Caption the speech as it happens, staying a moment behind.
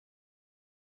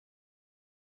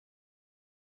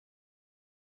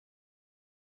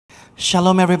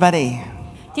Shalom, everybody.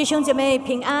 弟兄姐妹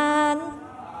平安。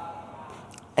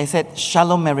 I said,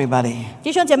 Shalom, everybody.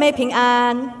 弟兄姐妹平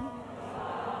安。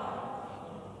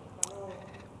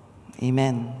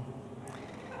 Amen.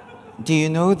 Do you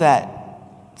know that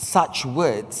such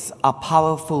words are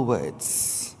powerful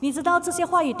words? 你知道这些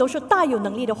话语都是大有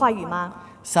能力的话语吗？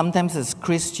 Sometimes as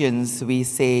Christians, we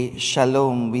say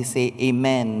Shalom, we say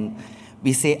Amen,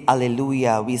 we say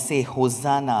Alleluia, we say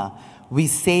Hosanna. We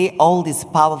say all these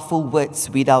powerful words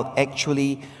without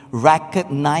actually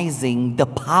recognizing the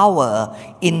power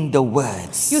in the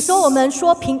words. 有时候我们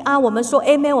说平安，我们说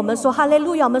Amen， 我们说哈利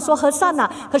路亚，我们说和散那，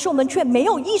可是我们却没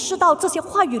有意识到这些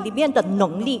话语里面的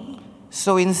能力。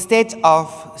 So instead of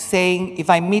saying, if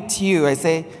I meet you, I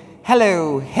say,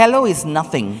 hello. Hello is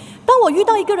nothing. 当我遇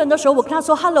到一个人的时候，我跟他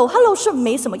说 Hello，Hello 是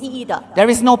没什么意义的。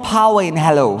 There is no power in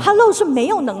hello. Hello 是没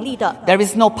有能力的。 There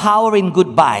is no power in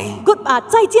goodbye. Good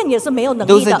再见也是没有能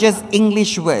力 Those 的 are。just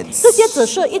English words. 这些只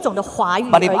是一种的华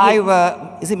语 But 而 if I 已。 were,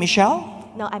 is it Michelle?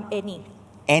 No, I'm Annie.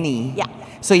 Annie. Yeah.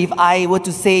 So if I were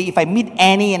to say, if I meet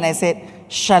Annie and I said,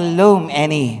 Shalom,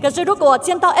 Annie. 可是如果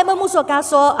见到 Emma 牧师，我跟他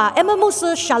说Emma 牧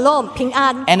师 Shalom 平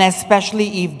安。 And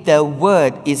especially if the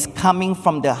word is coming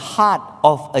from the heart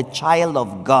of a child of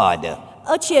God.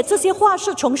 而且这些话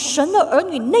是从神的儿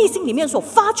女内心里面所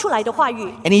发出来的话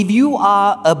语。 And if you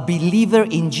are a believer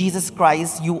in Jesus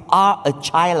Christ, you are a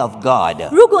child of God.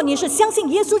 如果你是相信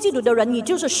耶稣基督的人，你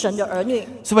就是神的儿女。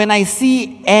 So when I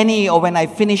see Annie or when I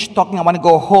finish talking, I want to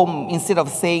go home, instead of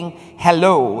saying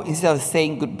hello, instead of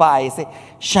saying goodbye, I say,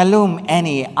 Shalom,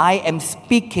 Annie. I am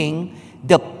speaking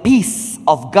the peace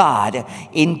of God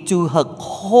into her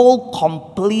whole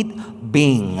complete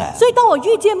being. 所以当我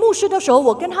遇见牧师的时候，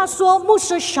我跟他说牧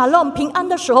师 Shalom 平安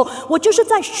的时候，我就是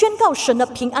在宣告神的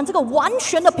平安，这个完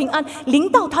全的平安临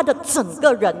到他的整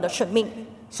个人的生命。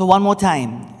 So one more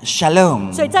time,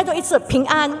 Shalom. 所以再做一次平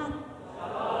安。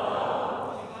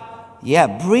 Yeah,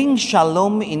 bring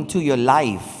Shalom into your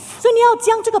life. 所以你要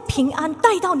将这个平安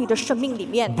带到你的生命里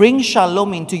面， Bring Shalom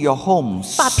into your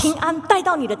homes. 把平安带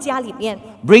到你的家里面，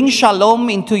 Bring Shalom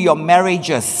into your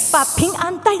marriages. 把平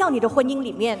安带到你的婚姻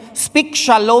里面。 Speak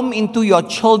Shalom into your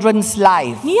children's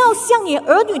life. 你要向你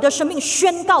儿女的生命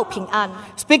宣告平安，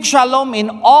 Speak Shalom in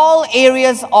all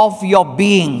areas of your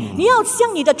being. 你要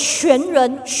向你的全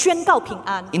人宣告平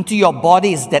安， Into your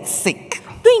bodies that's sick.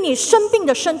 对你生病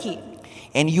的身体，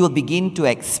 And you will begin to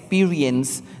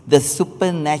experience the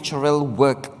supernatural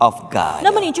work of God. 那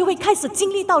么你就会开始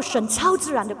经历到神超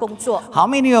自然的工作。 How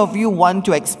many of you want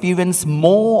to experience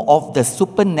more of the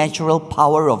supernatural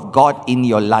power of God in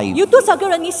your life? 有多少个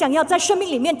人你想要在生命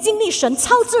里面经历神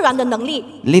超自然的能力？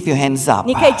 Lift your hands up.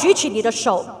 你可以举起你的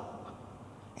手，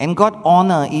 And God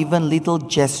honor even little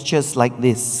gestures like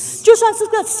this. 就算是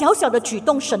个小小的举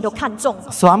动，神都看重。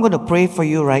 So I'm going to pray for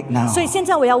you right now. 所以现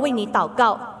在我要为你祷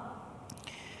告，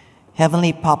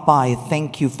 Heavenly Papa, I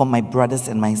thank you for my brothers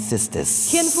and my sisters.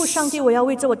 天父上帝，我要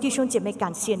为这我弟兄姐妹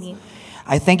感谢你。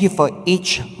 I thank you for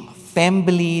each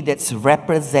family that's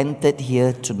represented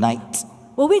here tonight.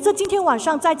 我为这今天晚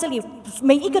上在这里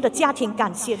每一个的家庭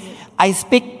感谢你。 I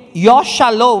speak your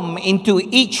shalom into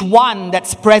each one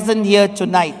that's present here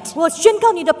tonight. 我宣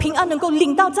告你的平安能够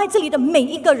领到在这里的每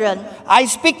一个人。 I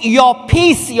speak your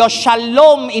peace, your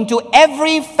shalom into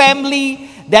every family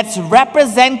that's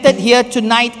represented here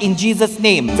tonight in Jesus'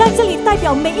 name. 在这里代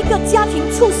表每一个家庭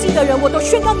促膝的人，我都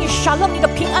宣告你Shalom，你的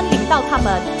平安领到他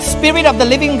们。 Spirit of the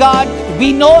living God,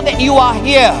 we know that you are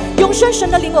here. 永生神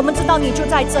的灵，我们知道你就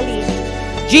在这里。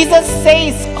 Jesus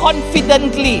says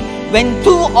confidently, when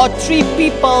 2 or 3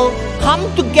 people come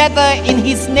together in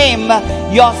His name,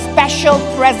 your special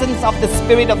presence of the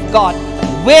Spirit of God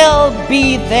will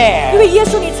be 因 there. 为耶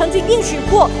稣你曾经应许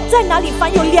过，在哪里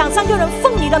凡有2、3个人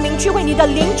奉你的名聚会，你的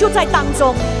灵就在当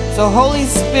中。 So Holy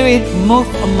Spirit, move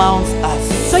amongst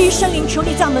us. 所以圣灵，求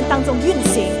你在我们当中运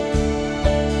行，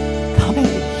 Come and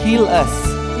heal us.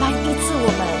 来医治我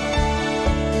们，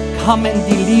 Come and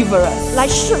deliver us. 来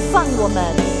释放我们，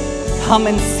 Come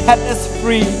and set us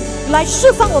free. 来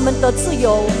释放我们得自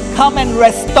由。 Come and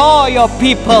restore your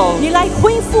people. 你来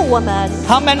恢复我们，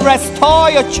 Come and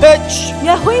restore your church. 你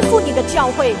来恢复你的教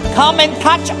会， Come and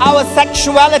touch our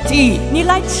sexuality. 你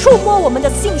来触摸我们的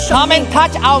性生 Come 命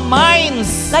and，touch our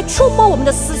minds 来触摸我们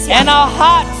的思想 and，our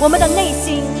hearts 我们的内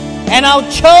心， and our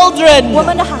children 我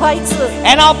们的孩子，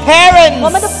 and our 我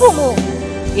们的 parents. 父母。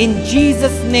 In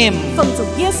Jesus' name, 奉主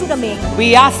耶稣的名，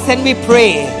 we ask and we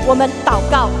pray. 我们祷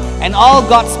告。 And all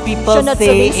God's people 神的子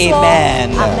say 民说 amen.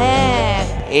 阿门。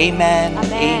 Amen,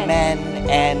 Amen. amen,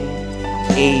 and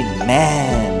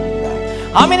amen.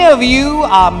 How many of you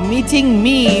are meeting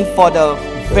me for the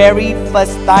very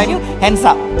first time? Hands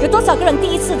up. 有多少个人第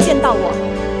一次见到我？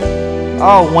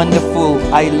 Oh, wonderful.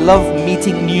 I love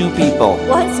meeting new people.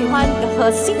 我很喜欢和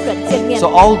新人见面。 So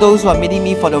all those who are meeting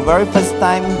me for the very first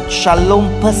time, shalom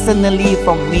personally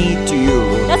from me to you.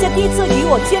 那些第一次与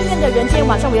我见面的人，今天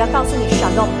晚上我要告诉你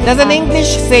Shalom。 There's an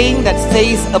English saying that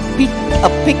says a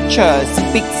picture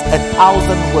speaks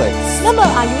 1,000 words. 那么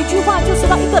有一句话就是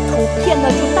说，一个图片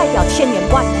呢，就代表千言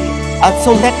万语。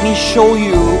 So let me show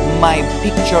you my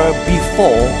picture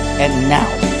before and now.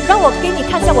 让我给你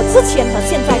看一下我之前和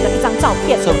现在的一张照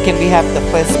片。 So can we have the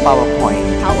first PowerPoint?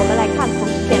 好，我们来看图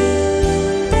片。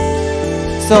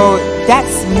 So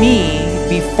that's me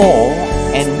before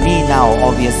and me now,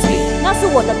 obviously. 那是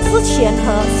我的之前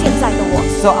和现在的我。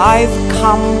 So I've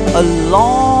come a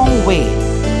long way.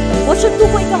 我是度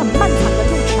过一个很漫长的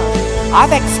路程。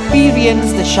 I've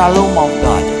experienced the shalom of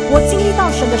God. 我经历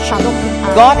到神的Shalom平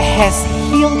安。 God has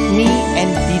healed me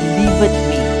and delivered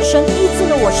me 神医治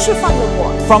了我，释放了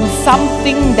我， from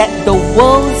something that the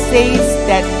world says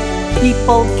that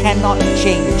people cannot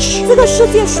change. 这个世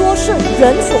界说是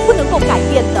人所不能够改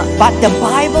变的， But the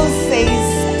Bible says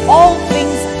all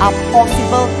things are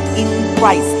possible in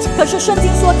Christ. 可是圣经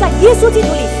说，在耶稣基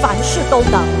督里凡事都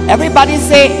能。 Everybody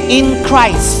say in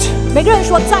Christ. 每个人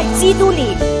说，在基督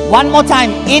里， One more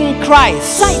time, in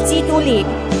Christ. 在基督里，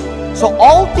 So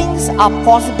all things are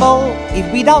possible.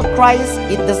 If without Christ,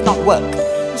 it does not work.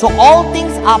 So all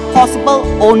things are possible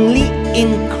only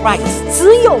in Christ.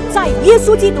 只有在耶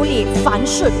稣基督里，凡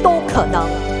事都可能。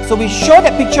 So we show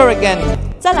that picture again.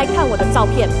 再来看我的照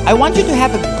片， I want you to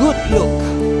have a good look.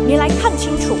 你来看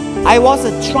清楚， I was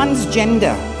a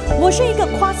transgender. 我是一个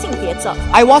跨性别者，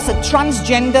 I was a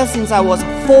transgender since I was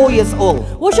 4 years old.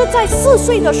 我是在4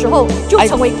岁的时候就 I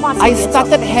成为跨性 I 别者。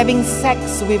 started having sex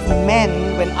with men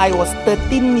when I was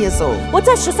 13 years old. 我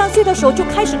在13岁的时候就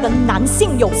开始跟男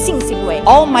性有性行为。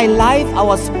 All my life, I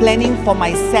was planning for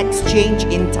my sex change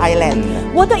in Thailand.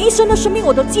 我的一生的生命，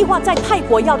我都计划在泰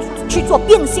国要去做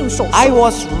变性手术。 I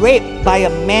was raped by a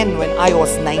man when I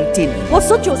was 19. 我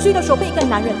19岁的时候被一个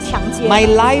男人强奸。 My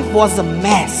life was a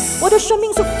mess. 我的生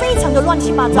命是非常的乱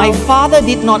七八糟。 My father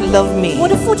did not love 我 me.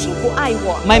 的父亲不爱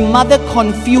我， My mother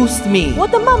confused me. 我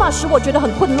的妈妈使我觉得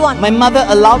很混乱。 My mother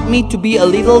allowed me to be a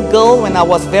little girl when I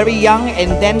was very young,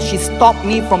 and then she stopped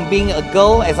me from being a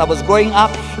girl as I was growing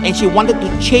up, and she wanted to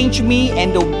change me,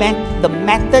 and the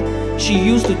method she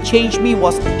used to change me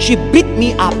was she beat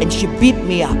me up, and she beat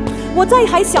me up. 我在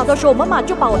还小的时候，我妈妈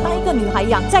就把我当一个女孩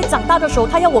养。在长大的时候，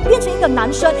她要我变成一个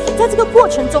男生。在这个过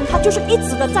程中，她就是一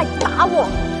直的在打我。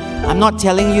 I'm not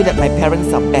telling you that my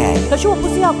parents are bad. 可是我不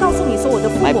是要告诉你说我的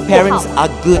父 My 母不 parents 好， are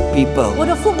good people. 我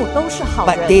的父母都是好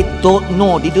But 人。 they don't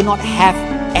know, they do not have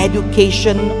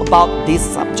education about this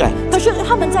subject. 可是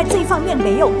他们在这一方面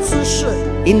没有知识。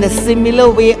 In a similar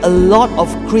way, a lot of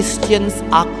Christians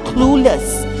are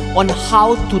clueless on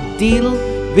how to deal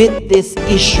with these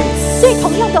issues. 所以，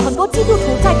同样的，很多基督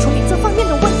徒在处理这方面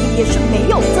的问题，也是没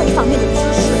有这一方面的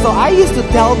知识。 So I used to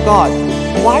tell God,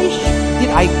 why did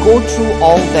I go through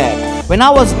all that? When I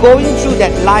was going through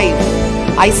that life,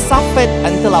 I suffered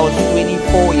until I was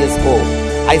 24 years old.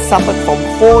 I suffered from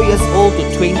 4 years old to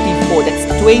 24. That's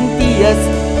 20 years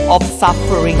of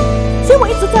suffering. 所以我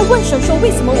一直在问神说，为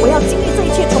什么我要经历这一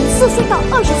切？从4岁到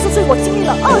24岁，我经历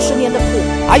了20年的苦。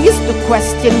 I used to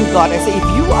question God. I said, if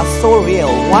you are so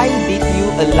real, why did you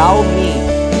allow me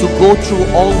to go through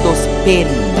all those pain?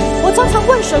 我常常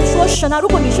问神说：“神啊，如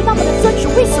果你是那么的真实，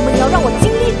为什么你要让我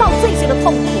经历到这些的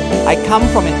痛苦？” I come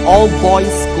from an all-boys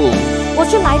school, 我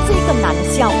是来自一个男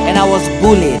校， and I was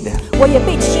bullied. 我也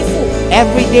被欺负，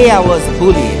 Every day I was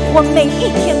bullied. 我每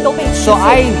一天都被欺 So 负，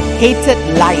 I hated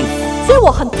life. 所以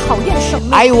我很讨厌生命，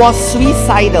 I was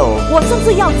suicidal. 我甚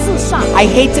至要自杀， I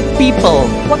hated people.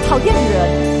 我讨厌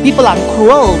人， People are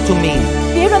cruel to me,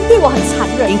 别人对我很残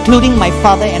忍， including my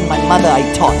father and my mother, I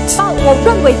taught. 我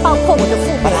认为包括我的父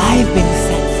母 But，I've been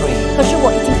set free. 可是我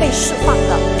已经被释放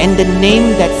了， And the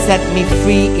name that set me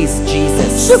free is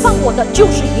Jesus. 释放我的就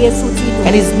是耶稣基督。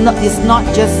 And it's not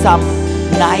just some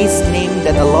nice name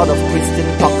that a lot of Christians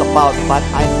talk about, but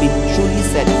I've been truly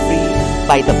set free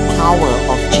by the power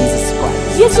of Jesus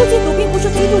Christ. 耶稣基督并不是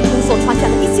基督徒所传讲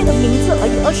的一些的名字而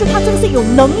已，而是他真的是有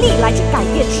能力来去改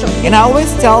变生命。 And I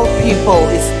always tell people,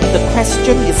 the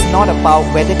question is not about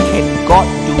whether can God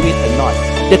do it or not.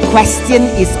 The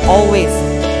question is always,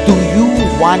 do you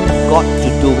want God to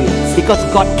do it? Because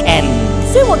God can.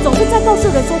 所以我总是在告诉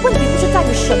人说，问题不是在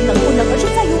于神能不能，而是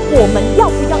在于我们要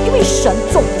不要。因为对神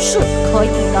总是可以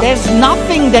的。 There's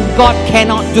nothing that God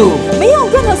cannot do. 没有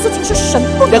任何事情是神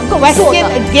不 The 能够做 question 的。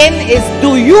 again is,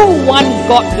 do you want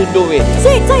God to do it?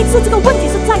 所以再一次，这个问题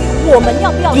是在于我们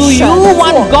要不要 Do 神 you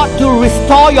want 做？ God to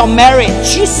restore your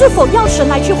marriage? 你是否要神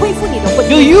来去恢复你的婚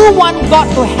Do 姻？ you want God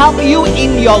to help you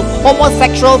in your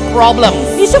homosexual problems?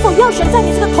 你是否要神在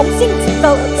你这个同性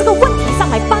的这个问题上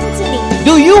来帮助你？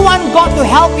 Do you want God to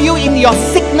help you in your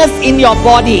sickness in your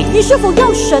body? 你是否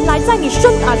要神来在你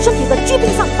身体的疾病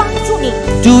上帮助你？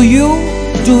 Do you?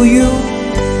 Do you?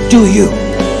 Do you?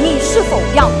 你是否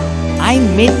要？ I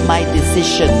made my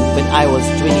decision when I was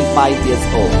 25 years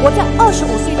old. 我在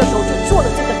25岁的时候就做了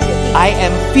这个决定。 I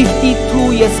am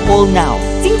 52 years old now.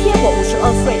 今天我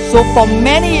52岁， So for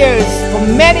many years,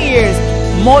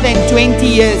 more than 20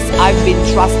 years, I've been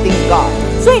trusting God.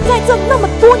 所以在这那么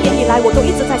多年以来，我都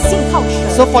一直在信靠神。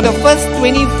 So for the first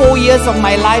 24 years of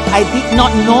my life, I did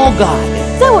not know God.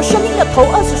 在我生命的头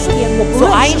24年，我不 So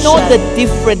认 I 识 know the 神，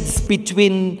 difference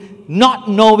between not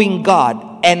knowing God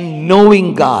and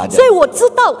knowing God. 所以我知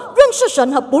道认识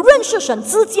神和不认识神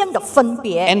之间的分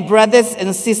别。 And brothers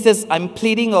and sisters, I'm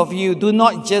pleading of you, do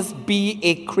not just be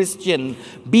a Christian,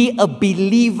 be a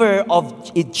believer of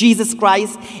Jesus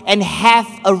Christ and have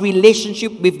a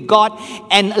relationship with God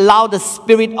and allow the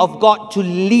Spirit of God to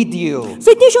lead you.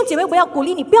 所以弟兄姐妹，我要鼓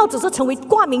励你，不要只是成为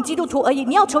挂名基督徒而已，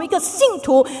你要成为一个信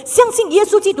徒，相信耶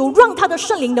稣基督，让他的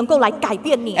圣灵能够来改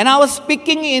变你。 And I was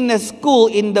speaking in a school,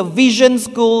 in the Vision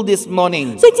School this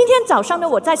morning. 所以今天早上呢，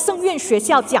我在圣院学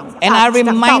校讲 And I 讲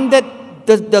到 reminded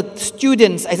the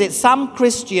students, I said, some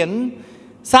Christian,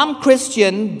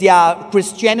 their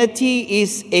Christianity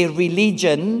is a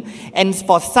religion, and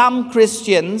for some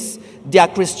Christians, their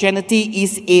Christianity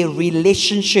is a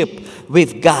relationship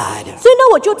with God. 所以呢，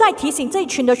我就在提醒这一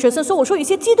群的学生说，我说有一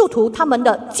些基督徒他们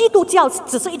的基督教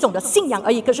只是一种的信仰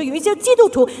而已，可是有一些基督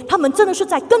徒他们真的是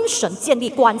在跟神建立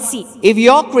关系。 If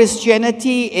your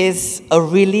Christianity is a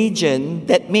religion,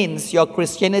 that means your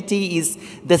Christianity is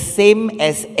the same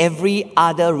as every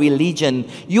other religion.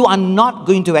 You are not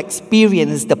going to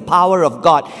experience the power of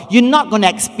God. You're not going to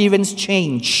experience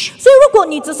change. 所以如果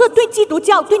你只是对基督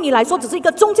教对你来说只是一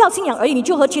个宗教信仰而已，你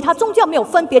就和其他宗教没有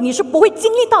分别，你是不会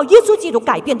经历到耶稣基督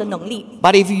改变的能力。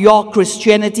 But if your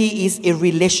Christianity is a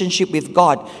relationship with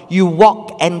God, you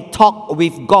walk and talk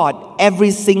with God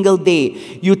every single day.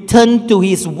 You turn to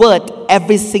His Word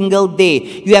every single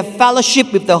day. You have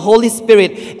fellowship with the Holy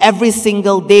Spirit every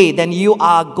single day. Then you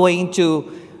are going to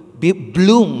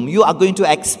bloom. You are going to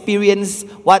experience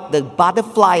what the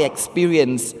butterfly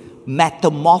experience: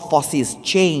 metamorphosis,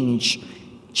 change.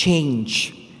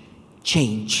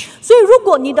 所以如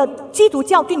果你的基督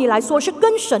教对你来说是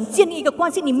跟神建立一个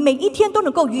关系，你每一天都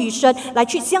能够与神来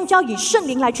去相交，与圣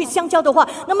灵来去相交的话，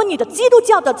那么你的基督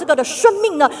教的这个的生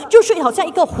命呢，就是好像一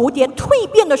个蝴蝶蜕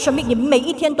变的生命，你每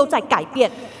一天都在改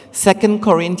变。 2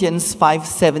 Corinthians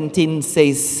 5:17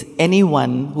 says,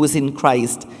 anyone who is in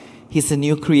Christ, he's a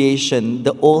new creation.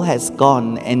 The old has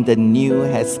gone and the new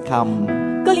has come.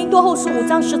 哥林多后书5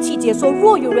章17节说：“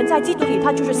若有人在基督里，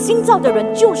他就是新造的人，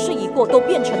旧事已过，都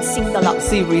变成新的了。”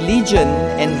 See, religion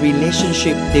and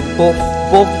relationship, they both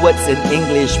words in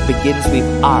English begins with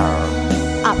R.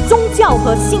 宗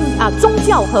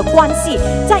教和关系，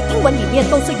在英文里面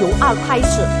都是由2开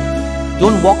始。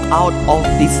 Don't walk out of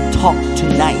this talk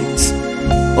tonight.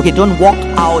 Okay, don't walk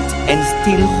out and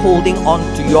still holding on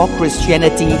to your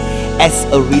Christianity as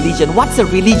a religion. What's a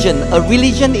religion? A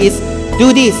religion is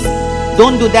do this,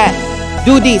 don't do that,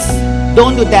 do this,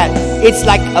 don't do that. It's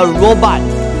like a robot.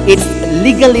 It's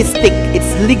legalistic.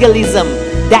 It's legalism.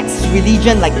 That's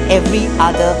religion like every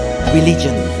other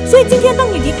religion. 所以今天当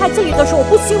你离开这里的时候，我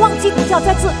不希望基督教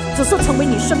在这只是成为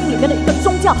你生命里面的一个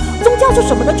宗教。宗教是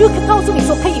什么呢？就告诉你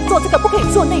说可以做这个，不可以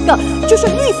做那个，就是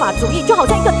律法主义，就好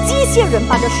像一个机械人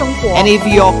般的生活。 And if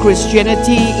your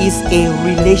Christianity is a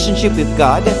relationship with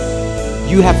God,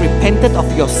 you have repented of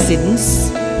your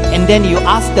sins, and then you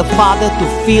ask the Father to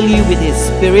fill you with His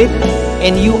Spirit,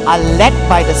 and you are led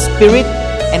by the Spirit,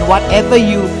 and however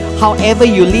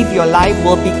you live your life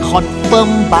will be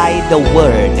confirmed by the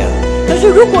Word. 可是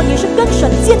如果你是跟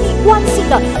神建立关系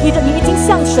的，你已经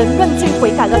向神认罪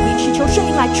悔改了，你祈求圣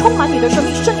灵来充满你的生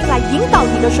命，圣灵来引导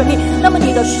你的生命，那么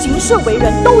你的行事为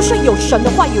人都是有神的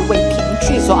话语为凭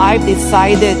据。 So I've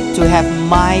decided to have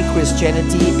my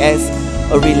Christianity as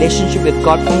a relationship with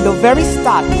God from the very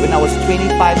start when I was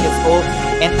 25 years old,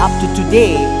 and up to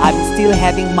today I'm still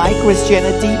having my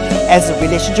Christianity as a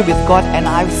relationship with God, and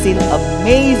I've seen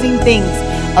amazing things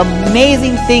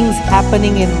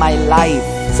happening in my life.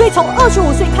 所以从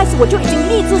25岁开始，我就已经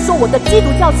立志说，我的基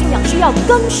督教信仰是要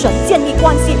跟神建立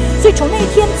关系。所以从那一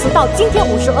天直到今天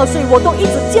52岁，我都一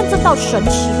直见证到神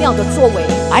奇妙的作为。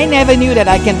I never knew that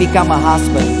I can become a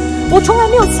husband. 我从来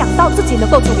没有想到自己能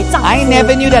够成为丈夫， I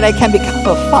never knew that I can become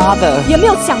a father. 也没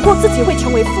有想过自己会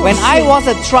成为父 When 亲。 I was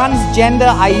a transgender,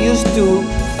 I used to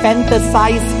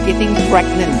fantasize getting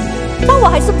pregnant. 当我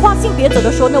还是跨性别者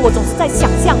的时候呢，我总是在想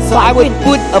象 So I 怀 would 孕。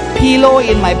 put a pillow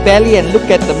in my belly and look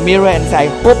at the mirror and say, I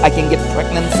hope I can get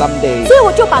pregnant someday. 所以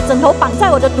我就把枕头绑在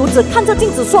我的肚子，看着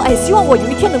镜子说：“哎，希望我有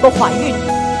一天能够怀孕。”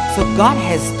 So God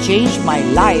has changed my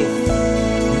life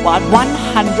about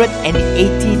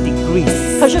 180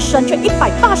 degrees. 可是神却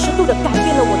180度的改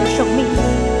变了我的生命。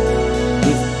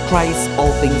 With Christ, all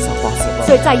things are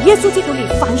所 possible. 以在耶稣基督里，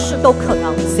凡事都可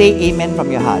能。 Say amen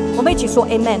from your heart. 我们一起说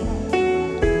Amen。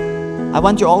 I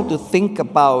want you all to think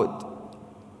about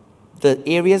the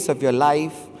areas of your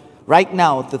life right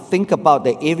now, to think about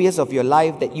the areas of your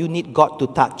life that you need God to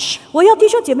touch. 我要弟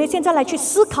兄姐妹现在来去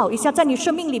思考一下，在你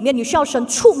生命里面你需要神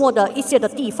触摸的一些的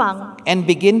地方， And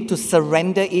begin to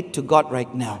surrender it to God right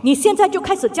now. 你现在就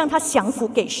开始将它降服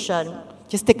给神。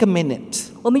 Just take a minute.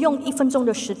 我们用1分钟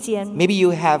的时间， Maybe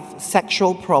you have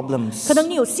sexual problems. 可能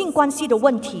你有性关系的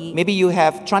问题， Maybe you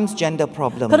have transgender 可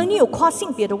problem, 能你有跨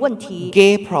性别的问题，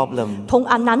 gay problem.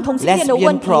 男同性恋的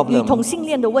问题 Lesbian，problem 女同性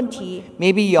恋的问题，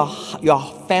 Maybe your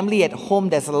family at home,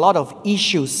 there's a lot of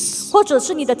issues. 或者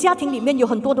是你的家庭里面有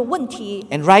很多的问题。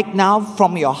 And right now,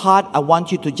 from your heart, I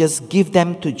want you to just give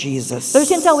them to Jesus. 而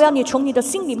现在我要你从你的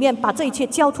心里面把这一切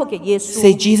交托给耶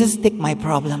Say, 稣。 Jesus, take my 你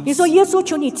problems. 说耶稣，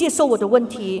求你接受我的问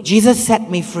题， Jesus, set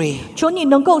me free. 求你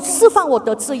能够释放我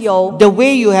的自由。 The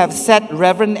way you have set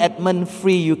Rev Edmund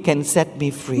free, you can set me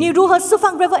你 free. 如何释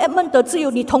放 Rev Edmund 的自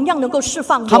由，你同样能够释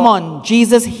放 Come 我。 on,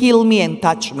 Jesus, heal me and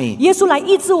touch me. 耶稣来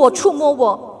医治我，触摸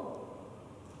我。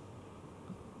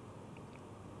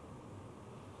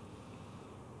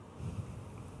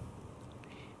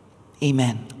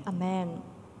 Amen. Amen。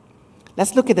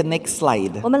 Let's look at the next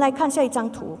slide. 我们来看下一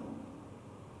张图。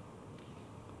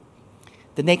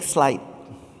 The next slide.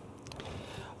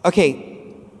 Okay,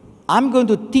 I'm going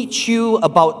to teach you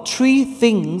about 3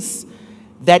 things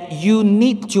that you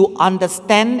need to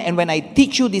understand. And when I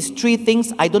teach you these 3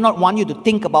 things, I do not want you to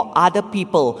think about other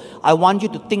people. I want you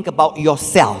to think about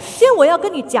yourself. 今天我要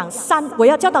跟你讲我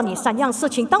要教导你3样事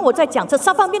情。当我在讲这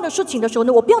3方面的事情的时候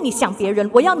呢，我不要你想别人，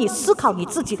我要你思考你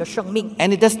自己的生命。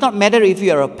 And it does not matter if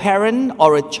you're a parent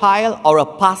or a child or a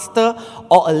pastor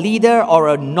or a leader or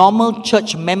a normal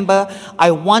church member. I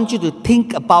want you to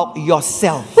think about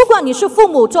yourself. 不管你是父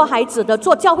母、做孩子的、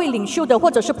做教会领袖的，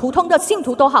或者是普通的信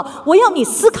徒都好，我要你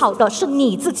思考的是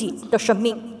你自己的生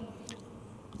命。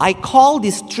 I call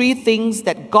these 3 things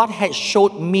that God has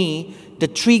showed me the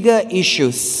trigger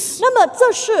issues. 那么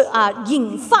这是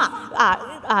引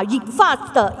发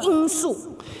的因素。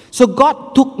 So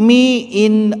God took me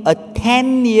in a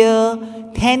 10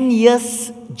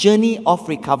 years journey of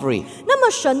recovery. 那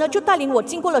么神呢，就带领我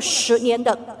经过了10年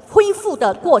的恢复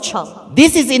的过程。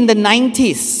 This is in the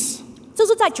 90s. 这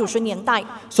是在90年代。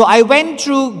 So I went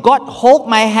through, God hold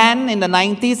my hand in the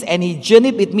 90s and He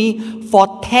journeyed with me for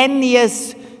 10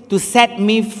 years to set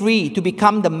me free to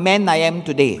become the man I am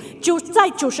today. 在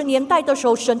90年代的时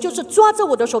候，神就是抓着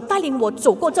我的手，带领我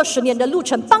走过这10年的路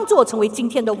程，帮助我成为今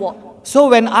天的我。 So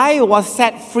when I was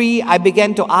set free, I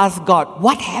began to ask God,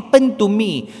 what happened to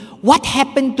me? What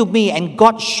happened to me? And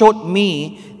God showed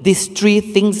me these 3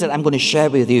 things that I'm going to share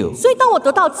with you. 所以当我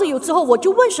得到自由之后，我就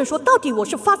问神说，到底我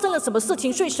是发生了什么事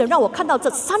情？所以神让我看到这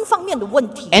3方面的问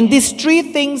题。 And these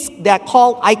 3 things,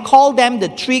 I call them the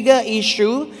trigger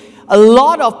issue. A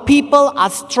lot of people are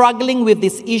struggling with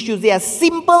these issues. They are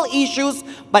simple issues,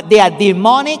 but they are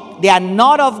demonic, they are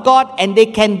not of God, and they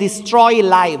can destroy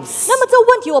lives. 那么这个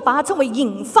问题我把它称为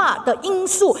引发的因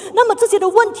素。那么这些的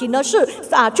问题呢，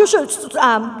就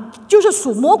是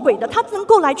属魔鬼的，它能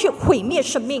够来去毁灭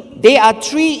生命。 There are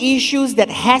 3 issues that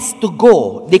has to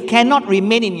go. They cannot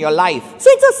remain in your life.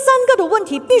 所以这3个的问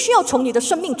题必须要从你的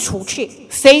生命除去。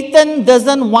 Satan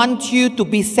doesn't want you to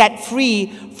be set free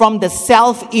from the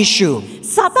self issue.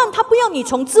 撒旦他不要你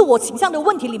从自我形象的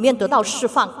问题里面得到释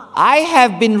放。 I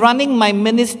have been running my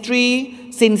ministry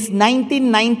since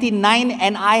 1999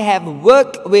 and I have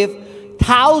worked with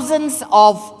thousands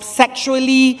of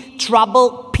sexually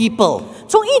troubled people.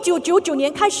 从1999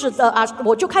年开始的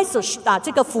我就开始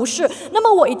这个服事。那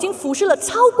么我已经服事了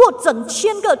超过整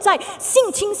千个在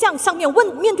性倾向上面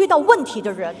面对到问题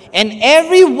的人。 And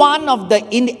everyone,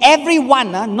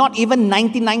 not even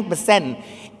 99%,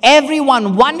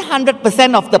 everyone,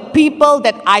 100% of the people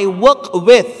that I work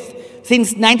with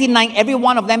Since 99, every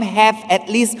one of them have at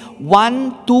least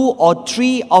 1, 2, or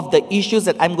 3 of the issues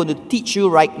that I'm going to teach you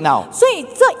right now. 所以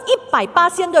这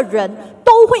100%的人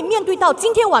都会面对到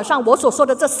今天晚上我所说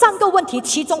的这3个问题，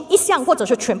其中一项或者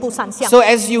是全部3项。 So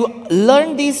as you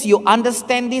learn this, you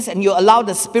understand this, and you allow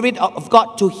the Spirit of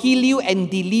God to heal you and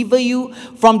deliver you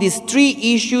from these 3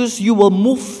 issues, you will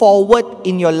move forward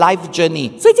in your life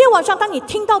journey. 所以今天晚上当你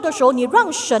听到的时候，你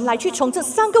让神来去从这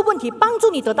3个问题帮助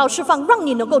你得到释放，让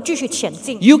你能够继续前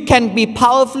进。 You can be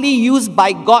powerfully used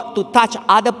by God to touch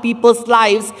other people's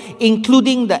lives,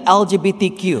 including the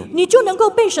LGBTQ. 你就能够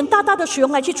被神大大的使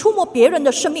用来去触摸别人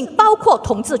的生命，包括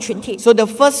同志群体。 So the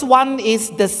first one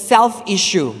is the self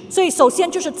issue. 所以首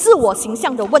先就是自我形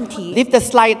象的问题。 Leave the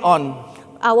slide on.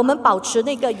 我们保持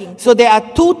那个影。 So there are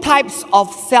 2 types of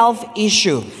self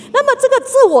issue. 那么这个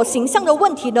自我形象的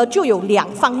问题呢，就有2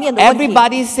方面的问题。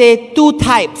 Everybody say 2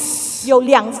 types. 有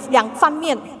两方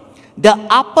面。 The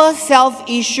upper self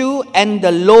issue and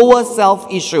the lower self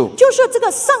issue. 就是这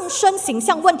个上身形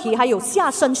象问题，还有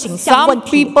下身形象 Some 问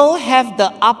题。 people have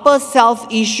the upper self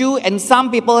issue, and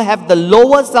some people have the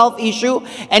lower self issue,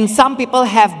 and some people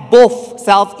have both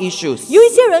self issues. 有一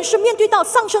些人是面对到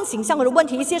上身形象的问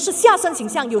题，一些是下身形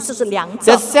象，有些是两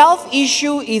者 The。self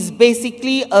issue is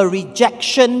basically a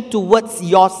rejection towards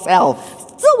yourself.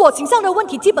 自我形象的问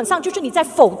题，基本上就是你在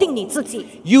否定你自己，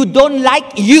 You don't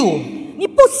like you. 你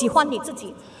不喜欢你自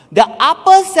己。 The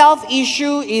upper self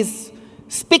issue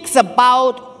speaks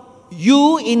about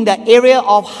you in the area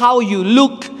of how you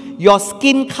look, your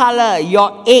skin color,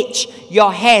 your age,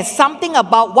 your hair, something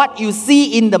about what you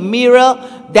see in the mirror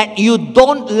that you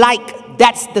don't like.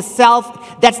 That's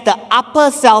the upper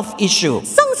self issue.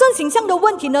 上身形象的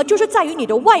问题呢，就是在于你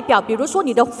的外表，比如说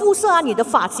你的肤色啊、你的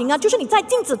发型啊，就是你在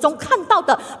镜子中看到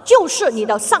的，就是你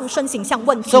的上身形象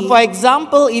问题。 So for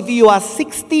example, if you are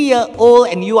 60-year-old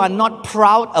and you are not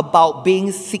proud about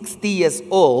being 60 years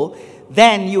old,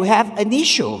 then you have an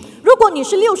issue. 如果你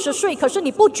是60岁，可是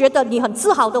你不觉得你很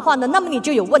自豪的话呢，那么你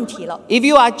就有问题了。 If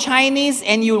you are Chinese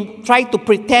and you try to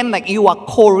pretend like you are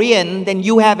Korean, then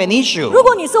you have an issue. 如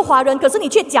果你是华人，可是你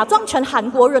却假装成韩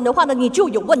国人的话呢，你就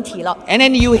有问题了。 And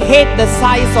then you hate the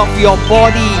size of your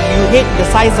body, you hate the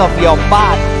size of your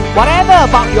butt. Whatever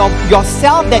about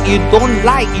yourself that you don't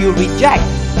like, you reject.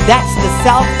 That's the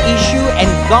self issue, and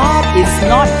God is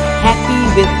not happy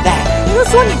with that. 比如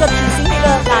说你的体型、你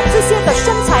的这些的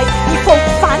身材，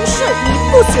凡是你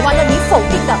不喜欢的、你否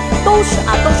定的，都是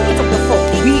一种的否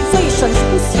定。所以神是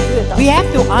不喜悦的。 We have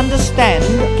to understand,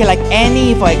 okay, like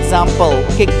Annie, for example,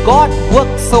 okay, God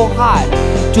worked so hard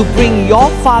to bring your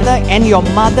father and your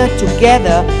mother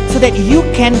together so that you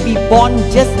can be born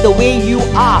just the way you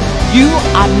are. You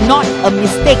are not a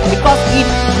mistake, because if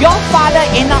your father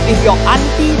end up with your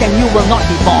auntie, then you will not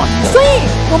be born. 所以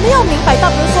我们要明白到，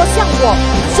比如说像我，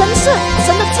神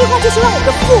的计划就是让我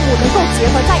的父母能够结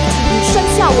合在一起，你生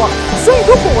下我。所以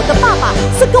如果我的爸爸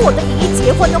是跟我的姨姨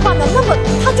结婚的话呢，那么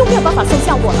他就没有办法生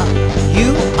下我了。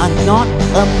 You are not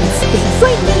a mistake. 所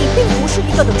以你并不是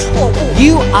一个的错误。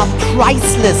 You are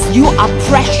priceless. You are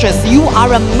precious. You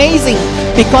are amazing,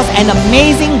 because an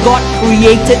amazing God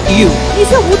created you. 你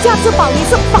是无价之宝，你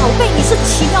是宝贝，你是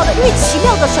奇妙的，因为奇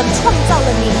妙的神创造了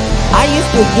你。 I used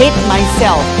to hate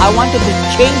myself. I wanted to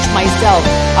change myself.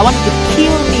 I wanted to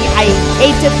kill me. I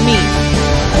hated me.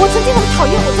 我曾经很讨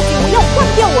厌我自己，我要换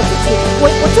掉我自己，我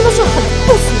真的是很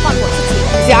不喜欢我自己。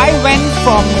 See, I went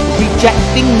from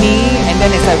rejecting me, and then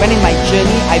as I went in my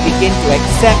journey, I began to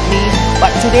accept me.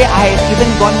 But today I have even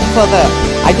gone further.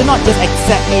 I do not just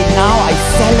accept me, now I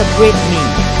celebrate me.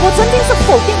 我曾经是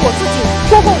否定我自己，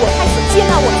过后我开始接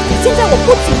纳我自己。现在我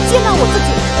不仅接纳我自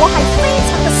己，我还非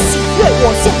常的喜悦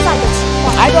我现在的情况。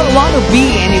 I don't want to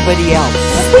be anybody else.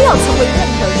 我不要成为任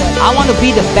何人， I want to be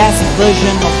the best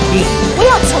version of me. 我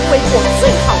要成为我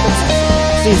最好的自己。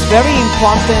 So it's very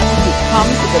important to come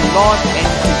to the Lord and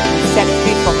to be set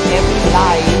free from every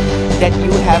lie that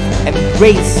you have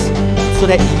embraced, so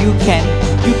that you can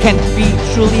be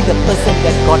truly the person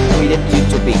that God created you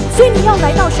to be. 所以你要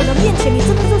来到神的面前，你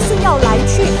真的就是要来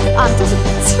去就是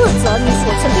斥责你所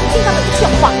曾经听到的一切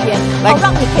谎言，好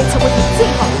让你可以成为你最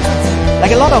好的自己。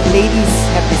 Like a lot of ladies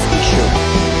have this issue.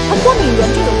 很多女人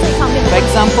就有这方面的 For 问题。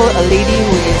 example, a lady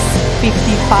who is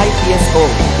 55 years old,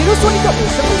 比如说一个55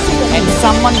岁的 and 女人，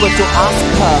 someone were to ask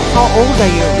her, "How old are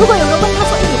you?" 如果有人问她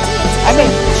说：“你今年几 I 岁 mean,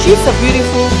 she's a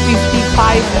beautiful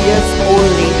 55 years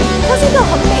old lady. 她是一个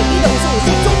很美丽的55岁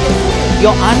中年妇女。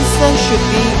 Your answer should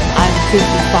be, "I'm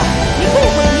 55." 你可以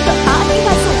回你的答案应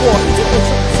该是我已经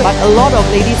55岁。 But a lot of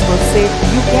ladies will say,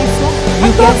 "You guess what? 很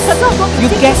You 多 guess? 可是很多女 You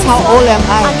性 guess 就 how 是 old 说 am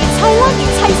I?" 你猜啦，你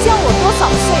猜一下我多少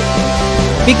岁？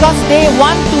 Because they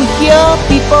want to hear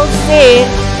people say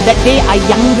that they are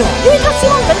younger. 因为他希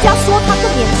望人家说他更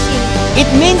年轻， It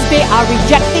means they are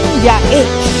rejecting their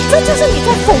age. 这就是你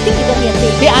在否定你的年龄。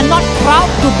 They are not proud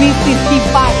to be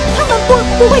 55. 他们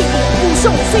不会以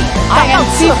55岁感到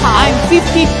自豪。 I'm 52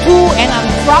 and I'm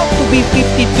proud to be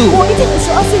 52. 我已经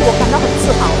52岁，我感到很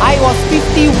自豪。 I was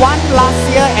 51 last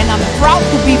year and I'm proud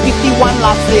to be 51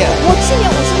 last year. 我去年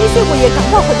51岁，我也感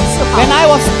到很自豪。 When I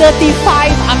was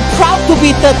 35, I'm proud to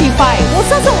be 35. 我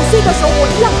35岁的时候，我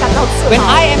一样感到自 When 豪。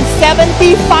 I am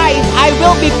 75, I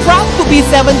will be proud to be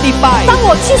 75. 当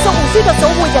我75岁的时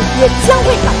候，我也将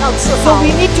会感到自 So 豪。 we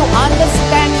need to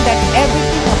understand that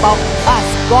everything about us,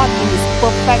 God in His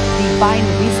perfect divine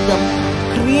wisdom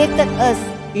created us.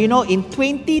 You know, in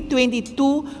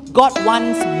 2022, God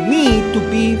wants me to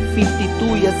be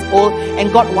 52 years old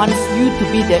and God wants you to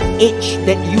be the age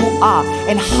that you are.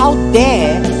 And how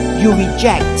dare you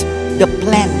reject the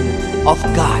plan of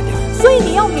God? 所以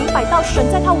你要明白到，神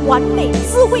在他完美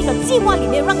智慧的计划里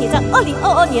面，让你在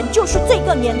2022年就是这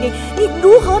个年龄，你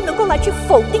如何能够来去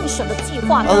否定神的计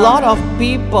划呢 A lot of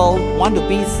people want to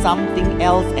be something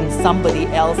else and somebody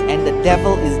else, and the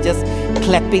devil is just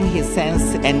clapping his hands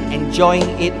and enjoying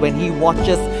it when he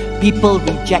watches people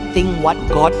rejecting what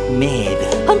God made.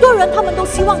 很多人他们都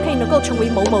希望可以能够成为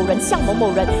某某人，像某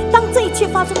某人。当这一切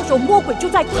发生的时候，魔鬼就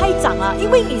在开掌啊，因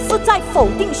为你是在否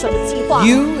定神的计划。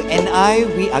 You and I,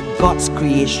 we are God's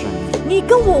creation. 你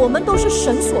跟我们都是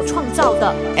神所创造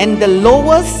的， And the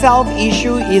lower self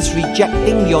issue is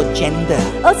rejecting your gender.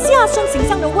 而下身形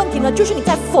象的问题呢，就是你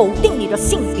在否定你的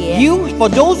性别。 You, for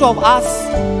those of us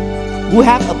who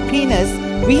have a penis,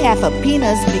 we have a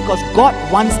penis because God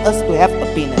wants us to have a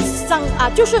penis.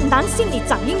 就是男性你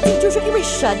长阴茎，就是因为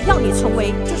神要你成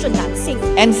为就是男性。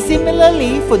 And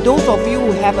similarly, for those of you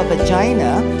who have a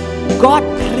vagina, God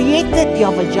created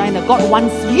your vagina. God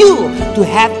wants you to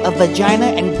have a vagina,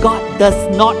 and God does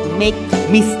not make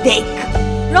mistake.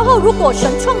 然后，如果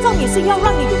神创造你是要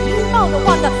让你有阴道的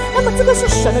话呢，那么这个是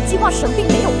神的计划，神并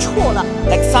没有错了。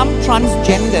 Like some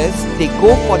transgenders, they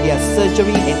go for their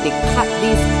surgery and they cut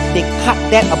this, they cut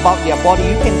that about their body.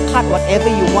 You can cut whatever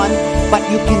you want, but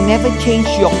you can never change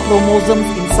your chromosomes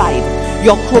inside.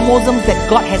 Your chromosomes that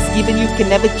God has given you can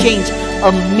never change.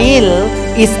 A male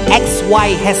is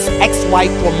XY, has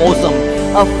XY chromosome.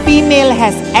 A female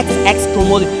has XX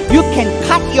chromosome. You can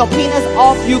cut your penis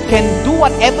off. You can do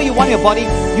whatever you want in your body.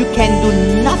 You can do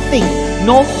nothing.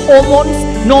 No hormones,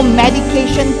 no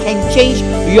medication can change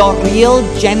your real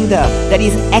gender. That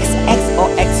is XX or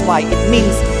XY. It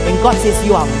means when God says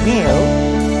you are male,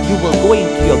 you will go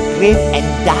into your grave and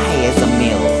die as a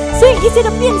male. 所以一些的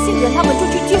变性人，他们就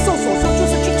去接受手术，就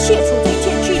是去切除这一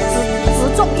切，去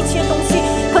植种一些东西。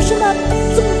可是呢，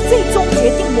最终决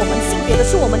定我们性别的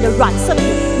是我们的染色体，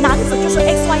男子就是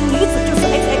XY， 女子就是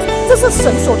XX， 这是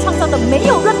神所创造的，没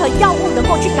有任何药物能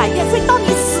够去改变。所以当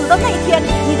你死的那一天，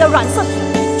你的染色体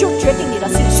就决定你的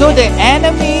性别。 So the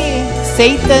enemy,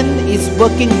 Satan, is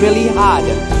working really hard,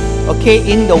 okay,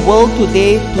 in the world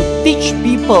today to teach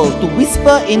people, to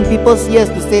whisper in people's ears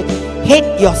to say,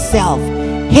 hate yourself,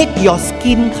 hate your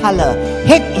skin color,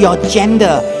 hate your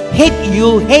gender, hate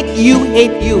you, hate you,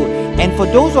 hate you. And for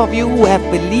those of you who have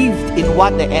believed in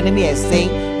what the enemy is saying,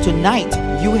 tonight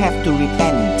you have to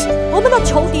repent. 我们的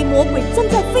仇敌魔鬼正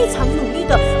在非常努力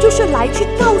的，就是来去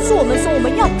告诉我们说，我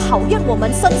们要讨厌我们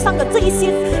身上的这一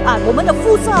些我们的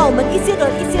肤色我们一些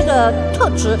的特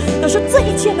质。可是这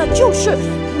一切呢，就是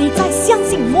你在相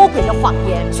信魔鬼的谎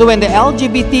言。 So when the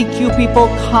LGBTQ people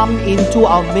come into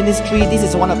our ministry, this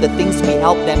is one of the things we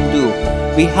help them do.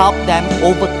 We help them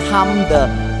overcome the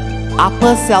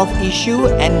upper self issue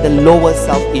and the lower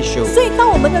self issue. 所以当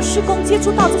我们的施工接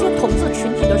触到这些同志群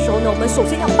体的时候呢，我们首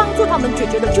先要帮助他们解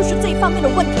决的就是这一方面的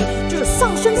问题，就是上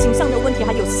身形象的问题，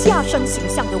还有下身形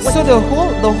象的问题。 So the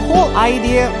whole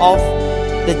idea of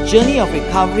the journey of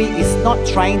recovery is not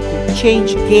trying to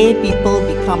change gay people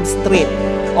become straight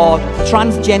or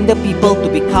transgender people to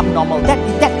become normal. That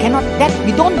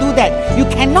we don't do that. You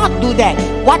cannot do that.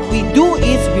 What we do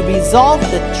is we resolve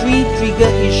the three trigger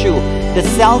issue: the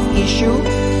self issue,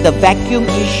 the vacuum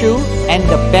issue, and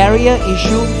the barrier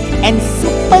issue. And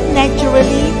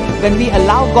supernaturally, when we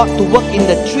allow God to work in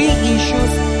the three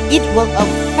issues, it will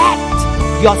affect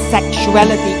your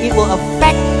sexuality. It will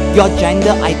affect your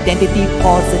gender identity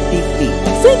positively.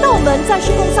 所以当我们在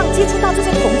施工上接触到这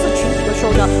些同志群体的时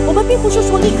候呢，我们并不是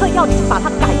说立刻要把它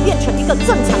改变成一个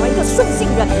正常的一个顺性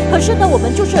人，可是呢，我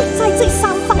们就是在这3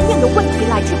方面的问题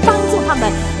来去帮助他们。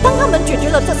当他们解决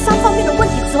了这3方面的问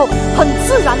题之后，很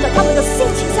自然的，他们的性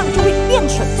倾向就会变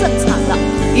成正常的。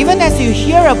Even as you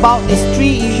hear about these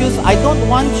three issues, I don't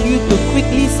want you to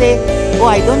quickly say, oh,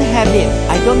 I don't have it.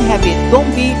 I don't have it.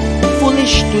 Don't be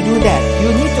foolish to do that. You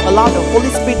need to allow the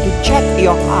Holy Spirit to check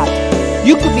your heart.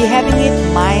 You could be having it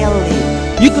mildly.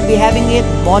 You could be having it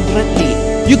moderately.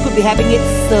 You could be having it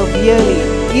severely.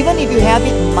 Even if you have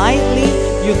it mildly,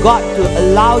 you got to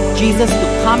allow Jesus to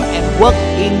come and work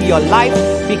in your life,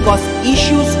 because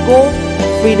issues go,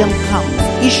 freedom comes.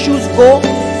 Issues go,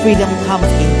 freedom comes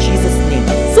in Jesus' name.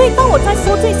 所以当我在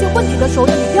说这些问题的时候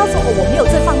呢，你不要说我没有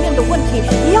这方面的问题，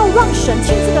你要让神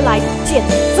亲自的来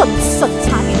审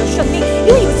查你的生命，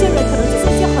因为有些人可能只是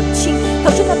一些很轻，可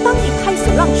是呢，当你开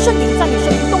始让圣灵在你生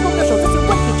命动工的时候，这些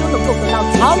问题就能够得到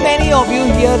解决。 How many of you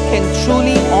here can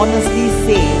truly, honestly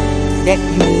say that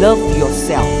you love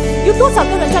yourself? 有多少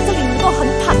个人在这里能够很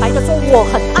坦白的说我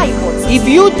很爱我自己？ If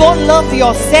you don't love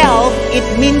yourself, it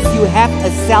means you have a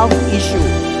self issue.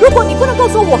 如果你不能够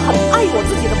说我很爱我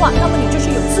自己的话，那么你就是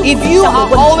有自我 If 形 you 象的 are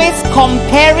问题。 always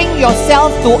comparing yourself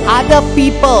to other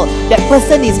people, that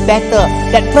person is better,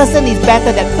 that person is better,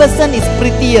 that person is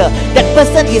prettier, that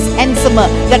person is handsomer,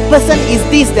 that person is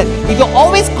this, that. If you're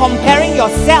always comparing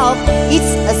yourself,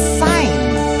 it's a sign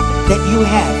that you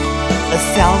have a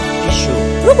self issue.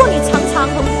 如果你常常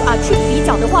去比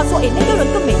较的话，说那个人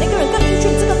更美，那个人更英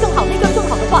俊，这个更好，那个人更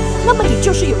好的话，那么你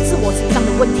就是有自我形象的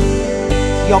问题。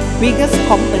 Your biggest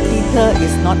competitor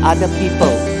is not other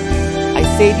people. I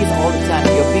say this all the time.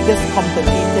 Your biggest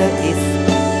competitor is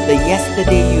the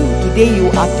yesterday you. Today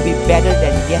you are to be better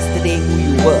than yesterday who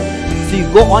you were. So you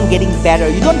go on getting better.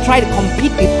 You don't try to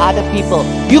compete with other people.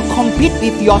 You compete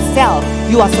with yourself.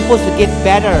 You are supposed to get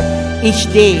better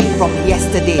each day from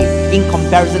yesterday in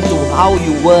comparison to how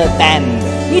you were then.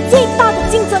 你最大的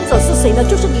竞争者是谁呢？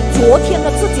就是你昨天的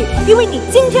自己，因为你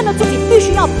今天的自己必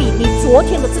须要比你昨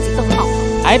天的自己更好。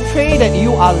 I pray that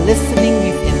you are listening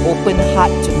with an open heart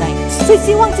tonight. 所以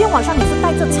希望今天晚上你是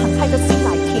带着敞开的心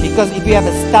来听。 Because if you have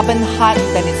a stubborn heart,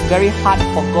 then it's very hard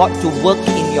for God to work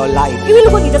in your life. 因为如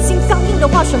果你的心刚硬的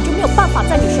话，神就没有办法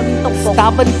在你生命动工。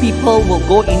 Stubborn people will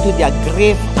go into their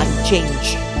grave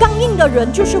unchanged. 刚硬的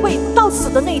人就是会到死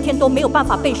的那一天都没有办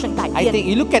法被神改 I 变。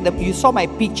 think you saw my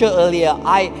picture earlier.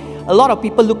 A lot of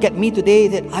people look at me today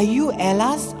that, are you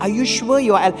Elas? Are you sure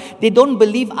you are Elas? They don't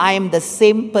believe I am the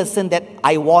same person that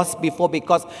I was before,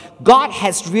 because God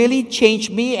has really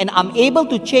changed me, and I'm able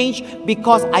to change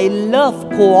because I love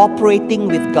cooperating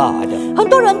with God. 很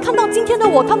多人看到今天的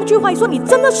我，他们就会说：“你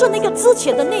真的是那个之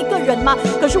前的那个人吗？”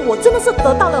可是我真的是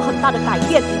得到了很大的改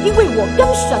变，因为我跟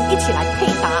神一起来配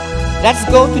搭。 Let's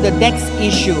go to the next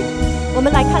issue. 我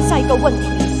们来看下一个问题。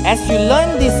 As you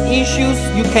learn these issues,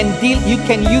 you can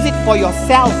use it for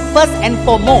yourself first and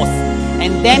foremost.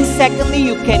 And then secondly,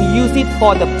 you can use it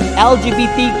for the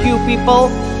LGBTQ people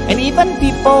and even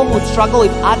people who struggle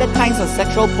with other kinds of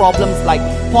sexual problems like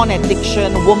porn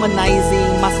addiction,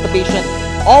 womanizing, masturbation.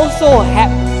 Also have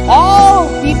all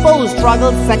people who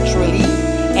struggle sexually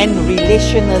and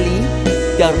relationally,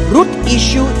 the root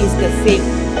issue is the same: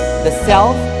 the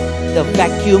self, the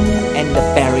vacuum, and the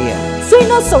barrier. 所以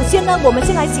呢，首先呢，我们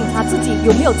先来检查自己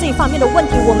有没有这一方面的问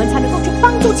题，我们才能够去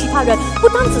帮助其他人，不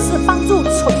单只是帮助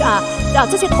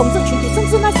这些同志群体，甚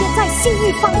至那些在性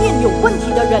欲方面有问题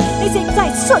的人，那些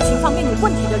在色情方面有问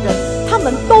题的人，他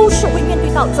们都是会面对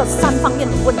到这三方面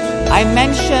的问题。I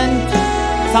mentioned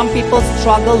some people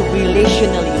struggle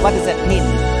relationally. What does that mean?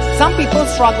 Some people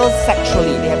struggle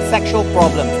sexually. They have sexual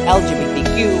problems,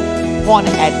 LGBTQ, porn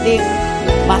addict,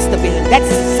 masturbation. That's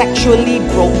sexually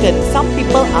broken. Some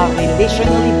people are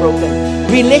relationally broken.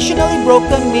 Relationally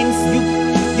broken means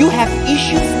you have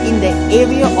issues in the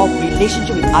area of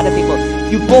relationship with other people.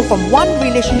 You go from one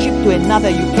relationship to another.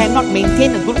 You cannot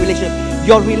maintain a good relationship.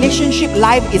 Your relationship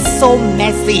life is so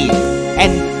messy.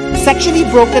 And sexually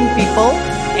broken people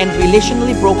and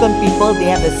relationally broken people, they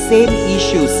have the same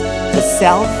issues: the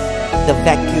self, the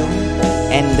vacuum,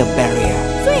 and the barrier.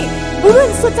 所以，无论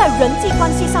是在人际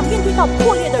关系上面对到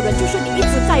破裂的人，就是你一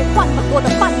直在换很多的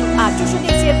伴侣就是那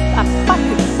些伴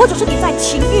侣，或者是你在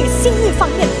情欲、性欲方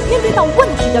面面对到问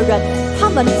题的人，他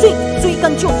们追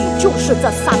根究底就是这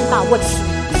三大问题。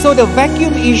So the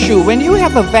vacuum issue, when you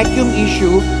have a vacuum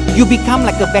issue, you become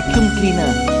like a vacuum cleaner.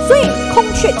 所以空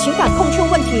缺、情感空缺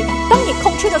问题，当你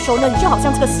空缺的时候呢，你就好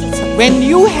像这个吸尘。When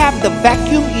you have the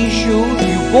vacuum issue,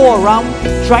 you go around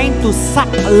trying to suck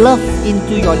love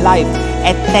into your life,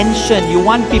 attention. You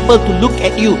want people to look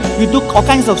at you. You do all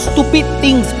kinds of stupid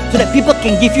things so that people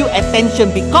can give you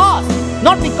attention,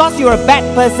 not because you're a bad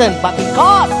person, but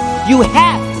because you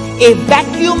have a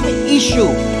vacuum issue.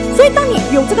 所以，当你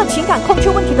有这个情感空缺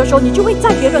问题的时候，你就会在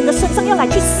别人的身上要来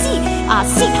去吸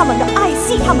他们的爱，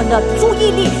吸他们的注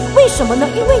意力。为什么呢？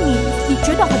因为你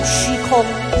觉得很虚空。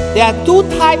 There are two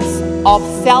types of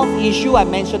self issue I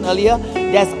mentioned earlier.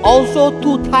 there's also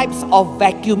 2 types of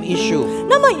vacuum issue.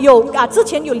 那么之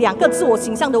前有2个自我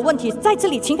形象的问题，在这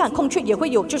里情感空缺也会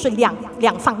有，就是两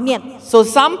方面。So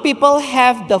some people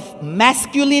have the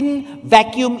masculine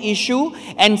vacuum issue,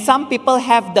 and some people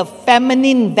have the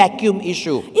feminine vacuum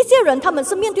issue. 一些人他们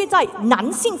是面对在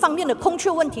男性方面的空缺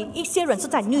问题，一些人是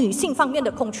在女性方面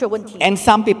的空缺问题。And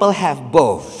some people have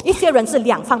both. 一些人是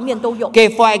2方面都有。Okay,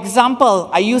 for example,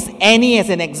 I use Annie as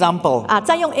an example.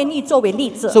 再用 Annie 作为例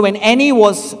子。So when Annie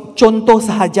was contoh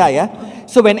sahaja ya.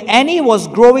 So when Annie was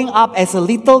growing up as a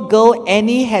little girl,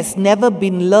 Annie has never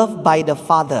been loved by the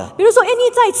father. 比如说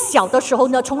Annie 在小的时候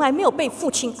呢，从来没有被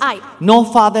父亲爱。No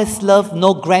father's love, no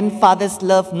grandfather's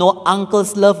love, no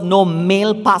uncle's love, no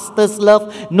male pastor's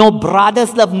love, no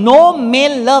brother's love, no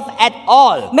male love at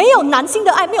all. 没有男性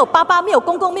的爱，没有爸爸，没有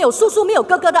公公，没有叔叔，没有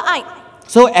哥哥的爱。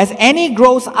So as Annie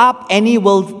grows up, Annie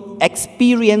will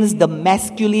experience the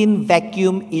masculine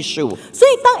vacuum issue. 所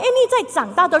以当 Annie 在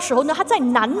长大的时候呢，她在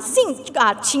男性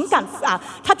情感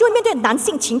她就会面对男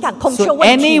性情感空缺 So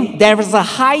问题。 Annie, there is a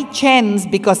high chance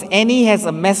because Annie has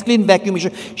a masculine vacuum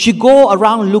issue, she go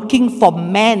around looking for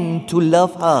men to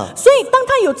love her. 所以当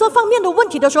她有这方面的问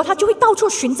题的时候，她就会到处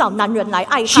寻找男人来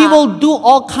爱 She 她。 will do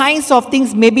all kinds of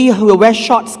things. Maybe she will wear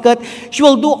short skirt. She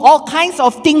will do all kinds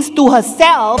of things to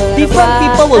herself. Different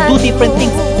people will do different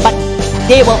things, but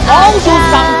they will all do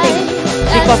something.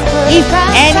 Because if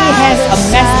Annie has a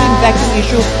masculine vacuum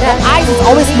issue, her eyes is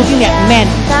always looking at men,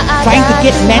 trying to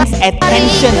get men's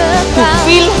attention to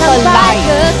fill her life.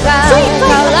 所以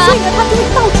呢，她就会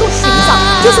到处寻找，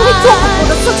就是会做很多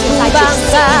的事情来去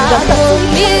吸引人的注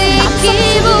意力，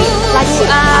男生的注意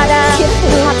力，来去填补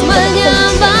她这个空缺。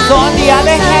 So on the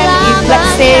other hand, if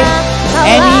let's say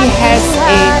Annie has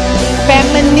a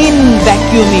feminine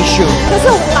vacuum issue, 可是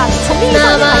从另一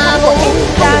方面来看，如果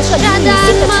Annie 她有这个女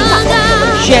性的情感空缺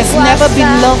问题。 she has never been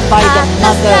loved by the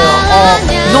mother, or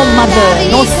no mother,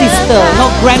 no sister, no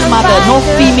grandmother, no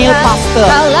female pastor,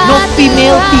 no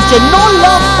female teacher, no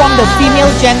love from the female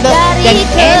gender, then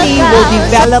Annie will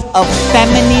develop a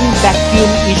feminine vacuum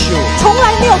issue. 从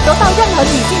来没有得到任何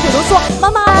女性，比如说妈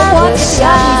妈、婆婆、姐姐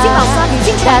女性老师女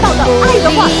性传道的爱的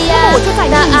话，那么我就在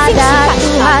女性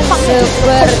情感方面就空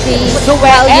缺。 So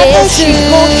wherever she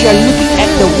goes, she is looking at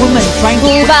the woman, trying to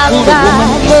pull the woman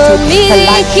into her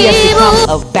life. She has become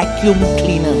a vacuum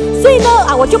cleaner. 所以呢，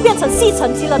我就变成吸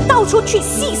尘机了，到处去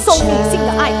吸收女性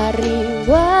的爱。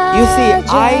 You see,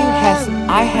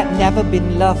 I had never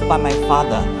been loved by my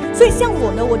father. 所以像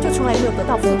我呢，我就从来没有得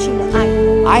到父亲的爱。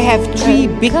 I have 3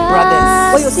 big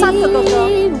brothers. 我有3个哥哥，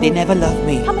 They never loved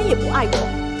me. 他们也不爱我，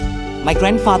 My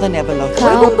grandfather never loved 我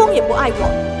的 me. 公公也不爱我。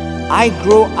 I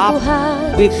grew up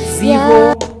with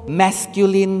 0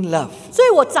 masculine love. 所以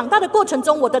我长大的过程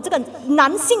中，我的这个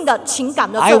男性的情感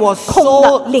呢 I 是 was 空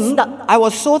的、零的。 I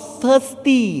was so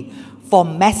thirsty for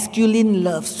masculine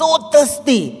love, so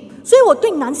thirsty. 所以我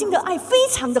对男性的爱非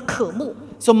常的渴慕。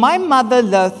 So my mother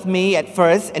loved me at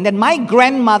first, and then my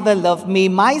grandmother loved me,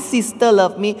 my sister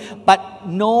loved me, but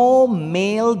no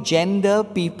male gender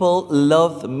people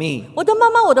loved me. 我的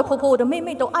妈妈、我的婆婆、我的妹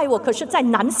妹都爱我，可是，在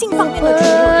男性方面的却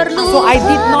没有人爱 So I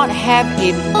did not have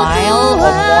a mild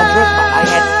or moderate, but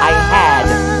I had,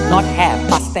 not have,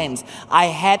 past tense, I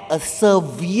had a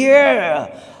severe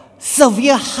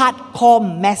hardcore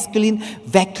masculine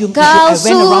vacuum issue. I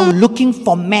went around looking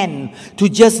for men to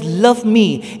just love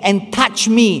me and touch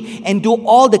me and do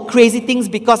all the crazy things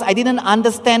because I didn't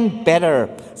understand better.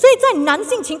 所以在男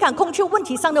性情感空缺问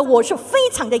题上呢，我是非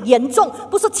常的严重，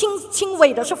不是轻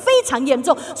微的，是非常严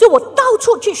重。所以我到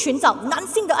处去寻找男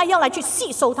性的爱，要来去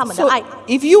吸收他们的 So 爱。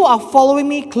 if you are following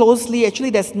me closely,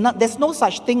 actually there's no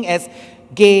such thing as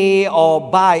gay or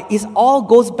bi. It all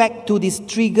goes back to these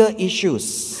trigger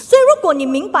issues. 所以，如果你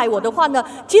明白我的话呢，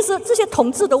其实这些同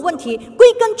志的问题，归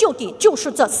根究底就是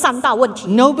这3大问题。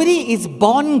 Nobody is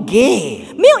born gay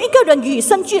没有一个人与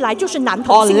生俱来就是男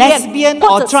同 or 性恋， lesbian 或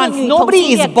or 者是 trans. 女同性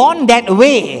Nobody is 恋。 born that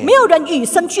way. 没有人与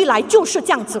生俱来就是这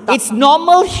样子的。 It's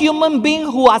normal human beings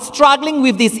who are struggling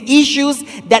with these issues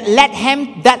that led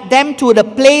them to the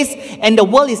place, and the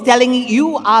world is telling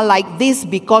you are like this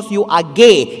because you are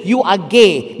gay. You are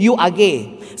gay. You are gay.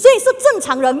 所以是正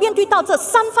常人面对到这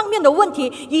3方面的问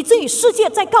题，以至于世界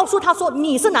在告诉他说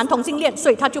你是男同性恋，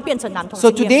所以他就变成男同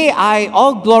So 性恋。 today,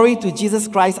 all glory to Jesus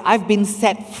Christ. I've been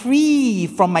set free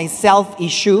from my self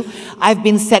issue. I've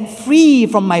been set free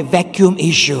from my vacuum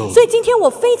issue. 所以今天我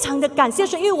非常的感谢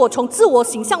神，因为我从自我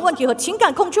形象问题和情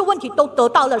感空缺问题都得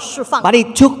到了释放。 But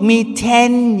it took me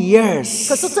 10 years.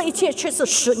 可是这一切却是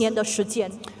10年的时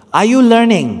间。Are you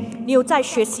learning? 你有在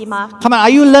学习吗？ Come on, are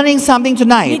you learning something 你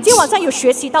tonight? 今晚上有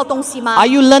学习到东西吗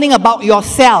Are？you learning about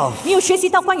yourself? 你有学习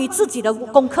到关于自己的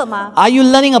功课吗？ Are you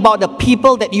learning about the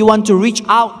people that you want to reach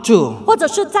out to? 或者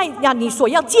是在你所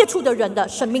要接触的人的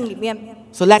生命里面？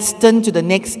 So let's turn to the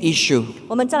next issue.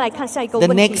 我们再来看下一个 The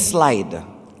问 next 题。 slide.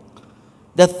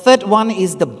 The third one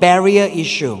is the barrier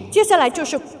issue. 接下来就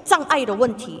是障碍的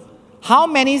问题。 How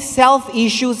many self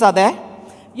issues are there?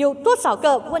 有多少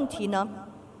个问题呢？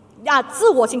自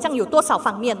我形象有多少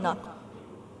方面呢？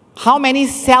 How many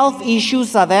self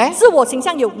issues are there? 自我形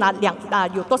象有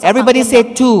有多少方面呢？ Everybody say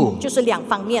two. 就是2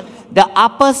方面， The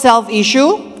upper self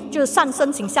issue 就是上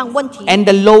身形象问题， and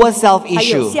the lower self 还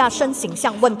有 issue. 下身形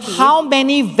象问题。 How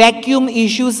many vacuum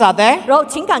issues are there? 然后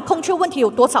情感空缺问题有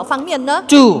多少方面呢？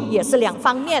 Two. 也是2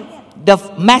方面， The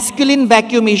masculine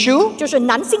vacuum issue 就是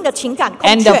男性的情感空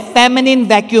and the 缺， feminine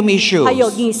vacuum 还有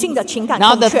issues. 女性的情感 Now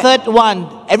空 the 缺。 third one.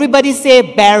 Everybody say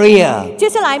barrier. 接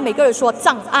下来每个人说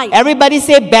障碍， Everybody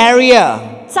say barrier.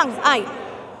 障碍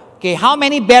Okay, how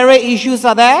many barrier issues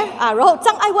are there? 然后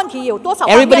障碍问题有多少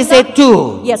方 Everybody 面 say 呢？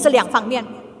 two. 也是2方面。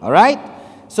 All right?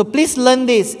 So please learn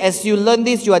this. As you learn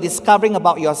this, you are discovering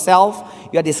about yourself.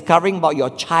 You are discovering about your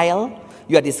child.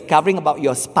 You are discovering about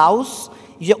your spouse.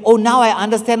 You say, oh, now I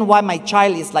understand why my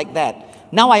child is like that.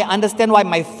 Now I understand why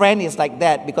my friend is like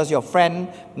that. Because your friend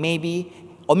maybe,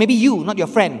 or maybe you, not your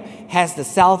friend, has the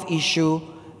self issue,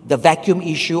 the vacuum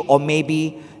issue, or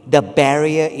maybe the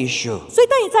barrier issue. 所以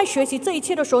当你在学习这一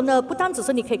切的时候呢，不单只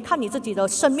是你可以看你自己的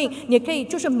生命，你也可以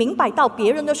就是明白到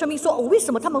别人的生命说，为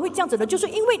什么他们会这样子呢？就是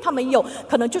因为他们有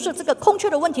可能就是这个空缺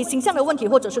的问题、形象的问题，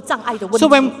或者是障碍的问题。 So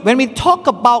when we talk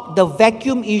about the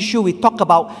vacuum issue, we talk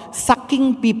about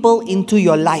sucking people into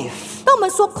your life. 当我们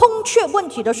说空缺问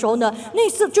题的时候呢，那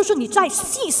是就是你在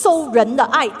吸收人的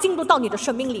爱进入到你的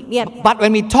生命里面。 But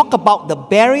when we talk about the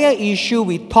barrier issue,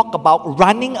 we talk about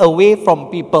running away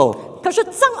from people. 可是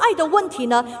障碍的问题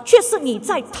呢，却是你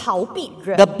在逃避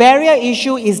人。 The barrier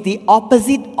issue is the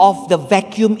opposite of the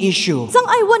vacuum issue. 障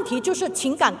碍问题就是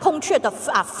情感空缺的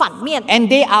反面， And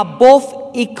they are both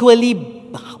equally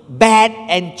bad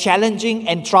and challenging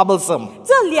and troublesome.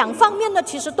 这2方面呢，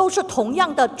其实都是同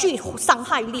样的具伤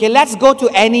害 Okay, 力。 let's go to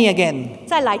Annie again.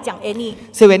 再来讲 Annie，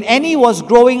 So when Annie was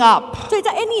growing up, 所以在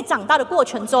Annie 长大的过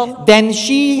程中， then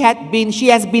she has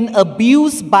been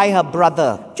abused by her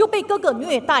brother. 就被哥哥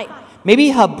虐待，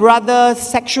 Maybe her brother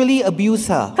sexually abused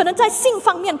her. 可能在性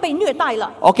方面被虐待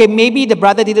了， Okay, maybe the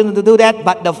brother didn't do that,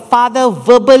 but the father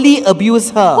verbally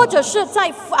abused 或 her. 者是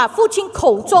在父亲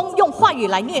口中用话语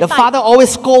来虐 The 待， father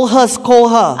always scold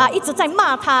her. 一直在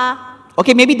骂他。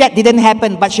 Okay, maybe that didn't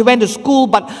happen, but she went to school,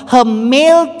 but her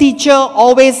male teacher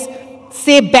always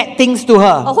say bad things to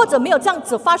her. 或者没有这样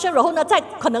子发生，然后呢，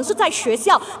可能是在学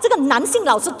校，这个男性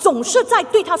老师总是在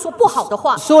对他说不好的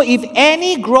话。 So if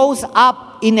Annie grows up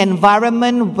in an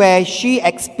environment where she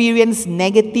experienced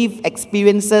negative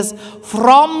experiences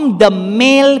from the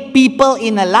male people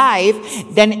in her life,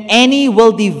 then Annie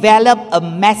will develop a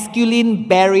masculine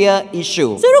barrier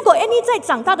issue. 所以，如果 Annie 在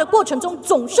长大的过程中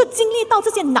总是经历到这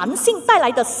些男性带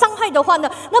来的伤害的话呢，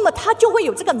那么她就会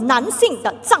有这个男性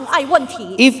的障碍问题。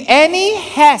 If Annie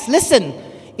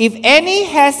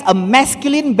has a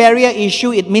masculine barrier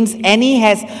issue, it means Annie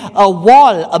has a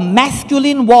wall, a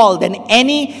masculine wall. Then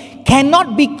Annie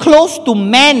cannot be close to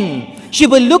men. She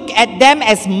will look at them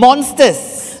as monsters.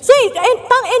 所以，当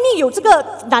Annie 有这个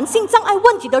男性障碍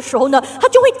问题的时候呢，她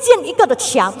就会建一个的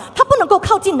墙，她不能够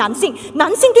靠近男性，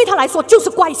男性对她来说就是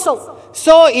怪兽。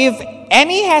 So if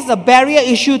Annie has a barrier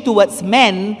issue towards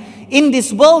men, in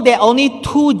this world there are only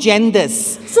two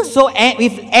genders. So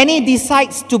if Annie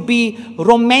decides to be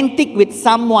romantic with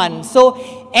someone, so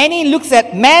Annie looks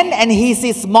at men and he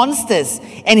sees monsters,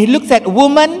 and he looks at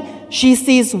woman, she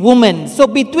sees woman. So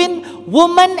between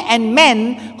woman and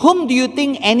men, whom do you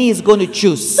think Annie is going to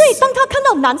choose? 所以，当她看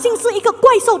到男性是一个怪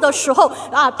兽的时候，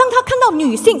当她看到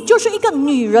女性就是一个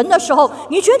女人的时候，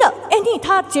你觉得 Annie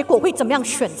她结果会怎么样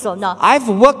选择呢？ I've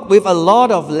worked with a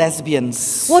lot of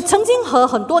lesbians. 我曾经和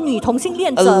很多女同性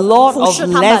恋 A 者 lot 服 of 侍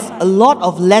他们。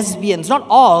 lesbians, not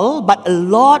all, but a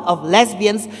lot of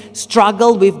lesbians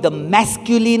struggle with the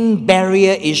masculine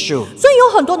barrier issue. 所以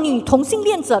有很多女同性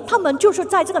恋者，她们就是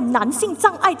在这个男性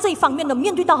障碍这一方面呢，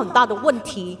面对到很大的问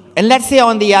题。 And let's say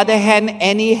on the other hand,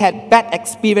 Annie had bad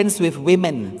experience with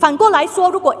women. 反过来说，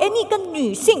如果 Annie 跟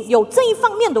女性有这一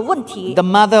方面的问题， The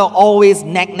mother always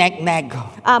nag.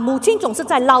 母亲总是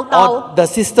在唠叨 or the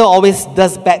sister always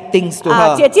does bad things to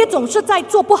her. 姐姐总是在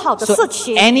做不好的 So 事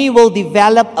情。 Annie will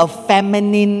develop a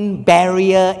feminine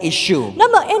barrier issue. 那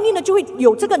么 Annie 呢就会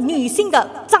有这个女性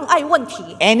的障碍问题，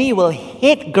 Annie will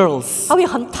hate girls. 她会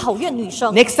很讨厌女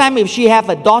生。 Next time if she have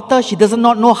a daughter, she does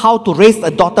not know how to raise a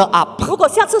daughter up. 如果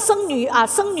下次生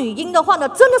女婴的话呢，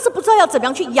真的是不知道要怎么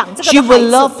样去养这个 She 的孩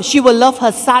will 子 she will love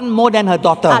her son more than her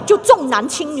daughter. 就重男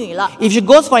轻女了。 If she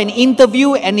goes for an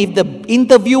interview and if the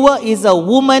interviewer is a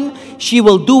woman, she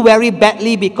will do very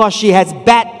badly because she has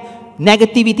bad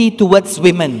negativity towards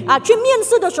women. 去面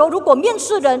试的时候，如果面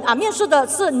试的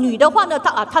是女的话呢，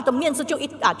她的面试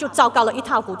就糟糕了，一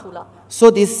塌糊涂了。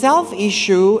 So this self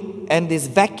issue and this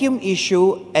vacuum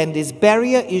issue and these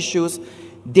barrier issues,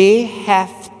 they have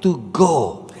to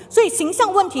go. 所以形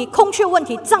象问题、空缺问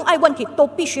题、障碍问题都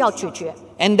必须要解决。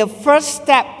 And the first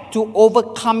step to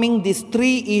overcoming these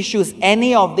three issues,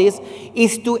 any of this,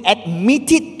 is to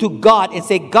admit it to God and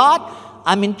say, God,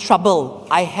 I'm in trouble.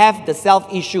 I have the self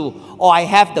issue, or I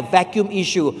have the vacuum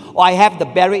issue, or I have the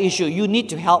barrier issue. You need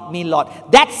to help me, Lord.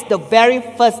 That's the very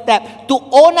first step, to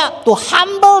own up, to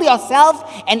humble yourself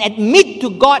and admit to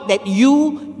God that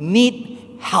you need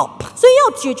help. 所以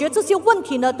要解决这些问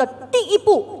题呢的第一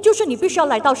步，就是你必须要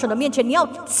来到神的面前，你要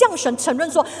向神承认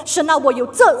说：神啊，我有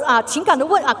情感的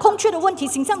空缺的问题、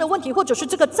形象的问题，或者是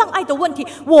这个障碍的问题，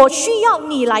我需要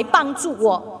你来帮助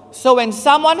我。 So when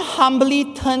someone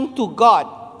humbly turns to God,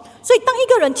 所以当一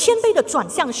个人谦卑的转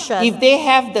向神， if they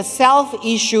have the self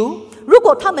issue, 如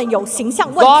果他们有形象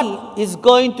问题， God is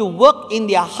going to work in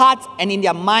their hearts and in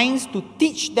their minds to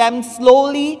teach them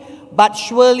slowly but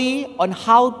surely on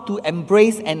how to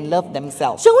embrace and love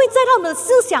themselves. 神会在他们的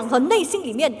思想和内心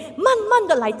里面，慢慢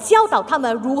的来教导他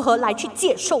们如何来去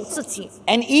接受自己。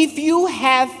 And if you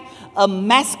have a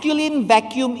masculine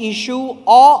vacuum issue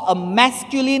or a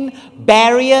masculine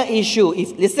barrier issue,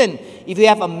 if you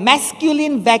have a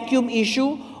masculine vacuum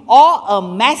issue or a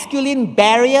masculine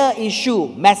barrier issue,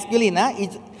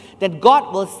 then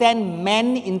God will send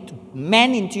men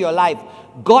into your life,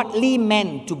 godly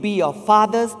men, to be your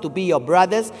fathers, to be your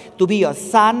brothers, to be your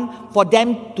son, for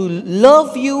them to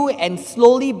love you, and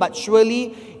slowly but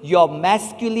surely your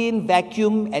masculine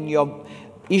vacuum and your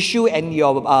issue and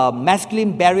your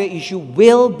masculine barrier issue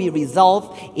will be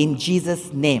resolved in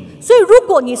Jesus' name. 所以，如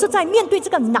果你是在面对这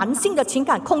个男性的情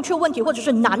感空缺问题，或者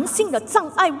是男性的障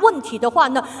碍问题的话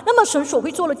呢，那么神所会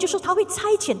做的就是他会差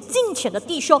遣敬虔的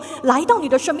弟兄来到你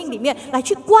的生命里面，来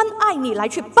去关爱你，来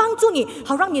去帮助你，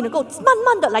好让你能够慢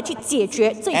慢的来去解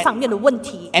决这一方面的问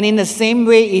题。 And in the same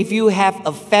way, if you have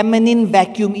a feminine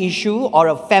vacuum issue or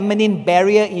a feminine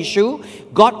barrier issue,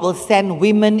 God will send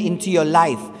women into your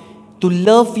life to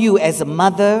love you as a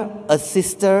mother, a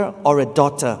sister, or a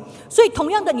daughter. 所以，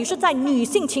同样的，你是在女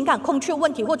性情感空缺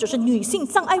问题，或者是女性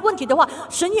障碍问题的话，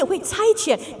神也会差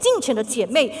遣敬虔的姐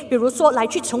妹，比如说来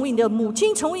去成为你的母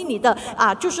亲，成为你的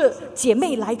就是姐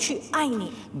妹来去爱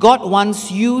你。 God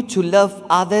wants you to love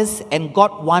others, and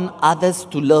God wants others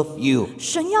to love you.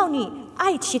 神要你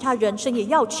爱其他人，神也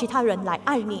要其他人来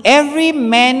爱你。 Every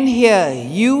man here,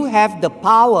 you have the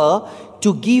power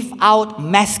to give out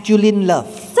masculine love.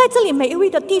 在这里，每一位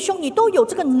的弟兄，你都有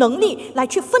这个能力来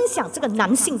去分享这个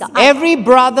男性的爱。 Every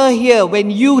brother here, when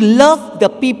you love the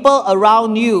people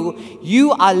around you,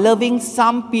 you are loving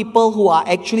some people who are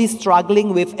actually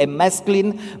struggling with a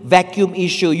masculine vacuum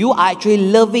issue. You are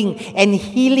actually loving and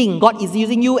healing. God is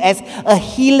using you as a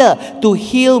healer to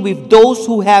heal with those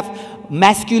who have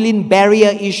masculine barrier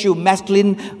issue,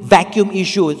 masculine vacuum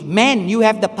issues. Men, you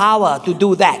have the power to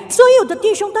do that. 所有的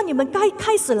弟兄，当你们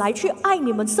开始来去爱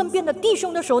你们身边的弟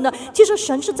兄的时候呢，其实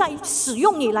神是在使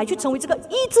用你来去成为这个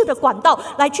医治的管道，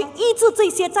来去医治这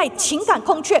些在情感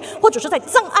空缺或者是在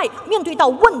障碍面对到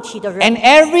问题的人。 And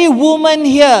every woman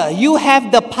here, you have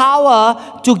the power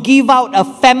to give out a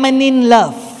feminine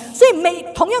love. 所以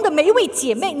同样的每一位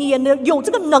姐妹，你也能有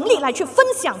这个能力来去分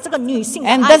享这个女性的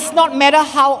And 爱。 does not matter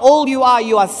how old you are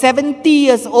 70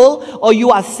 years old or you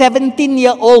are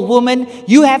 17-year-old woman,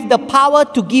 you have the power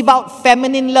to give out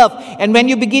feminine love. And when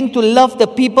you begin to love the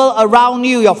people around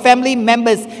you, your family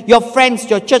members, your friends,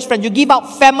 your church friends, you give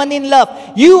out feminine love.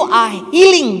 You are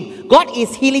healing. God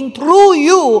is healing through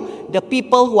you the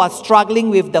people who are struggling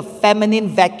with the feminine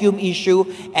vacuum issue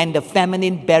and the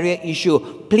feminine barrier issue.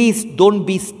 Please don't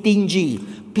be stingy.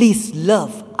 Please love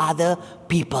other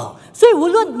people. 所以无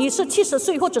论你是70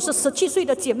岁或者是17岁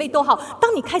的姐妹都好，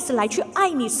当你开始来去爱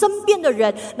你身边的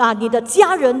人，你的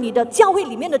家人、你的教会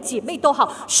里面的姐妹都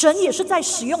好，神也是在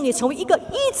使用你成为一个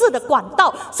医治的管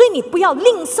道。所以你不要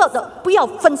吝啬的，不要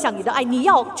分享你的爱，你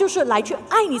要就是来去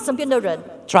爱你身边的人。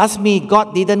 Trust me,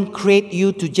 God didn't create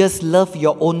you to just love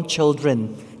your own children.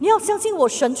 你要相信我，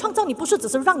神创造你不是只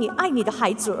是让你爱你的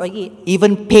孩子而已，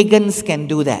 Even pagans can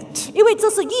do that. 因为这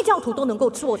是异教徒都能够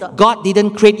做的。 God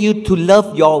didn't create you to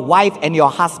love your wife and your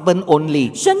husband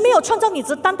only. 神没有创造你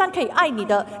只单单可以爱你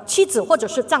的妻子或者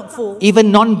是丈夫，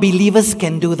 Even non-believers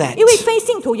can do that. 因为非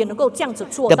信徒也能够这样子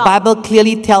做 The 到。 Bible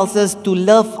clearly tells us to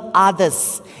love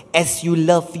others as you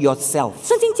love yourself.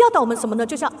 圣经教导我们什么呢？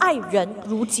就是要爱人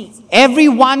如己。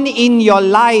 Everyone in your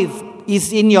life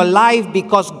is in your life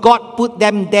because God put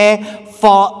them there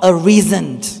for a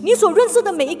reason. 你所认识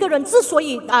的每一个人之所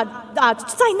以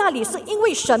在那里，是因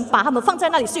为神把他们放在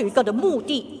那里，是有一个的目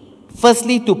的。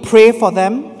 Firstly, to pray for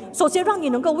them. 首先，让你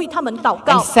能够为他们祷 And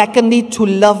告； secondly, to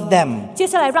love them. 接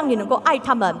下来，让你能够爱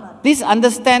他们。 Please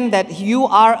understand that you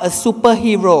are a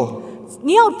superhero.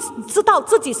 你要知道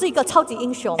自己是一个超级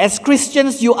英雄。 As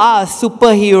Christians, you are a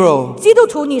superhero. 基督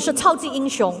徒，你是超级英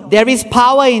雄， There is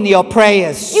power in your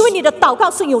prayers. 因为你的祷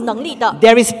告是有能力的，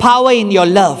 There is power in your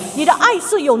love. 你的爱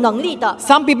是有能力的。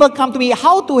 Some people come to me,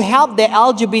 how to help the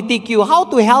LGBTQ, how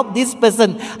to help this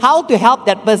person, how to help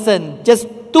that person. Just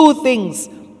two things,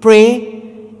 pray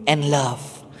and love.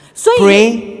 所以，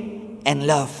 Pray and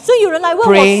love. 所以有人来问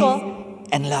我 Pray 说，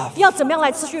 and love. 要怎么样来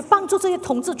持续帮助这些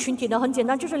同志群体呢？很简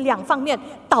单，就是两方面：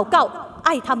祷告，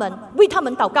爱他们；为他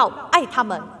们祷告，爱他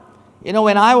们。 You know,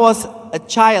 when I was a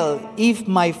child, if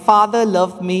my father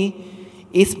loved me,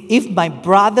 if my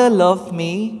brother loved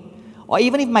me, or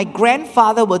even if my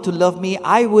grandfather were to love me,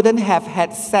 I wouldn't have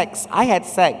had sex. I had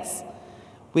sex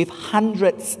with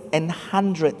hundreds and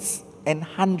hundreds and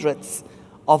hundreds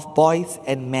of boys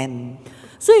and men.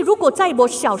 所以，如果在我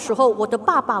小时候，我的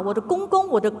爸爸、我的公公、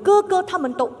我的哥哥他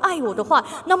们都爱我的话，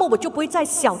那么我就不会在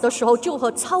小的时候就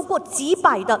和超过几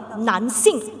百的男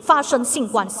性发生性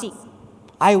关系，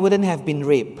 I wouldn't have been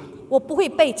raped. 我不会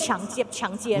被强奸。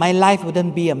 My life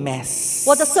wouldn't be a mess.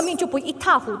 我的生命就不会一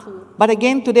塌糊涂。 But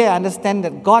again, today I understand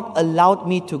that God allowed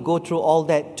me to go through all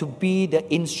that to be the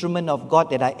instrument of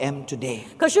God that I am today.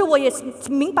 可是我也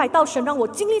明白到神让我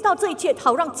经历到这一切，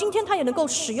好让今天他也能够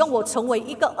使用我，成为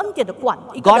一个恩典的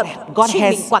一个的 God 器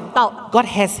皿管道。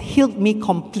 has healed me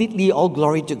completely. All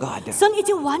glory to God. 神已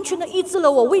经完全的医治了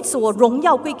我，为此我荣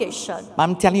耀归给神。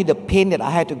 I'm telling you, the pain that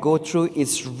I had to go through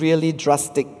is really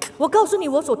drastic. 我告诉你，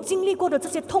我所经历过的这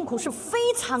些痛苦是非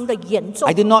常的严重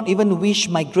I。do not even wish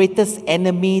my greatest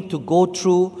enemy to go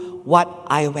through what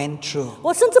I went through.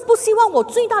 我甚至不希望我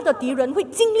最大的敌人会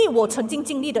经历我曾经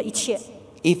经历的一切。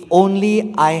 If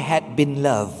only I had been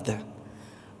loved.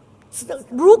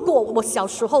 如果我小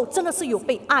时候真的是有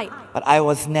被爱， But I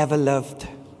was never loved.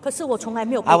 可是我从来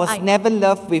没有被 I was 爱。 never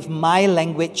loved with my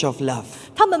language of love.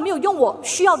 他们没有用我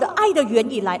需要的爱的原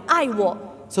理来爱我。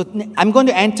 So I'm going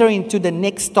to enter into the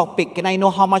next topic. Can I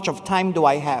know how much of time do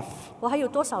I have? 我还有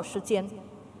多少时间？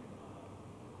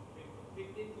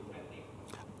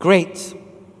 Great.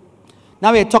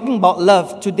 Now we're talking about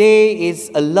love. Today is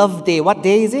a love day. What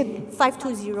day is it?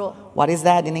 520 What is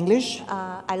that in English?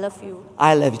 I love you。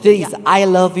 I love you. Today is I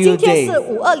love you 今天 day. 是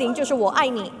520，就是我爱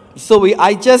你。 So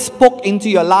I just spoke into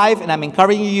your life and I'm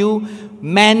encouraging you,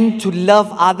 men to love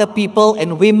other people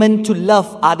and women to love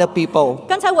other people.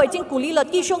 刚才我已经鼓励了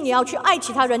弟兄，你要去爱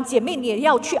其他人；姐妹，你也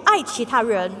要去爱其他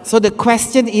人。 So the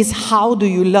question is, how do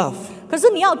you love? 可是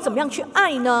你要怎么样去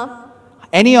爱呢？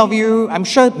 Any of you, I'm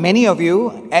sure many of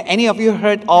you, any of you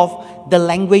heard of the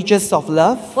languages of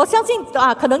love? 我相信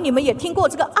可能你们也听过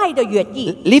这个爱的原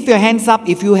意。 Lift your hands up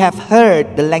if you have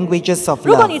heard the languages of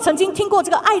如果 love. 你曾经听过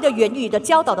这个爱的原语的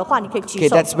教导的话，你可以举 Okay,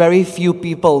 手。 that's very few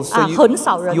people. So 很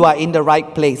少人。 you are in the right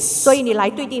place. 所以你来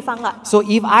对地方了。 So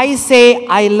if I say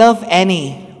I love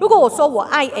Annie, 如果我说我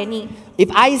爱 Annie，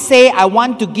 if I say I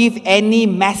want to give Annie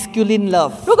masculine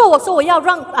love, 如果我说我要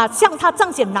让向她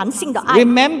彰显男性的爱，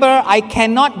 remember I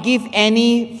cannot give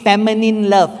any feminine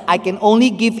love. I can only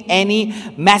give Annie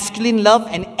masculine love,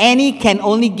 and Annie can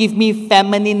only give me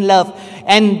feminine love.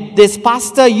 And this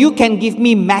pastor, you can give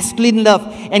me masculine love,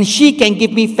 and she can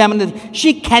give me feminine.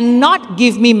 She cannot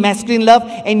give me masculine love,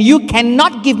 and you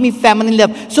cannot give me feminine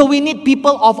love. So we need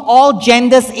people of all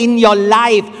genders in your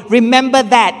life. Remember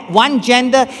that. One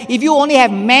gender, if you only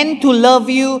have men to love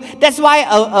you, that's why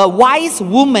a wise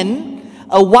woman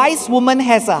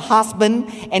has a husband,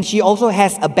 and she also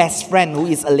has a best friend who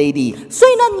is a lady. 所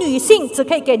以呢，女性只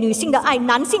可以给女性的爱，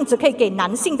男性只可以给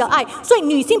男性的爱。所以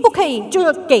女性不可以就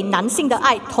是给男性的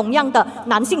爱，同样的，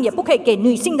男性也不可以给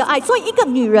女性的爱。所以一个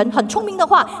女人很聪明的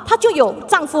话，她就有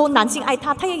丈夫，男性爱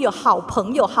她，她也有好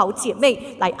朋友、好姐妹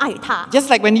来爱她。 Just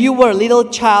like when you were a little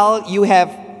child, you have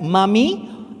mommy.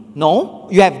 No,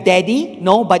 you have daddy.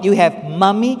 No, but you have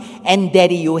mommy and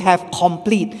daddy. You have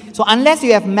complete. So unless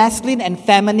you have masculine and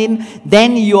feminine,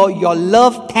 then your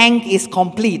love tank is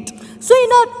complete. 所以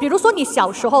呢，比如说你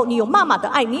小时候你有妈妈的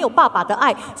爱，你有爸爸的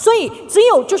爱，所以只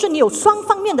有就是你有双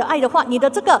方面的爱的话，你的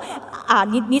这个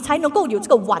你才能够有这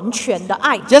个完全的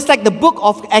爱。Just like the book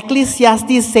of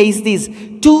Ecclesiastes says this,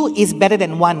 2 is better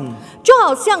than 1. 就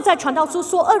好像在传道书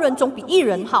说，2人总比1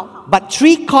人好。But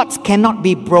 3 cords cannot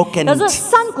be broken. 可是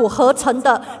3股合成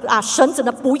的绳子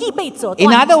呢，不易被折断。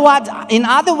In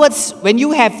other words, when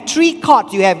you have 3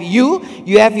 cords, you have you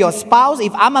have your spouse.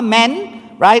 If I'm a man,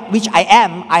 right, which I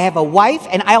am, I have a wife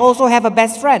and I also have a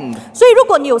best friend. 所以如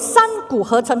果你有3股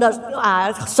合成的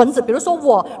绳子，比如说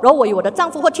我，然后我有我的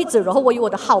丈夫或妻子，然后我有我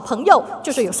的好朋友，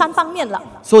就是有3方面了。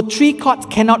So 3 cords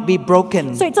cannot be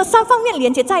broken. 所以这3方面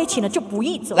连接在一起呢，就不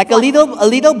易折断。Like a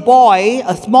little boy,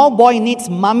 a small boy needs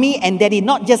mommy and daddy,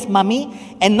 not just mommy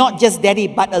and not just daddy,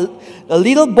 but a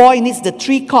little boy needs the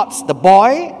 3 cords, the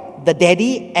boy, the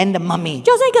daddy and the mommy.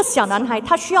 就是一个小男孩，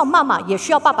他需要妈妈，也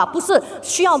需要爸爸，不是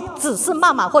需要只是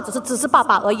妈妈或者是只是爸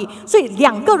爸而已。所以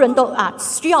2个人都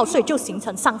需要，所以就形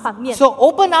成3方面。So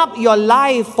open up your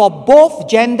life for both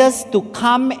genders to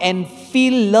come and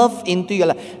feel love into your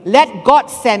life. Let God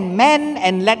send men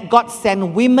and let God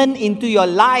send women into your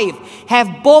life.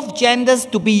 Have both genders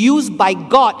to be used by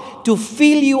God to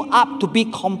fill you up to be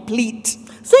complete.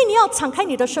 所以你要敞开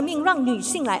你的生命，让女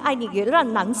性来爱你，也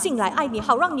让男性来爱你，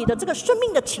好让你的这个生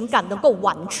命的情感能够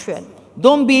完全。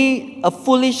Don't be a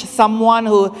foolish someone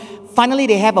who finally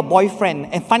they have a boyfriend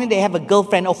and finally they have a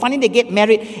girlfriend or finally they get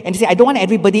married and they say, I don't want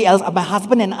everybody else, my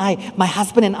husband and I.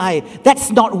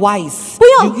 That's not wise. 不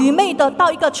要愚昧的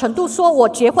到一个程度，说我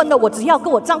结婚了，我只要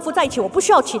跟我丈夫在一起，我不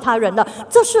需要其他人了，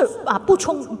这是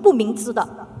不明智的。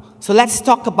So let's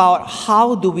talk about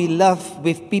how do we love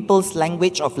with people's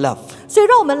language of love. 所以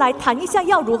让我们来谈一下，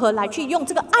要如何来去用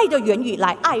这个爱的言语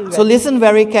来爱人。 So listen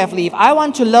very carefully. If I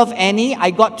want to love Annie,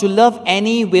 I got to love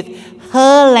Annie with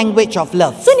her language of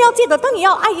love. 所以你要记得，当你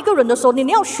要爱一个人的时候，你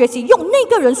要学习用那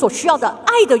个人所需要的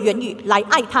爱的言语来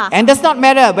爱他。 And does not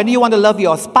matter whether you want to love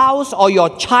your spouse or your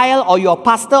child or your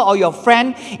pastor or your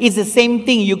friend, it's the same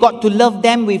thing. You got to love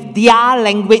them with their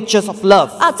languages of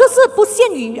love. 这是不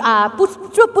限于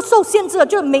不受限制的，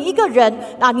就是每一个人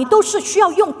你都是需要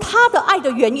用他的爱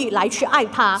的言语来去爱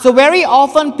他。 So very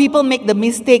often people make the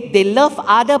mistake. They love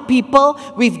other people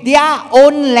with their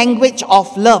own language of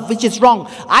love, which is wrong.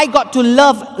 I got to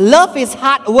love. Love is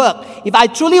hard work. If I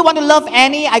truly want to love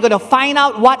Annie, I got to find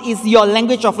out what is your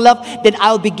language of love. Then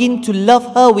I'll begin to love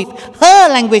her with her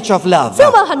language of love. 所以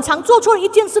我们很常做错的一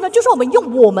件事呢，就是我们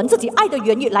用我们自己爱的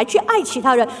言语来去爱其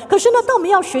他人。可是呢，当我们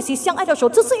要学习相爱的时候，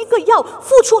这是一个要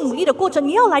付出努力的过程。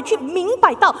你要来去明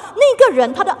白到那个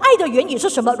人他的爱的言语是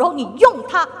什么，然后你用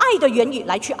他爱的言语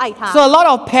来去爱他。 So a lot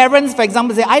of parents, for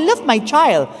example, say, I love my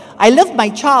child. I love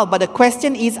my child. But the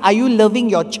question is, are you loving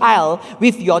your child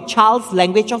with your child's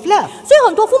language of love? 所以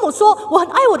很多父母说，我很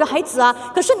爱我的孩子啊，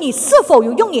可是你是否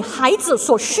有用你孩子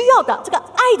所需要的这个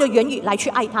爱的言语来去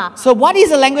爱他？ So what is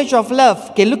the language of love?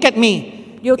 Okay, look at me.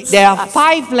 There are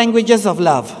 5 languages of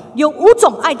love. 有5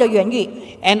种爱的言语。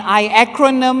 And I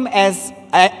acronym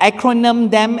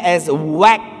them as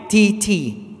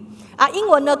WAGTT. 英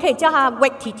文呢可以叫它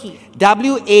WAGTT。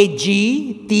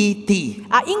 WAGTT.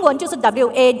 英文就是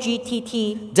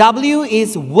WAGTT。 W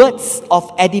is words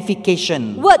of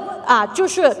edification. Word 就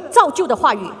是造就的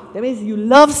话语。 That means you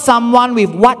love someone with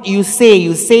what you say.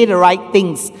 You say the right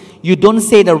things. You don't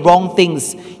say the wrong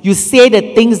things. You say the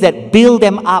things that build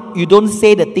them up. You don't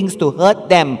say the things to hurt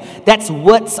them. That's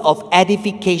words of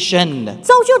edification.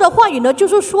 造就的话语呢，就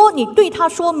是说你对他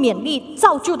说勉励、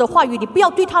造就的话语，你不要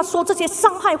对他说这些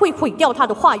伤害会毁掉他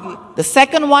的话语。 The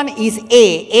second one is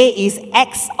A. A is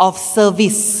acts of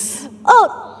service.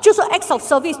 就是 acts of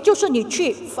service， 就是你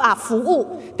去服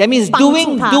务。 That means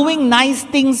doing nice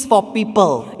things for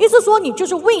people. 意思说你就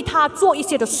是为他做一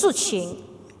些的事情。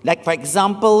 Like for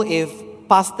example, if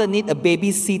pastor need a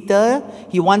babysitter,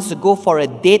 he wants to go for a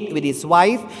date with his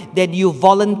wife, then you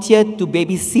volunteer to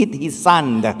babysit his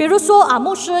son. 比如说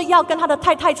牧师要跟他的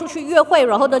太太出去约会，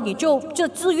然后呢你就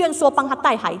自愿说帮他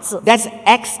带孩子。 That's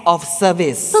acts of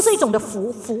service. 这是一种的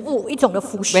服务，一种的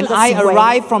服侍的 When I 行为。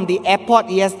 arrived from the airport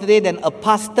yesterday, then a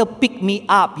pastor picked me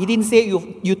up. He didn't say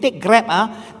you take Grab,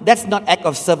 That's not act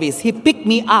of service. He picked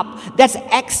me up. That's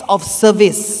acts of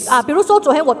service. 比如说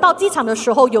昨天我到机场的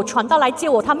时候，有传道来接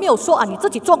我，他没有说你自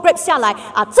己坐 Grab 下来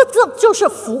这就是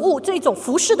服务，这一种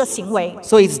服侍的行为。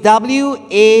 So it's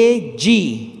WAG.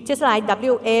 接下来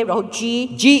WA， 然后 G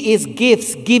is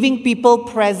gifts, giving people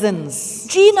presents.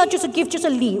 G 呢就是 gift， 就是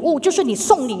礼物，就是你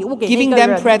送礼物给那 Giving 个 them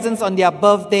人。 presents on their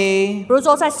birthday. 比如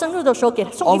说在生日的时候给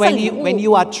送 Or 一份 when 礼 you, 物 when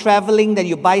you are traveling, that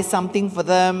you buy something for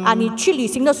them. 啊，你去旅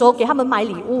行的时候给他们买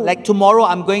礼物。 Like tomorrow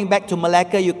I'm going back to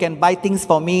Malacca, you can buy things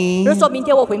for 比 me. 如说明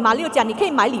天我回马六甲，你可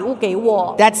以买礼物给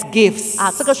我 That's gifts. 啊，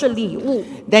这个是礼物。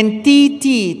 Then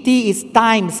T is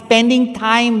time, spending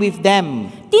time with them.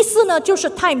 第四呢就是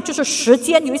time， 就是时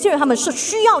间。有一些人他们是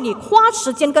需要你花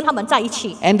时间跟他们在一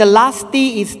起。 And the last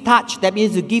T is touch. That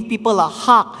means you give people a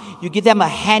hug, you give them a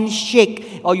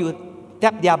handshake, or you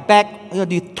tap their back, or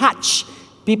you touch.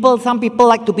 Some people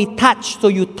like to be touched, so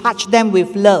you touch them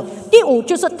with love. 第五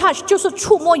就是 touch， 就是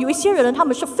触摸。有一些人他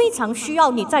们是非常需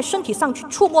要你在身体上去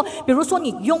触摸，比如说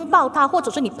你拥抱他，或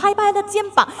者是你拍拍他的肩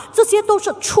膀，这些都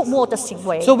是触摸的行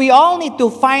为。 So we all need to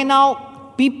find out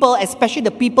people, especially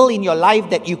the people in your life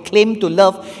that you claim to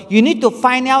love. You need to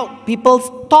find out people's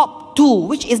top two,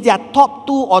 which is their top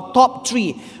two or top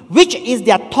three. Which is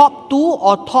their top two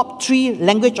or top three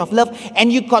language of love,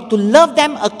 and you got to love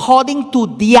them according to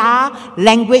their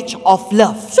language of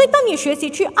love. 所以，当你学习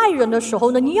去爱人的时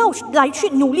候呢，你要来去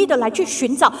努力的来去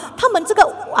寻找他们这个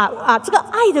这个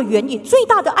爱的原理，最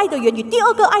大的爱的原理，第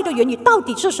二个爱的原理到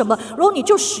底是什么？然后你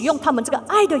就使用他们这个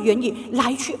爱的原理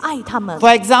来去爱他们。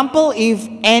 For example, if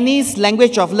Annie's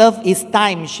language of love is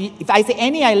time, if I say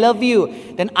Annie, I love you,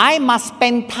 then I must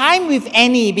spend time with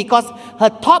Annie because her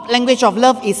top language of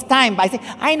love is time. But I say,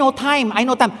 I know time.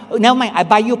 Oh, never mind, I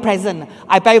buy you present.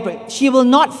 She will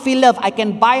not feel love. I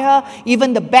can buy her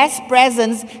even the best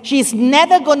presents. She's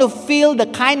never going to feel the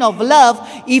kind of love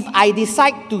if I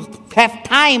decide to have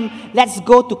time. Let's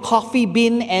go to Coffee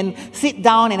Bean and sit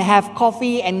down and have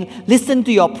coffee and listen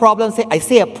to your problems. I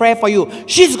say a prayer for you.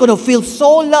 She's going to feel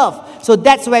so loved. So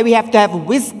that's where we have to have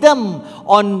wisdom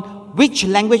on which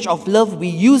language of love we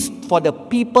use for the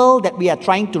people that we are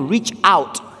trying to reach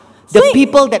out. The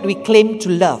people that we claim to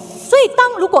love. 所以，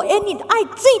如果你的爱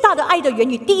最大的爱的原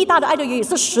理，第一大的爱的原理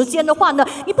是时间的话呢，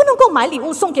你不能够买礼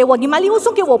物送给我。你买礼物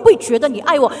送给我，我不会觉得你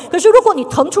爱我。可是，如果你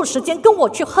腾出时间跟我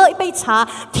去喝一杯茶，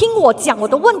听我讲我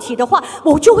的问题的话，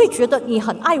我就会觉得你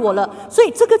很爱我了。所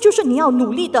以，这个就是你要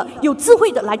努力的、有智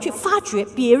慧的来去发掘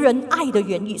别人爱的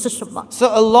原理是什么。So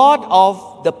a lot of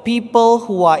the people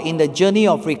who are in the journey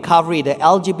of recovery, the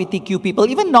LGBTQ people,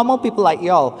 even normal people like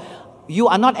y'all, you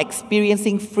are not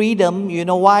experiencing freedom. You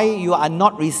know why? You are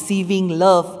not receiving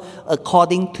love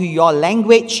according to your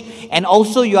language, and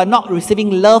also you are not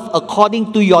receiving love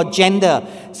according to your gender.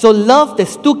 So love,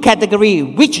 there's two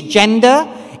categories: which gender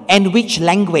and which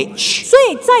language. 所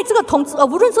以在这个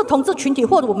无论是同志群体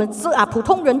或者我们是普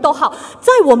通人都好，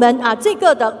在我们这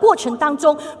个的过程当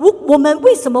中，我们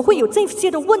为什么会有这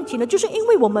些的问题呢？就是因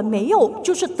为我们没有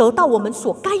就是得到我们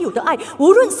所该有的爱，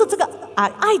无论是这个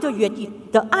爱的原理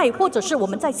的爱，或者是我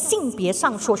们在性别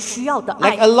上所需要的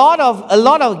爱。 Like a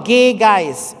lot of gay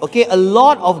guys, okay, a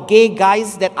lot of gay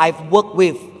guys that I've worked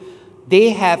with,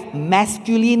 they have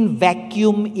masculine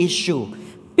vacuum issue.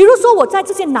 比如说，我在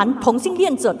这些男同性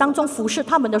恋者当中服侍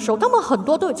他们的时候，他们很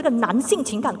多都有这个男性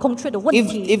情感空缺的问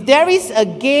题。 If there is a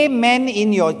gay man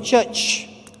in your church,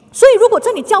 所以，如果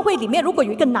在你教会里面，如果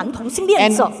有一个男同性恋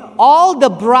and 者， all the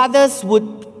brothers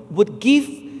would give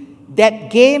that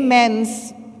gay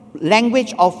man's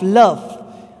language of love,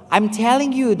 I'm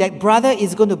telling you that brother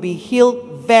is going to be healed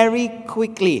very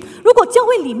quickly. 如果教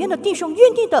会里面的弟兄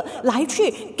愿意的来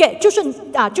去给，就是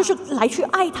来去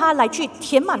爱他，来去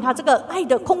填满他这个爱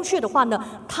的空缺的话呢，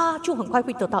他就很快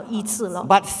会得到医治了。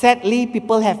 But sadly,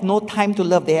 people have no time to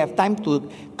love. They have time to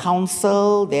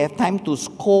counsel, they have time to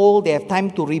scold, they have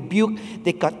time to rebuke,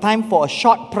 they got time for a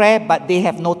short prayer, but they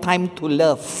have no time to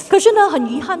love. 可是呢，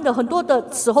很遗憾的，很多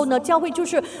的时候呢，教会就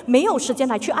是没有时间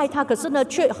来去爱他，可是呢，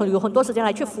却有很多时间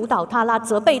来去辅导他啦、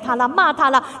责备他啦、骂他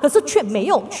啦，可是却没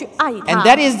有去爱他。 And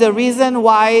that is the reason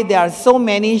why there are so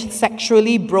many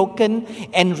sexually broken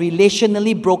and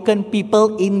relationally broken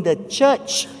people in the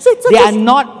church. 所以这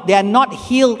They are not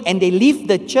healed, and they leave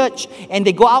the church and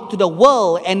they go out to the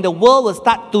world, and the world will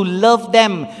start to love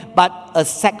them, but a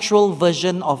sexual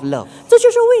version of love. 这就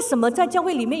是为什么在教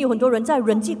会里面有很多人在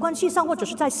人际关系上或者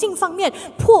是在性方面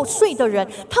破碎的人，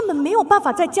他们没有办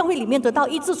法在教会里面得到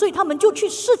医治，所以他们就去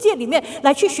世界里面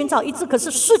来去寻找医治。可是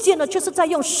世界呢，却是在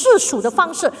用世俗的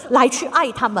方式来去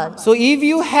爱他们。 So if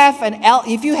you have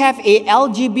a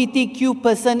LGBTQ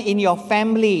person in your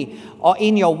family or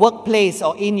in your workplace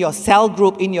or in your cell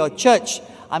group in your church,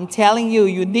 I'm telling you,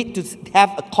 you need to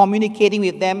have a communicating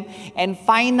with them and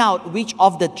find out which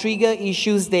of the trigger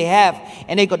issues they have,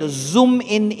 and they got to zoom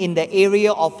in the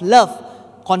area of love,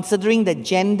 considering the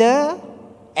gender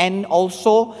and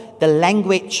also the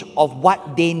language of what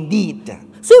they need.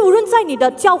 所以无论在你的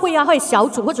教会啊，或者小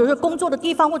组，或者是工作的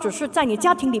地方，或者是在你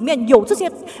家庭里面有这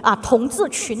些同志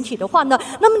群体的话呢，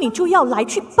那么你就要来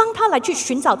去帮他来去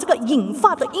寻找这个引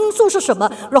发的因素是什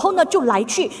么，然后呢就来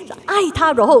去爱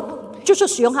他，然后就是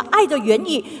使用他爱的原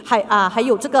意，还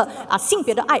有这个性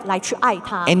别的爱来去爱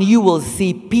他。And you will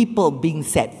see people being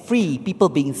set free, people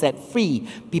being set free,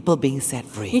 people being set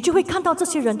你 free. 就会看到这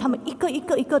些人，他们一个一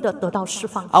个一个的得到释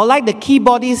放。 I would like the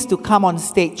keyboardists to come on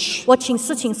stage. 我请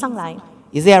诗琴上来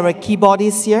Is there a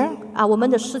keyboardist here? 我们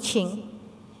的诗琴。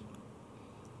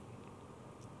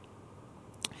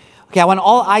 Okay, I want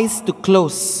all eyes to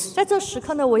close. 在这时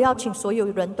刻呢，我要请所有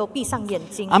人都闭上眼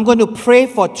睛。 I'm going to pray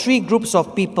for 3 groups of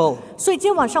people. 所以今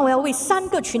天晚上我要为3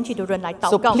个群体的人来祷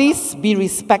So 告。 please be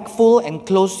respectful and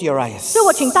close your eyes. 所以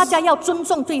我请大家要尊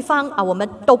重对方我们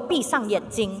都闭上眼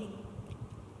睛。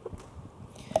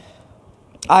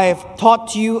 I have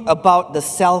taught you about the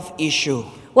self issue.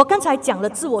 我刚才讲了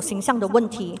自我形象的问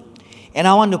题， And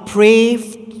I want to pray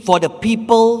for the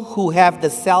people who have the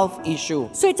self issue.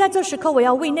 所以在这时刻我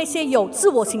要为那些有自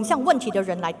我形象问题的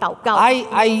人来祷告。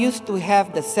 I used to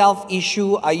have the self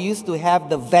issue. I used to have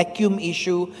the vacuum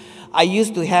issue. I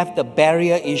used to have the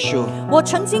barrier issue. 我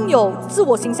曾经有自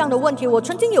我形象的问题，我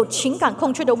曾经有情感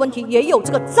空缺的问题，也有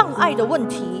这个障碍的问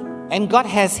题。 And God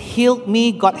has healed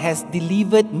me. God has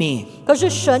delivered me. 可是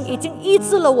神已经医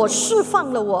治了我，释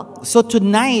放了我。 So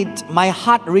tonight, my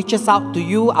heart reaches out to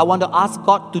you. I want to ask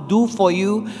God to do for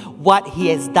you what He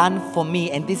has done for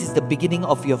me. And this is the beginning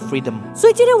of your freedom. 所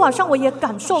以今天晚上我也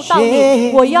感受到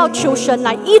你，我要求神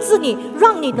来医治你，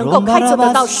让你能够开始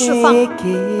得到释放。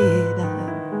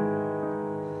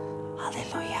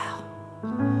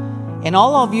 And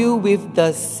all of you with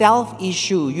the self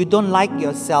issue, you don't like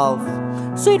yourself.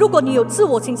 所以如果你有自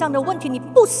我形象的问题，你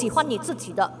不喜欢你自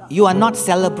己的， You are not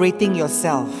celebrating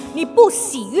yourself. 你不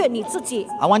喜悦你自己，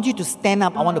 I want you to stand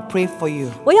up. I want to pray for you.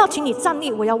 我要请你站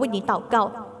立，我要为你祷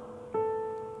告。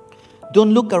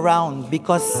 Don't look around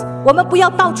because 我们不要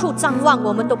到处张望，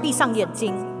我们都闭上眼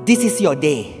睛。 this is your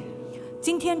day.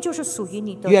 今天就是属于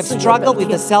你的 You have 自由的 struggled 一 with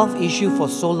the 天。 self issue for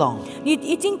so long. 你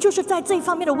已经就是在这一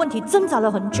方面的问题挣扎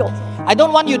了很久。 I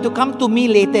don't want you to come to me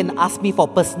later and ask me for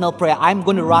personal prayer. I'm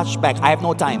going to rush back. I have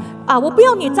no time. 我不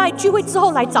要你在聚会之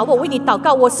后来找我为你祷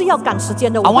告，我是要赶时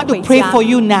间的， I 我会 want to 回 pray 家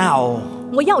for。you now.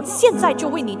 我要现在就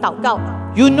为你祷告。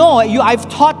 You know, I've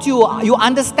taught you, you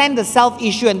understand the self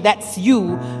issue, and that's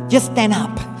you. Just stand up.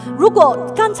 如果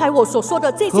刚才我所说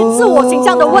的这些自我形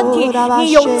象的问题，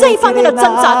你有这一方面的挣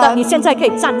扎的，你现在可以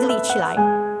站立起来。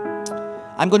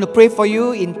 I'm going to pray for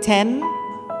you in 10,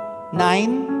 9,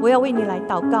 我要为你来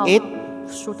祷告。 8,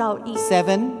 数到1、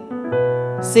 7,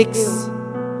 6,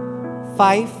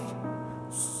 5,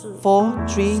 4,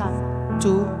 3,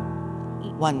 2,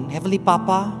 1. Heavenly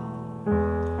Papa,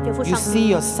 天父 you 上 see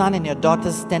your son and your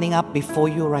daughter standing up before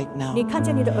you right now. 你看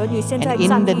见你的儿女现在 And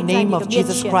站 in 立 the 在你 name 的 of 面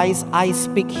Jesus 前。 Christ, I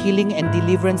speak healing and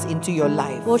deliverance into your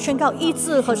life. 我宣告医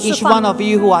治和释 Each one 放。 of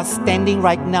you who are standing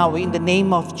right now, in the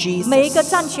name of 每一个 Jesus,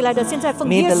 站起来的，现在奉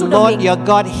may 耶 the 稣的 Lord 名， your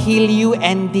God heal you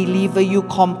and deliver you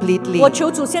completely. 我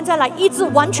求主现在来医治，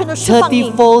完全的释放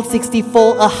你。 30-fold,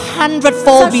 60-fold,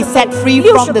 100-fold be set free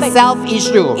from the self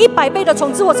issue. 100倍的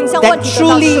从自我形象问 That 题得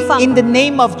到释 truly, 放。 in the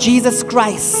name of Jesus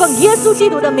Christ, 奉耶稣基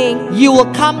督的名， you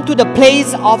will come to the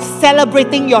place of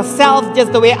celebrating yourself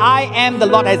just the way I am. The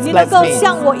Lord has 你能 blessed 够 me.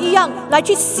 像我一样来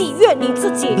去喜悦你自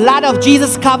己。 Blood of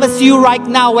Jesus covers you right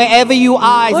now, wherever you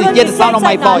are, 无 as 论 you 你 hear the 现 sound 在 of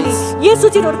在 my 哪里 voice. 耶稣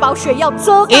基督的宝血要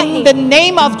遮盖 In 你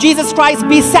the。name of Jesus Christ,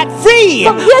 be set free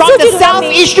奉耶 from 稣 the 基督的 self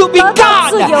名 issue. Be 得到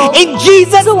自 gone 由。 in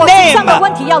Jesus' 自我形象的 name.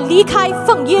 问题要离开，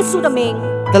奉耶稣的名。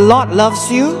 The Lord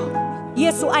loves you.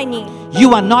 耶稣爱你，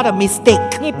 You are not a mistake.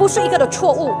 你不是一个的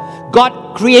错误。 God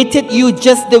created you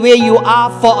just the way you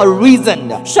are for a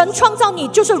reason. 神创造你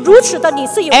就是如此的，你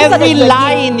是有一个的 Every 原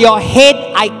lie 因。 in your head,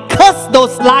 I curse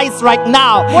those lies right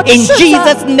now 我 in 斥责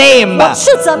Jesus' name. 我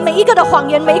斥责每一个的谎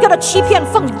言，每一个的欺骗，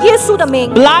奉耶稣的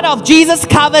名。 Blood of Jesus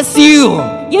covers you.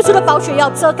 耶稣的宝血要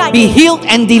遮盖 Be 你， healed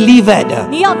and delivered.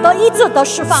 你要得医治得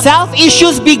释放， Self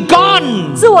issues be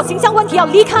gone. 自我形象问题要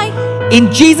离开。 In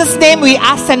Jesus' name we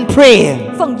ask and pray.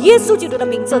 奉耶稣基督的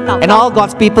名字祷 And 告。 all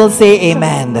God's people say 我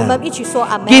amen. 们一起说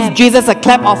阿门。 Give Jesus a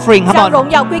clap offering. Come 将 on. 荣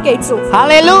耀归给主。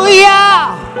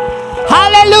 Hallelujah.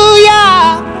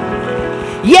 Hallelujah.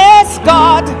 Yes,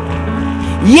 God.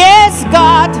 Yes,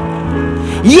 God.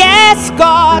 Yes,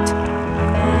 God.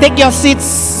 Take your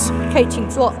seats. 可以请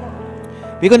坐。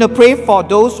 We're going to pray for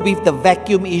those with the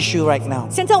vacuum issue right now.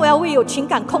 现在我要为有情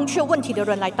感空缺问题的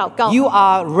人来祷告。 You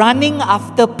are running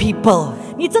after people.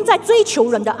 你正在追求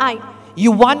人的爱，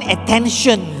 You want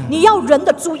attention. 你要人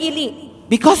的注意力，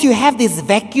 Because you have this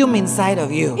vacuum inside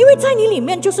of you. 因为在你里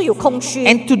面就是有空虚。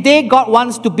 And today God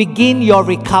wants to begin your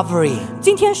recovery.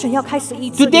 今天神要开始医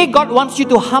治你。 Today God wants you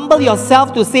to humble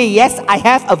yourself to say, yes, I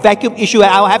have a vacuum issue and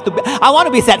I want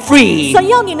to be set free. 神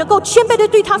要你能够谦卑的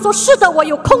对他说：“是的，我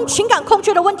有情感空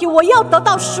缺的问题，我要得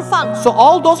到释放。” So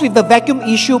all those with the vacuum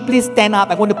issue, please stand up.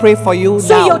 I want to pray for you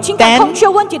所以有 now. 情感 10, 空缺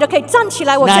问题的可以站起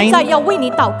来，我现在要为你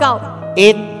祷告。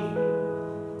 8,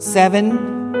 7,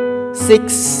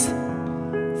 6,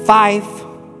 5,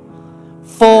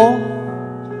 4,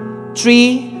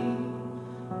 3,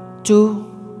 2,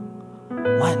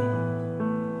 1.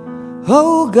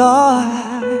 Oh God,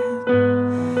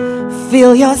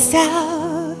 fill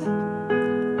yourself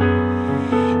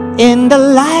in the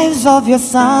lives of your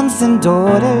sons and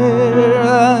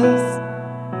daughters.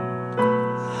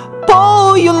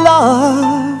 Pour your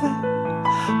love,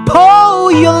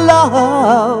 pour your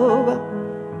love,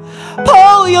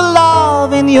 pour your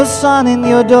love in your son and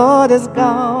your daughters,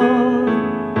 God.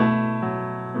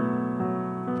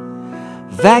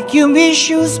 Vacuum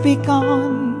issues be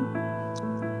gone.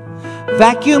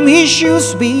 Vacuum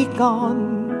issues be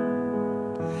gone.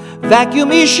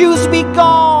 Vacuum issues be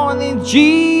gone in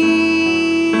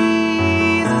Jesus'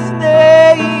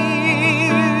 name.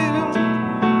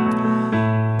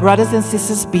 Brothers and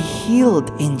sisters, be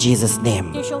healed in Jesus'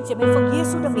 name. 弟兄姐妹，奉耶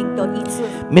稣的名得医治。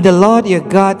 May the Lord your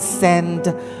God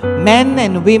send men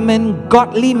and women,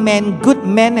 godly men, good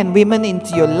men and women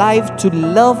into your life to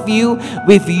love you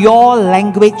with your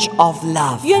language of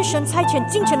love. 愿神差遣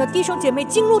敬虔的弟兄姐妹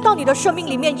进入到你的生命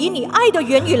里面，以你爱的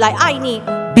言语来爱你。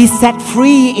 Be set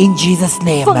free in Jesus'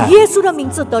 name. 奉耶稣的名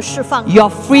字得释放。 Your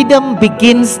freedom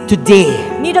begins today.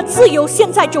 你的自由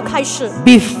现在就开始。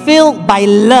 Be filled by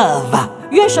love.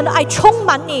 愿神的爱充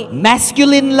满你，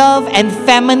 Masculine love and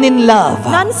feminine love.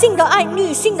 男性的爱，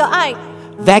女性的爱。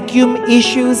 Vacuum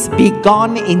issues be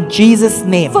gone in Jesus'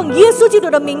 name. 奉耶稣基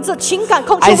督的名字，情感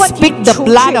控制 I 问题 speak the 除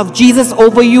blood 去。 of Jesus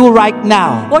over you right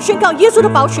now. 我宣告耶稣的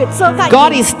宝血遮盖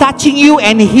God 你。 is touching you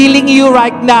and healing you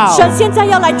right now. 神现在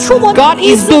要来触摸 God 你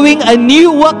的意 is 思。 doing a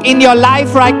new work in your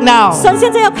life right now. 神现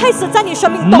在要开始在你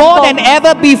生命动 More 工 than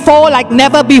ever before, like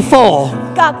never before.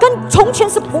 跟从前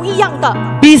是不一样的。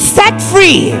 Be set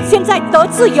free 现在得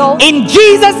自由， in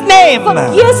Jesus' 奉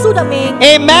name. 耶稣的名，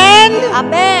 Amen. 阿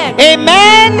门，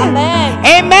 Amen. 阿门。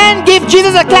 Amen. Give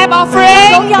Jesus a clap 荣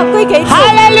offering. 耀归给主。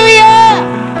 Hallelujah.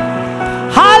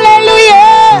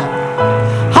 Hallelujah.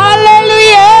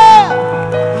 Hallelujah.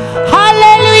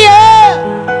 Hallelujah.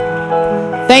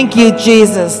 Thank you,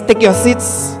 Jesus. Take your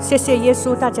seats. 谢谢耶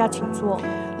稣，大家请坐。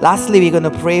 Lastly, we're going to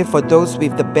pray for those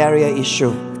with the barrier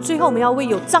issue. 最后，我们要为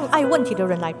有障碍问题的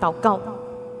人来祷告。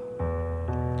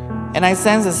 And I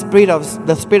sense the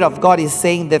Spirit of God is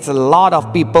saying there's a lot of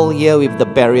people here with the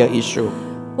barrier issue.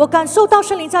 我感受到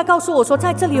圣灵在告诉我说，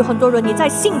在这里有很多人，你在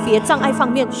性别障碍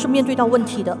方面是面对到问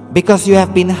题的， Because you have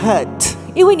been hurt.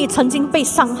 因为你曾经被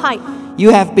伤害，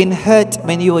 You have been hurt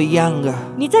when you were younger.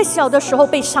 你在小的时候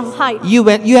被伤害， You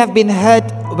have been hurt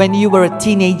when you were a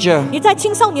teenager. 你在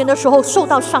青少年的时候受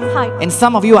到伤害。 And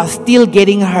some of you are still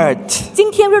getting hurt. 今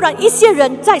天仍然一些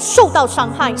人在受到伤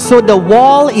害， So the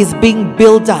wall is being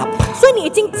built up. 所以你已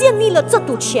经建立了这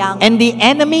堵墙， And the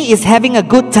enemy is having a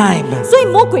good time. 所以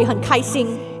魔鬼很开心。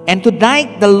 And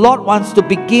tonight, the Lord wants to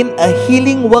begin a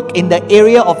healing work in the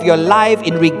area of your life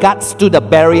in regards to the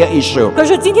barrier issue. 可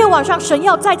是今天晚上，神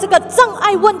要在这个障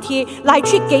碍问题来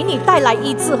去给你带来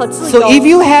医治和自 So 由。 if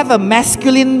you have a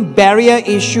masculine barrier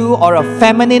issue or a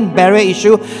feminine barrier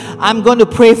issue, I'm going to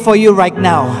pray for you right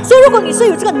now. 所以，如果你是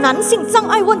有这个男性障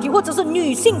碍问题，或者是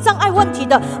女性障碍问题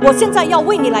的，我现在要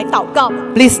为你来祷告，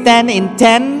 Please stand in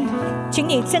 10, 请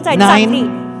你现在站立。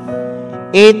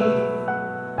 8,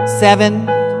 7,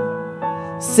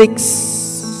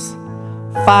 6,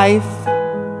 5,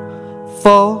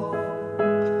 4,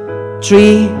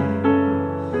 3,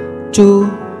 2,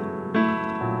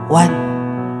 1.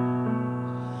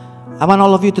 I want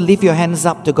all of you to lift your hands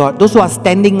up to God. Those who are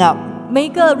standing up, 每一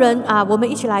个人啊，我们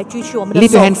一起来举起我们的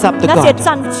Lift 手 your hands up to。那些 God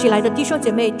站起来的弟兄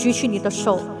姐妹，举起你的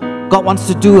手。 God wants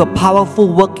to do a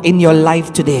powerful work in your life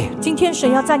today. 今天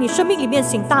神要在你生命里面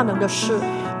行大能的事，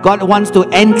 God wants to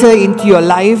enter into your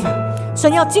life,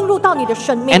 神要进入到你的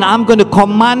生命 and。I'm going to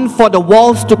command for the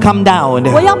walls to come down.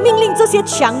 我要命令这些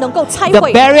墙能够拆 The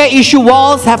毁， barrier issue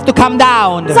walls have to come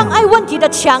down. 障碍问题的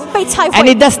墙被拆 And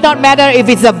毁 it。does not matter if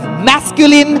it's a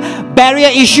masculine barrier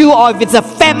issue or if it's a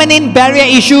feminine barrier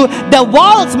issue, the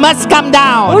walls must come 无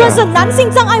down. 论是男性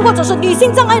障碍或者是女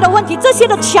性障碍的问题，这些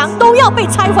的墙都要被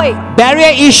拆毁。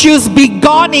 Barrier issues be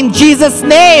gone in Jesus'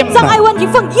 name. 障碍问题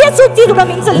奉耶稣基督的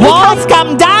名字离开。 Walls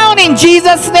come down in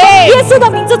Jesus' 耶 name. 稣的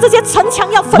名字，这些城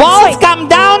墙要粉 Walls 碎。 come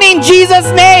down in Jesus'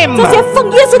 这 name. 些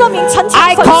奉耶稣的名城墙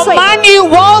I 粉碎。 command you,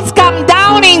 walls come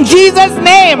down in Jesus' 我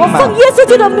name. 奉耶稣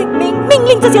基督的命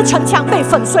令，这些城墙被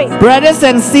粉碎。 Brothers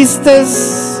and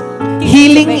sisters,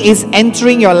 healing is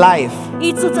entering your life.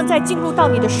 医治正在进入到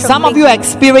你的生 Some of 命。 you are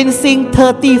experiencing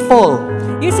 30-fold,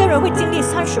 有一些人会经历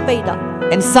30倍的，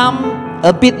 and some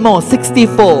a bit more, 有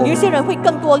 60-fold, 一些人会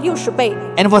更多60倍，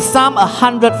 and for some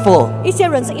 100-fold. 一些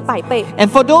人是100倍。 And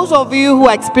for those of you who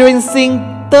are experiencing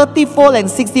 30-fold and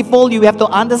 60-fold, you have to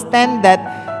understand that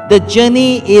the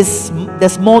journey is,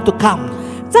 there's more to come.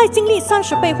 在经历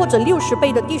30倍或者60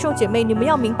倍的弟兄姐妹，你们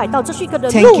要明白到这是一个的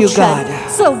Thank 路 you, 程 God.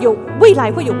 是有未来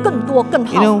会有更多更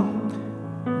You 好。 know,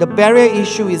 the barrier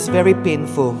issue is very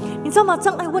painful. 你知道吗？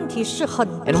障碍问题是很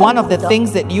And 痛 one of 苦 the 的。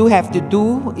 things that you have to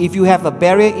do if you have a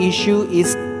barrier issue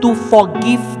is to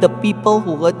forgive the people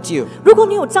who hurt you. 如果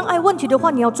你有障碍问题的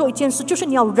话，你要做一件事，就是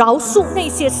你要饶恕那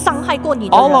些伤害过你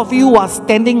的 All 人。 of you who are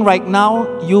standing right now,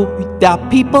 there are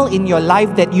people in your life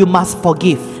that you must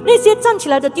forgive. 那些站起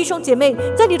来的弟兄姐妹，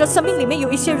在你的生命里面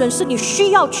有一些人是你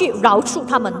需要去饶恕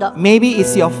他们的。 Maybe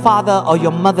it's your father or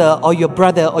your mother or your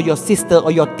brother or your sister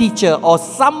or your teacher or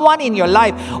someone in your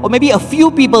life, or maybe a few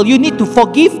people. You need to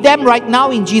forgive them right now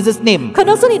in Jesus' name. 可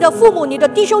能是你的父母、你的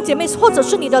弟兄姐妹，或者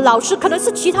是你的老师，可能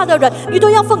是其他的人，你都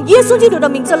要奉耶稣基督的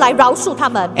名字来饶恕他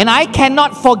们。 And I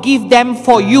cannot forgive them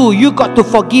for you. You got to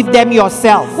forgive them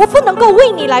yourself. 我不能够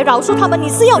为你来饶恕他们，你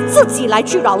是要自己来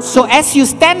去饶恕。 So as you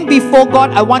stand before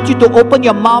God, I want you to open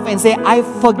your mouth and say, I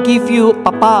forgive you,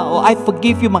 Papa, or I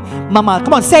forgive you, Mama.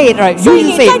 Come on, say it, right?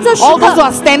 You say it. All those who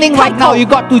are standing right now, you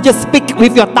got to just speak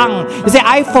with your tongue. You say,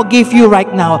 I forgive you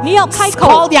right now. 你要开口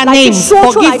Call their 来去 names.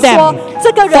 说出来 Forgive 说 them.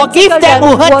 这个人，这 Forgive 个 them 人，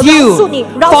 who 我 hurt 饶恕 you. 你，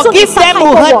饶恕你 Forgive 伤 them 害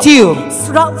who 过 hurt you.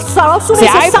 我，饶恕那 Say, 些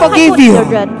I 伤害过 forgive 你的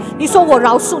you. 人。你说我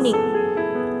饶恕你。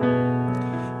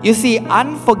 You see,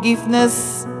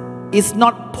 unforgiveness is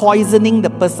not poisoning the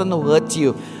person who hurt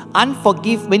you.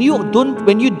 When you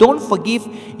don't forgive,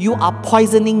 you are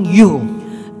poisoning you.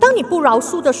 当你不饶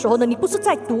恕的时候呢，你不是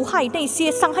在毒害那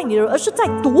些伤害你的人，而是在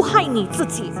毒害你自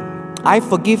己。 I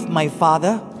forgive my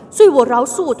father. 所以我饶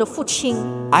恕我的父亲，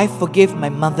 I forgive my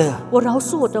mother. 我饶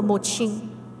恕我的母亲，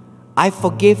 I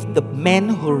forgive the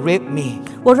man who raped me.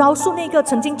 我饶恕那个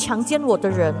曾经强奸我的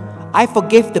人， I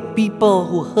forgive the people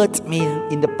who hurt me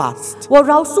in the past. 我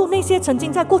饶恕那些曾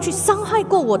经在过去伤害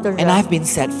过我的 And 人。 I've been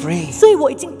set free. 所以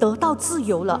我已经得到自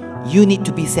由了。 You need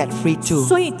to be set free too.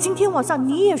 所以今天晚上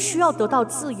你也需要得到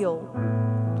自由。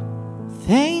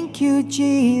 Thank you,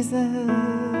 Jesus.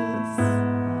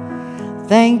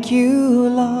 Thank you,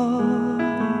 Lord.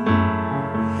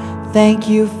 Thank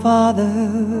you, Father,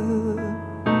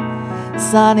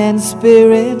 Son and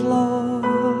Spirit, Lord.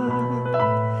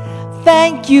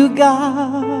 Thank you,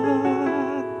 God,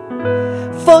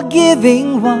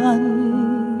 forgiving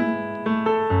one.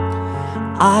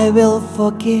 I will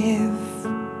forgive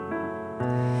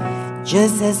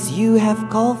just as you have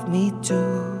called me to.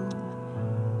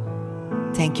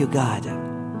 Thank you, God.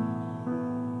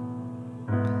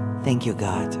 Thank you,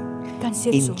 God. 感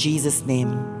谢主 In，Jesus' name,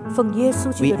 奉耶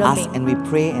稣基 we 督的 ask 名， and we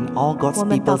pray, and all God's 我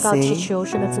们 people 祷告祈 say, 求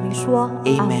神的子民说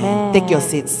Amen. Take your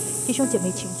seats. 弟兄姐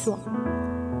妹，请坐。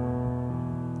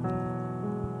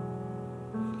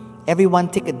 Everyone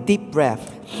take a deep breath.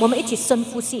 我们一起深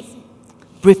呼吸，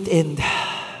 Breathe in.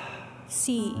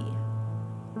 吸，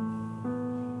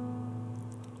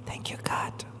 Thank you,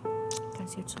 God. 感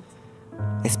谢主。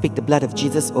 I speak the blood of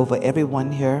Jesus over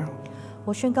everyone here,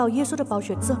 我宣告耶稣的宝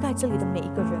血遮盖这里的每一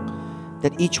个人，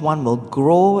 that each one will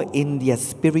grow in their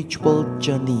spiritual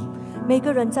journey. 每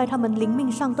个人在他们灵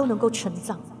命上都能够成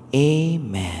长。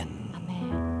 Amen. 阿门。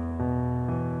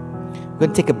 We're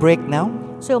going to take a break now.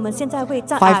 所以我们现在会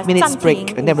暂 5 minutes 暂停 break,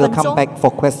 and then 5 we'll 分 come 钟， back for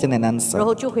question and 然 answer.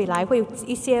 后就回来会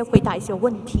回答一些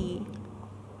问题。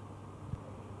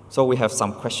 So we have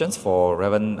some questions for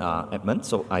Rev Edmund.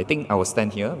 So I think I will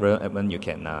stand here. Rev Edmund, you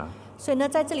can. 所以呢，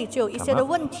在这里就有一些的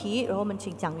问题，然后我们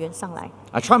请讲员上来。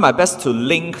 I try my best to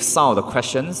link some of the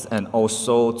questions and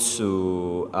also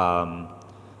to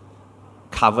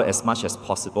cover as much as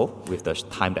possible with the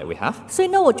time that we have. 所以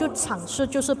呢，我就尝试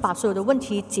就是把所有的问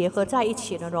题结合在一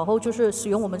起了，然后就是使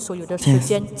用我们所有的时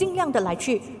间，尽量的来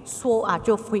去说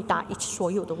就回答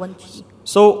所有的问题。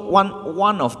 So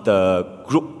one of the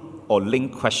group or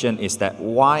link question is that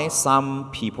why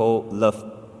some people love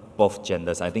both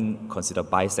genders. I think consider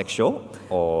bisexual,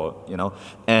 or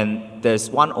and there's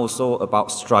one also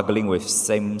about struggling with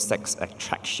same-sex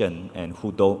attraction and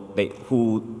who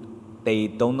they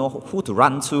don't know who to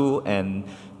run to and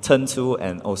turn to,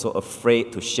 and also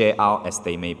afraid to share out as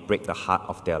they may break the heart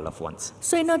of their loved ones.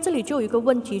 所以呢，这里就有一个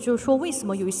问题，就是说，为什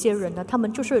么有一些人呢，他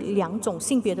们就是两种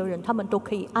性别的人，他们都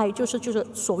可以爱，就是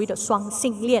所谓的双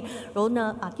性恋。然后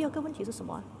呢，第二个问题是什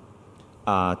么？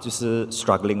就是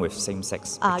struggling with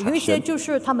same-sex attraction. 有一些就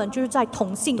是他们就是在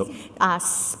同性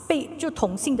被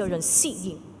同性的人吸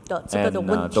引的这个的问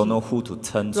题。don't know who to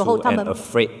turn to and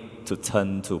afraid to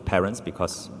turn to parents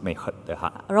because may hurt their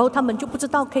heart. 然后他们就不知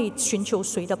道可以寻求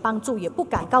谁的帮助，也不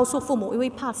敢告诉父母，因为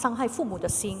怕伤害父母的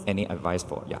心。Any advice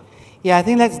for Yeah, I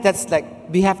think that's like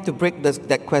we have to break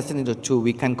that question into two.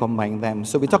 We can combine them.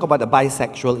 So we talk about the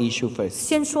bisexual issue first.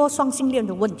 先说双性恋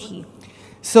的问题。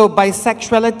So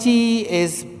bisexuality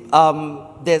is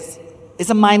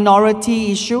it's a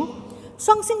minority issue.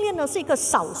 双性恋呢是一个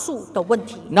少数的问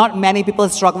题。Not many people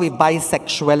struggle with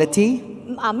bisexuality.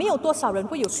 没有多少人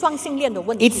会有双性恋的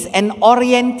问题。It's an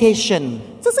orientation.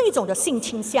 这是一种的性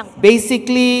倾向。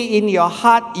Basically, in your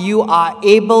heart, you are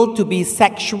able to be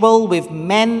sexual with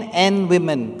men and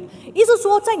women. 意思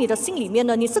说，在你的心里面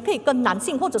呢，你是可以跟男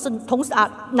性或者是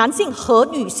男性和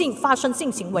女性发生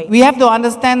性行为。We have to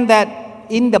understand that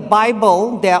in the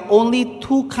Bible, there are only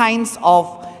two kinds of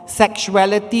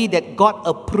sexuality that God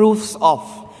approves of.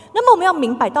 那么我们要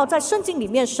明白到，在圣经里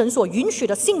面，神所允许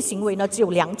的性行为呢，只有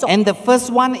两种。And the first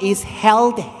one is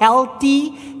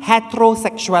healthy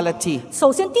heterosexuality.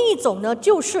 首先，第一种呢，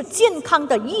就是健康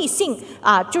的异性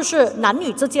就是男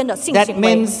女之间的性行 That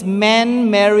为。 means men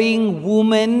marrying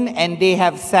women and they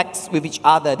have sex with each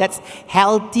other. That's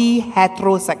healthy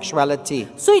heterosexuality.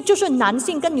 所以就是男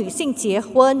性跟女性结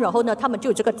婚，然后呢，他们就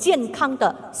有这个健康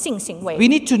的性行为。 We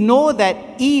need to know that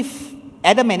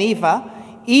Adam and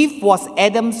Eve was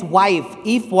Adam's wife.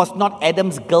 Eve was not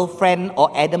Adam's girlfriend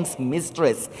or Adam's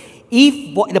mistress.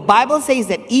 The Bible says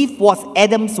that Eve was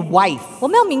Adam's wife. 我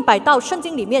们要明白到，圣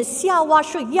经里面夏娃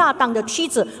是亚当的妻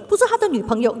子，不是他的女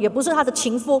朋友，也不是他的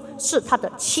情夫，是他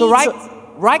的妻 So 子。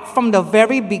 right from the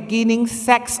very beginning,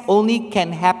 sex only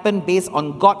can happen based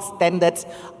on God's standards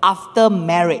after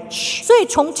marriage. 所以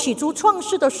从起初创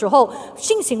世的时候，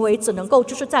性行为只能够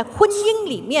就是在婚姻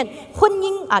里面，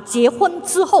结婚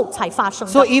之后才发生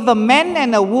的。 So if a man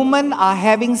and a woman are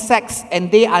having sex and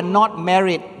they are not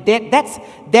married,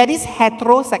 that is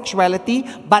heterosexuality,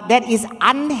 but that is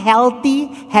unhealthy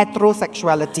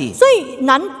heterosexuality. 所以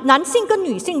男性跟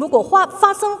女性如果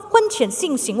发生婚前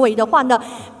性行为的话呢，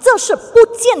这是不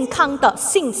健康的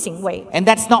性行为， And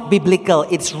that's not biblical.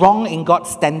 It's wrong in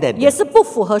God's standard. 也是不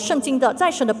符合圣经的，在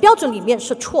神的标准里面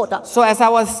是错的。 So as I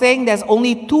was saying, there's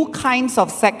only two kinds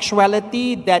of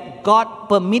sexuality that God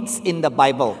permits in the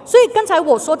Bible. 所以刚才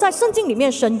我说，在圣经里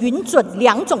面，神允准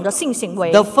两种的性行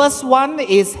为。 The first one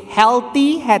is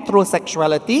healthy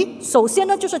heterosexuality. 首先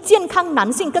呢，就是健康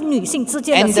男性跟女性之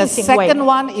间 And 的 the 性行为。 second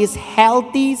one is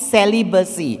healthy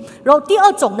celibacy. 然后第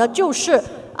二种呢，就是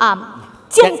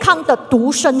健康的独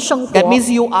身生活。 That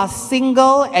means you are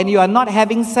single and you are not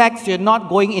having sex, you're not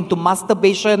going into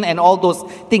masturbation and all those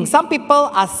things. Some people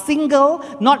are single,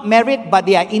 not married, but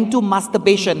they are into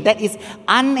masturbation. That is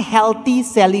unhealthy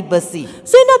celibacy.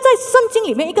 所以呢，在圣经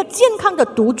里面，一个健康的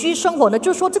独居生活呢，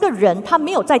就是说这个人他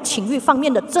没有在情欲方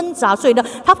面的挣扎，所以呢，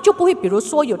他就不会比如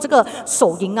说有这个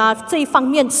手淫这一方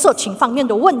面、色情方面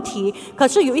的问题。可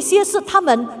是有一些是他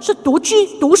们是独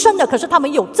身的，可是他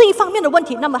们有这一方面的问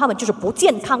题，那么他们就是不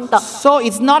健康的。 So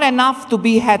it's not enough to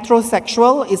be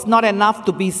heterosexual, it's not enough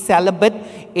to be celibate.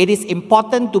 It is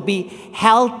important to be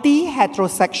healthy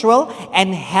heterosexual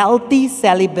and healthy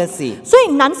celibacy. 所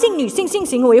以男性、女性性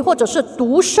行为或者是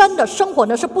独身的生活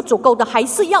呢是不足够的，还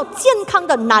是要健康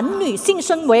的男女性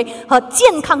行为和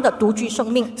健康的独居生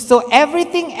命。 So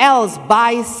everything else,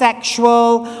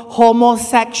 bisexual,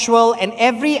 homosexual, and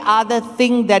every other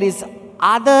thing that is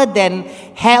other than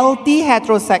healthy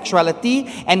heterosexuality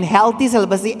and healthy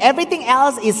celibacy, everything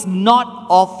else is not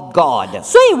of God.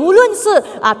 所以无论是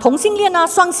同性恋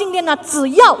双性恋只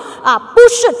要不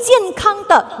是健康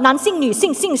的男性、女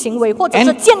性性行为，或者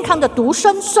是健康的独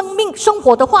身生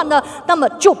活的话呢，那么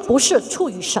就不是出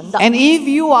于神的。 And if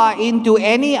you are into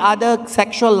any other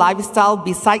sexual lifestyle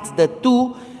besides the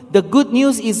two, the good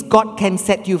news is God can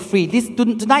set you free.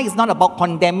 Tonight is not about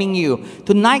condemning you.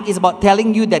 Tonight is about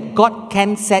telling you that God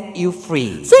can set you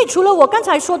free. 所以除了我刚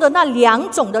才说的那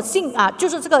两种的就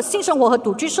是这个性生活和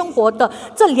独居生活的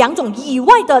这两种以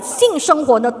外的性生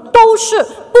活呢，都是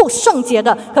不圣洁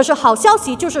的。可是好消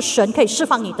息就是神可以释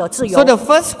放你的自由。 So the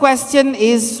first question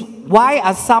is, why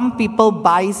are some people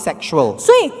bisexual?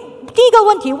 所以第一个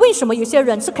问题，为什么有些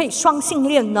人是可以双性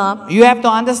恋呢？ You have to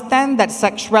understand that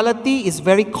sexuality is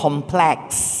very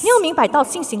complex. 你要明白到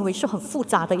性行为是很复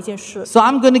杂的一件事。 So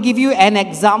I'm going to give you an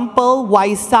example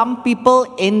why some people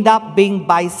end up being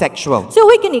bisexual. 所以我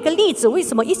会给你一个例子，为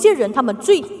什么一些人他们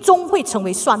最终会成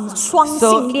为双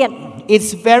性恋？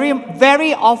 It's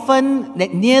very often,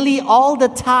 that nearly all the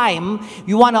time,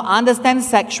 you want to understand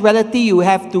sexuality, you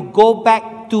have to go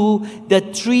back to the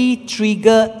 3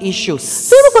 trigger issues.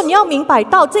 所以，如果你要明白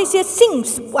到这些性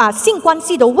关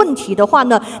系的问题的话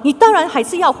呢，你当然还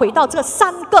是要回到这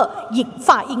3个引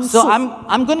发因素。 So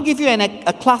I'm going to give you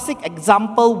a classic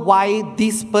example why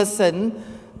this person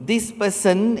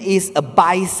is a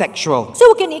bisexual. 所以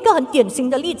我给你一个很典型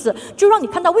的例子，就让你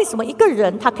看到为什么一个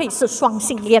人他可以是双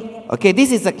性恋。 Okay,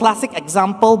 this is a classic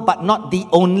example, but not the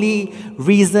only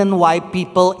reason why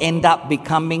people end up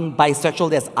becoming bisexual.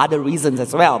 There's other reasons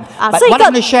as well. But what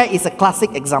I'm going to share is a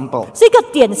classic example. 是一个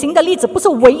典型的例子，不是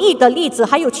唯一的例子，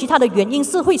还有其他的原因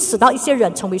是会使到一些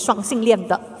人成为双性恋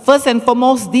的。 First and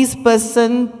foremost, this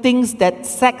person thinks that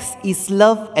sex is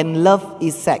love and love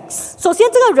is sex. 首先，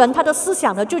这个人他的思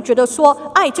想呢，就觉得说，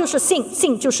爱就是性，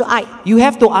性就是爱。 You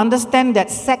have to understand that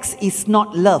sex is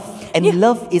not love and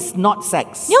love is not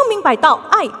sex. 你要明白到，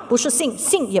爱不是性，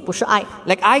性也不是爱。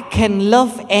 Like I can love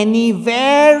Annie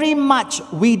very much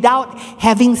without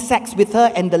having sex with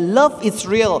her, and the love is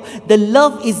real, the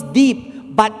love is deep.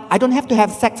 But I don't have to have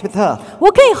sex with her.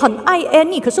 我可以很爱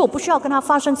Annie， 可是我不需要跟她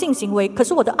发生性行为。可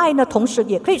是我的爱呢，同时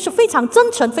也可以是非常真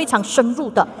诚、非常深入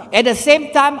的。 At the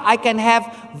same time, I can have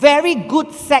very good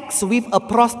sex with a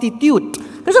prostitute.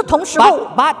 可是同时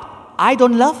But I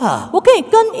don't love her. 我可以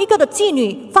跟一个的妓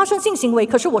女发生性行为，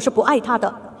可是我是不爱她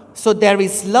的。 So there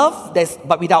is love,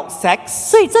 but without sex.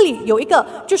 所以这里有一个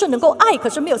就是能够爱，可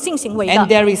是没有性行为的。 And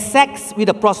there is sex with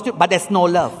a prostitute, but there's no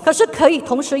love. 可是可以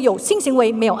同时有性行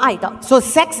为，没有爱的。 So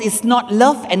sex is not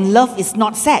love and love is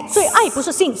not sex. 所以爱不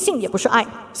是性，性也不是爱。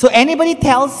 So anybody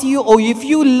tells you, oh, if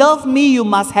you love me, you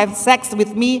must have sex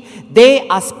with me, they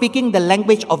are speaking the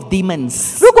language of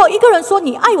demons. 如果一个人说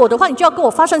你爱我的话，你就要跟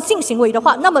我发生性行为的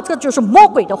话，那么这就是魔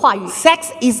鬼的话语。 Sex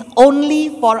is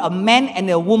only for a man and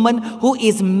a woman who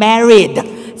is married.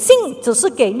 性只是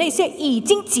给那些已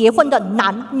经结婚的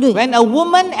男女。 When a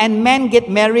woman and man get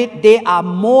married, they are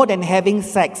more than having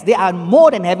sex. They are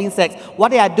more than having sex.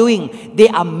 What they are doing, they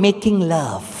are making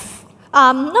love.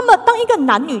 那么当一个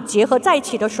男女结合在一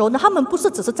起的时候呢，他们不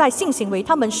是只是在性行为，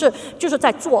他们就是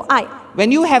在做爱。 When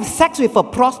you have sex with a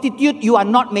prostitute, you are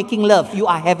not making love, you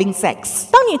are having sex.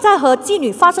 当你在和妓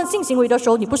女发生性行为的时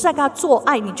候，你不是在跟她做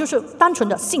爱，你就是单纯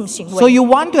的性行为。 So you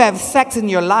want to have sex in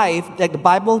your life, like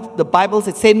the Bible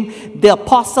is saying, the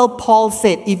Apostle Paul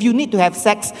said, if you need to have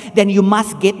sex, then you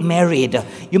must get married.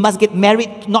 You must get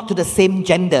married not to the same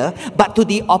gender, but to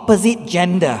the opposite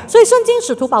gender. 所以圣经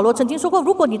使徒保罗曾经说过，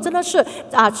如果你真的是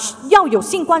要有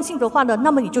性关系的话呢，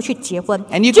那么你就去结婚，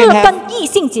 And you 就是 can have- 跟异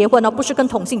性结婚，而不是跟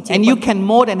同性结 And you 婚。 can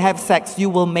more than have sex, you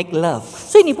will make love,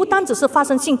 所以你不单只是发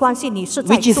生性关系，你是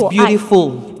在 which is 做爱。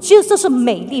 beautiful. 其实这是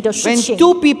美丽的事 When 情。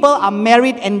 two people are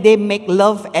married and they make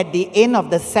love at the end of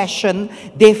the session,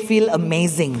 they feel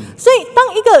amazing. 所以，当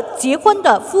一个结婚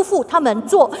的夫妇他们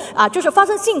就是发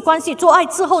生性关系、做爱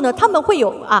之后呢，他们会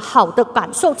有好的感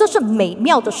受，这是美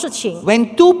妙的事情。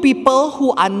 When two people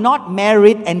who are not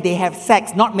married and they have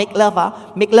sex, not make love,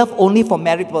 make love only for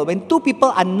married people. When two people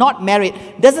are not married,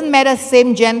 doesn't matter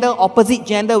same gender, opposite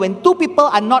gender. When two people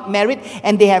are not married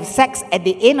and they have sex at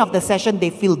the end of the session,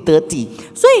 they feel dirty.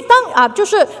 所以当就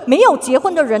是没有结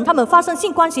婚的人，他们发生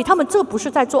性关系，他们这不是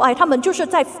在做爱，他们就是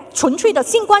在纯粹的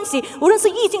性关系，无论是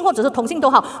异性或者是同性都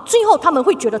好，最后他们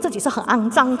会觉得自己是很肮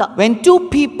脏的。 When two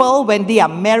people, when they are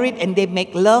married and they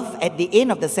make love at the end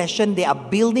of the session, they are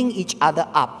building each other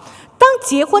up. 当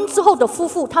结婚之后的夫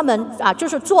妇，他们就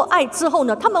是做爱之后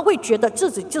呢，他们会觉得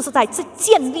自己就是在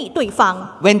建立对方。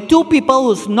 When two people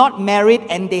who's not married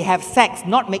and they have sex,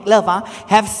 not make love,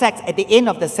 have sex at the end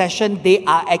of the session, they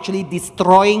are actually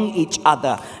destroying each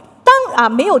other.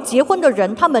 当没有结婚的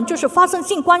人，他们就是发生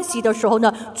性关系的时候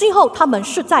呢，最后他们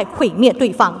是在毁灭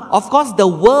对方。 Of course, the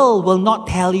world will not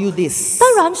tell you this.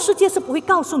 当然，世界是不会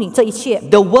告诉你这一切，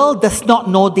 The world does not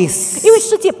know this. 因为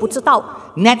世界不知道。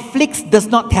 Netflix does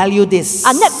not tell you this.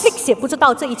 Netflix 也不知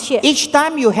道这一切。 Each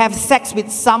time you have sex with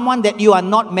someone that you are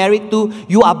not married to,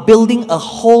 you are building a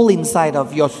hole inside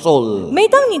of your soul. 每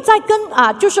当你在跟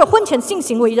就是婚前性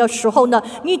行为的时候呢，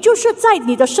你就是在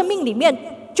你的生命里面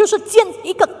就是建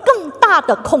一个更大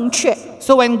的空缺。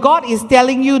So when God is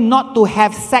telling you not to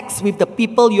have sex with the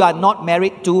people you are not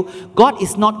married to, God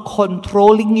is not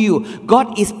controlling you.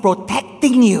 God is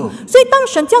protecting you. 所以当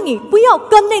神叫你不要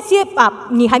跟那些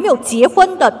你还没有结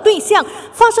婚的对象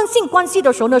发生性关系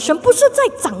的时候呢，神不是在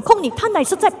掌控你，他乃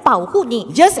是在保护你。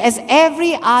Just as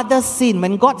every other sin,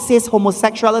 when God says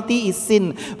homosexuality is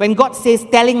sin, when God says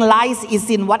telling lies is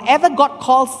sin, whatever God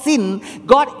calls sin,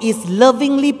 God is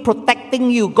lovingly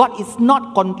protecting you. God is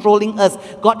not controlling us.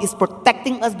 God is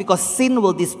protecting us because sin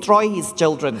will destroy His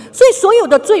children. 所以所有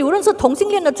的罪，无论是同性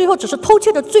恋的罪或者是偷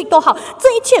窃的罪都好，这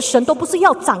一切神都不是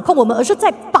要掌控我们，而是在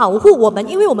保护我们，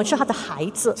因为我们是他的孩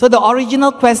子。So the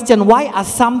original question, why are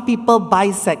some people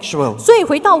bisexual? 所以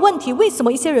回到问题，为什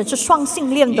么一些人是双性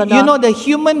恋的呢？ You know, the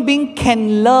human being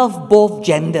can love both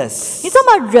genders. 你知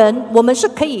道吗？人我们是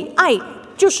可以爱，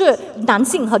就是男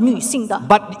性和女性的。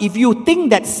 But if you think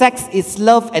that sex is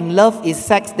love and love is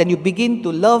sex, then you begin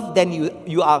to love, then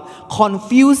you are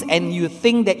confused and you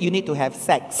think that you need to have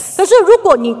sex. 可是如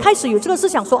果你开始有这个思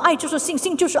想说爱就是性，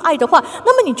性就是爱的话，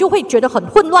那么你就会觉得很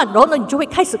混乱，然后呢，你就会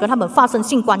开始跟他们发生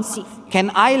性关系。 Can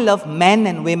I love men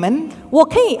and women? 我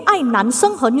可以爱男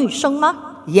生和女生吗？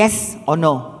 Yes or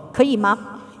no? 可以吗？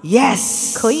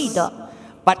 Yes. 可以的。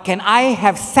 But can I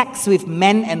have sex with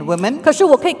men and women? 可是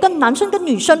我可以跟男生跟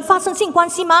女生发生性关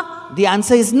系吗？ The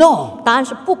answer is no. 答案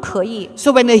是不可以。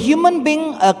 So when a human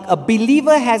being, a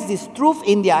believer has this truth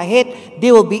in their head,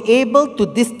 they will be able to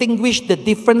distinguish the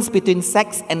difference between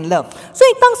sex and love. 所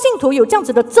以当信徒有这样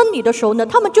子的真理的时候呢，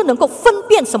他们就能够分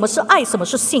辨什么是爱，什么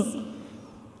是性。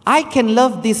 I can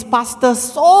love this pastor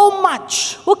so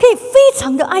much, 我可以非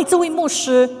常的爱这位牧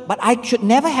师， but I should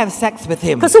never have sex with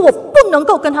him. 可是我不能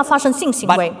够跟他发生性行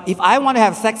But 为。 if I want to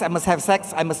have sex, I must have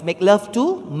sex. I must make love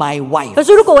to my wife. 可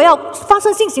是如果我要发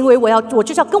生性行为，我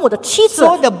就是要跟我的妻子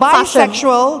So the 发生。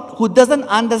 bisexual who doesn't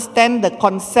understand the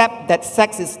concept that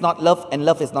sex is not love and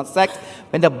love is not sex,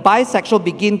 when the bisexual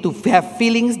begin to have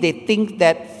feelings, they think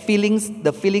that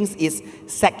the feelings is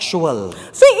sexual.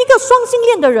 所以一个双性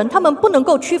恋的人，他们不能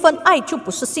够区分爱就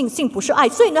不是性，性不是爱，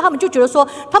所以呢，他们就觉得说，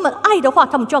他们爱的话，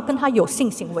他们就要跟他有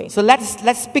性行为。 So let's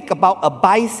speak about a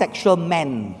bisexual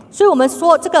man. 所以我们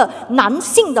说这个男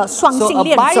性的双 So 性 a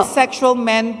恋者， bisexual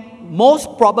man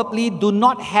most probably do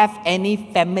not have any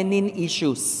feminine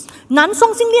issues. 男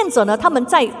双性恋者呢，他们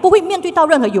不会面对到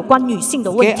任何有关女性的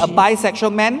问 Okay, 题。 a bisexual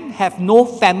man have no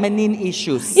feminine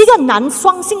issues. 一个男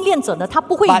双性恋者呢，他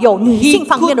不会有女性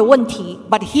方面的问题。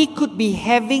 But he could be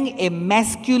having a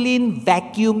masculine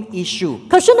vacuum issue.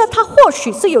 可是呢，他或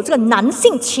许是有这个男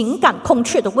性情感空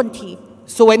缺的问题。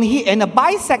 So when a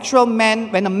bisexual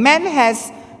man, when a man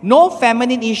has no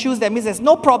feminine issues, that means there's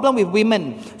no problem with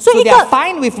women. So they are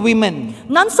fine with women.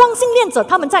 男双性恋者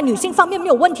他们在女性方面没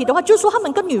有问题的话，就是说他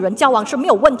们跟女人交往是没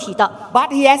有问题的。 But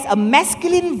he has a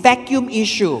masculine vacuum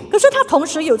issue. 可是他同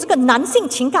时有这个男性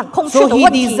情感空缺 So 的 he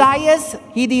问题，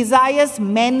 desires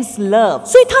men's love.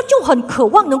 所以他就很渴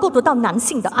望能够得到男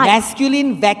性的爱。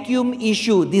 Masculine vacuum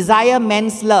issue, desire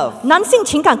men's love. 男性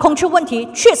情感空缺问题，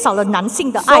缺少了男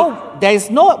性的爱， So there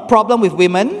is no problem with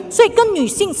women. 所以跟女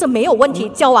性是没有问题，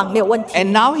交往没有问题。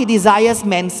 And now he desires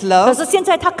men's 可 love. 是现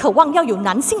在他渴望要有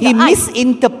男性 He 的爱，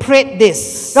 misinterprets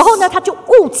this. 然后呢，他就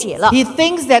误解了， He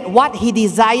thinks that what he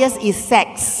desires is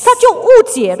sex. 他就误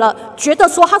解了，觉得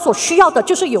说他所需要的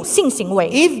就是有性行为。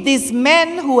 If this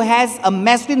man who has a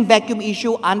masculine vacuum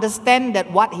issue understand that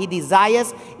what he desires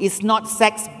is not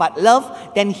sex but love,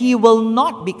 then he will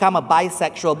not become a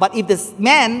bisexual. But if this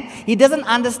man, he doesn't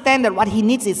understand that what he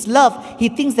needs is love, he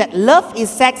thinks that love is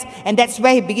sex, and that's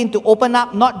where he begins to open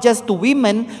up not just to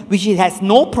women, which he has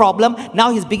no problem.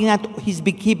 Now he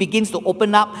begins to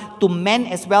open up to men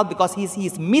as well, because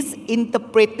he's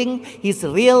misinterpreting his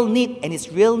real need, and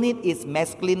his real need is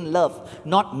masculine love,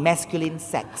 not masculine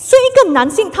sex. 所以一个男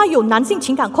性他有男性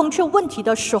情感空缺问题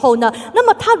的时候呢，那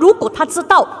么如果他知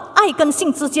道爱跟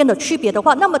性之间的区别的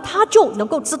话，那么他就能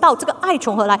够知道这个爱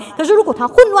从何来。可是如果他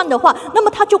混乱的话，那么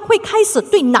他就会开始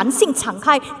对男性敞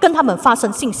开，跟他们发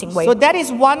生性行为。 So that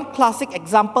is one classic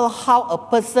example how a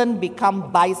person become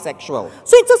bisexual.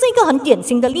 所以这是一个很典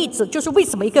型的例子，就是为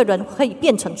什么一个人可以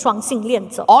变成双性恋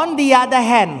者。 On the other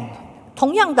hand,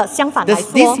 同样的，相反来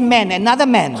this 说， man, another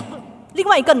man, 另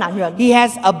外一个男人， he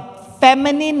has a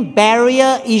feminine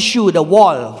barrier issue, the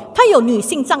wall. 他有女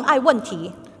性障碍问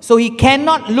题， So he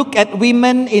cannot look at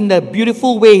women in a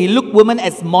beautiful way. He look women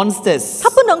as monsters. 他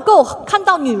不能够看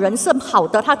到女人是好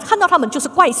的，他看到他们就是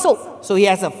怪兽。 So he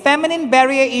has a feminine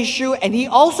barrier issue, and he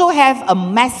also has a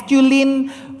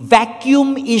masculine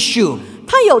vacuum issue.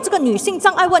 他有这个女性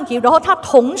障碍问题，然后他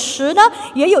同时呢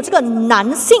也有这个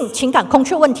男性情感空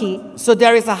缺问题。So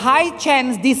there is a high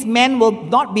chance this man will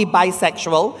not be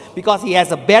bisexual because he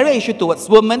has a barrier issue towards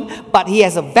women, but he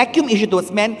has a vacuum issue towards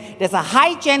men. There's a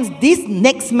high chance this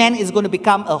next man is going to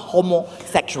become a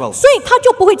homosexual. 所以他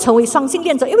就不会成为双性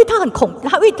恋者，因为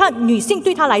他女性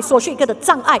对他来说是一个的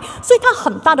障碍，所以他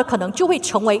很大的可能就会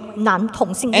成为男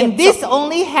同性恋 And 者。 this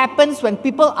only happens when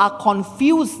people are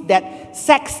confused that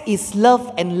sex is love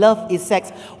and love is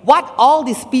sex. What all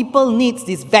these people need,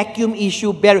 this vacuum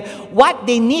issue, barrier, what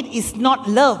they need is not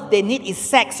love, they need is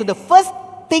sex. So the first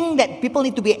thing that people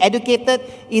need to be educated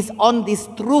is on this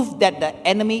truth that the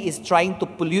enemy is trying to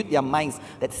pollute their minds,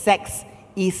 that sex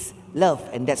is love,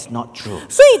 and that's not true.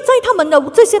 所以在他们的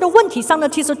这些的问题上呢，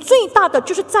其实最大的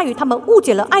就是在于他们误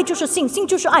解了爱就是性，性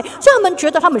就是爱，所以他们觉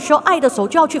得他们需要爱的时候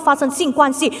就要去发生性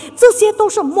关系，这些都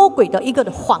是魔鬼的一个的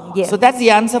谎言。 So that's the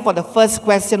answer for the first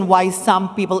question, why some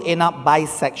people end up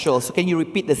bisexual. So can you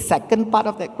repeat the second part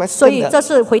of that 所以 question? 这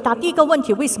是回答第一个问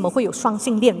题，为什么会有双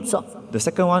性恋者？ The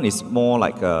second one is more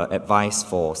like advice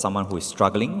for someone who is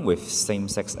struggling with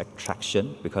same-sex attraction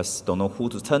because don't know who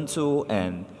to turn to,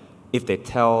 and if they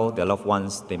tell their loved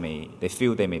ones, they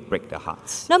feel they may break their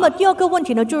hearts. 那么第二个问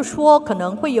题呢，就是说可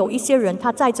能会有一些人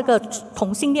他在这个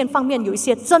同性恋方面有一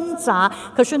些挣扎，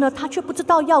可是呢他却不知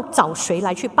道要找谁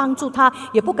来去帮助他，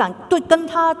也不敢跟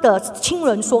他的亲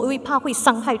人说，因为怕会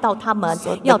伤害到他们，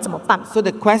要怎么办？ So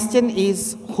the question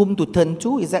is whom to turn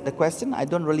to? Is that the question? I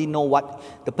don't really know what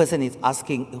the person is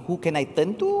asking. Who can I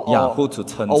turn to? Or, Yeah, who to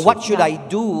turn or to. what should I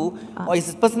do? Or is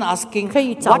this person asking, 可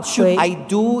以找 what should 谁？ I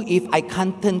do if I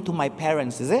can't turn to my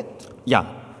parents? Is it? Yeah,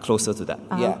 closer to that.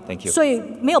 Yeah. Thank you. 所以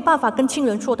没有办法跟亲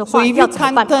人说的 So 话， if 要 you 怎么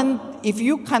can't 办？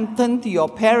 turn to your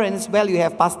parents, well, you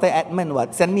have Pastor Edmund.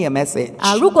 What? Send me a message.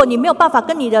 如果你没有办法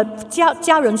跟你的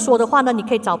家人说的话呢，你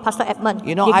可以找 Pastor Edmund，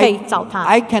 You know, 你可以找他，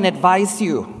 I can advise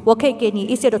you. 我可以给你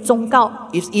一些的忠告。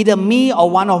 It's either me or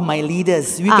one of my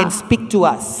leaders. You can speak to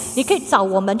us. 你可以找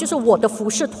我们，就是我的服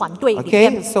侍团队里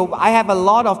面。 Okay, so I have a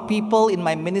lot of people in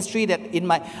my ministry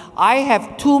I have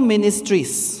two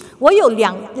ministries. 我有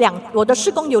我的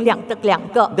事工有两个。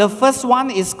 The first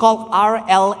one is called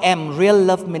RLM, Real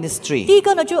Love Ministry. 第一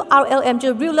个呢，就 RLM， 就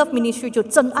是 Real Love Ministry， 就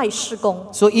真爱事工。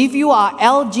 So if you are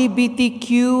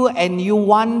LGBTQ and you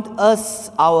want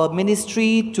us, our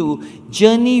ministry, to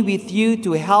journey with you,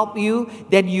 to help you,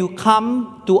 then you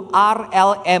come to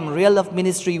RLM, Real Love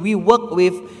Ministry. We work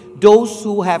with those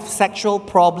who have sexual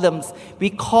problems. We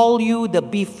call you the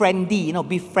befriendee,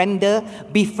 befriender,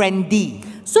 befriendee.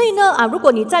 所以呢，如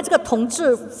果你在这个同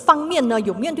志方面呢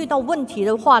有面对到问题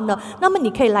的话呢，那么你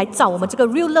可以来找我们这个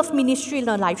Real Love Ministry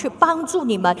呢来去帮助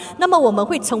你们。那么我们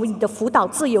会成为你的辅导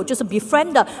自由，就是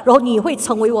befriender， 然后你会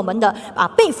成为我们的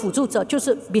被辅助者，就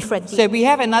是 befriendee。 So we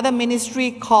have another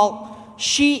ministry called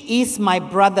She Is My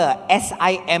Brother,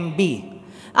 SIMB.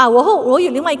 我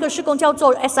有另外一个事工叫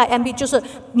做 SIMB， 就是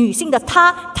女性的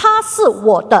她是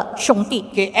我的兄弟。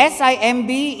 Okay,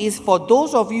 SIMB is for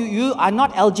those of you, you are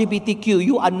not LGBTQ,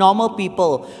 you are normal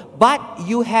people, but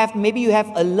maybe you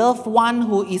have a loved one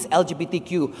who is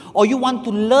LGBTQ, or you want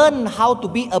to learn how to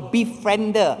be a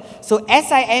befriender. So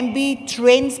SIMB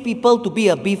trains people to be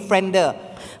a befriender.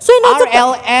 所以呢，这个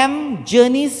RLM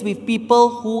journeys with people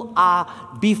who are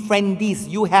befriendees.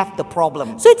 You have the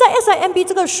problem. 所以在 SIMB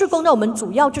这个事工呢，我们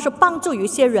主要就是帮助有一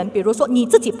些人，比如说你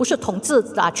自己不是同志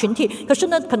群体，可是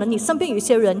呢，可能你身边有一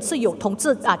些人是有同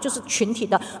志就是群体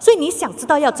的，所以你想知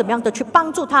道要怎么样的去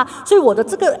帮助他，所以我的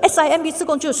这个 SIMB 事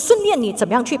工就是训练你怎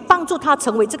么样去帮助他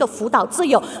成为这个辅导自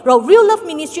由，然后 Real Love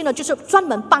Ministry 呢就是专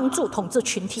门帮助同志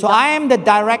群体的。 So I am the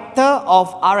director of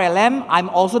RLM. I'm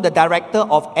also the director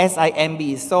of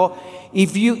SIMB. So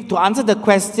to answer the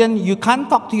question, you can't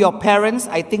talk to your parents.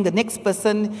 I think the next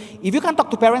person, if you can't talk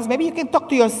to parents, maybe you can talk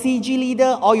to your CG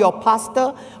leader or your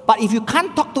pastor. But if you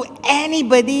can't talk to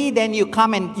anybody, then you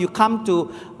come to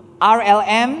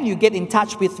RLM, you get in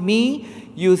touch with me,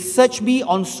 you search me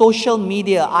on social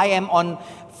media. I am on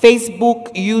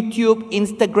Facebook, YouTube,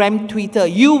 Instagram, Twitter.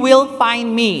 You will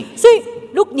find me. 所以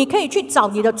你可以去找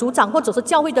你的组长或者是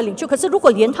教会的领袖，可是如果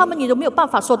连他们你都没有办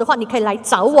法说的话，你可以来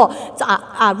找我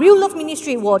Real Love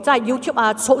Ministry， 我在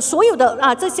YouTube 所有的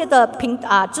这些的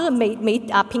就是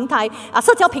平台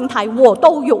社交平台我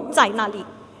都有在那里。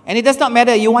 And it does not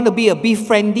matter you want to be a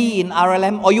befriendee in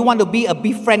RLM or you want to be a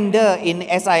befriender in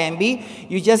SIMB.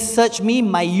 You just search me.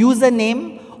 My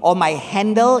username or my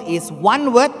handle is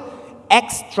one word,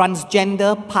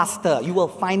 X-Transgender Pastor. You will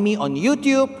find me on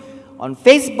YouTube, on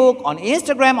Facebook, on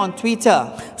Instagram, on Twitter.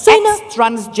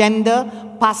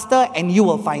 X-Transgender pastor and you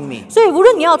will find me. 所以无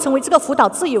论你要成为这个辅导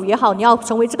自由也好，你要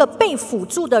成为这个被辅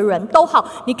助的人都好，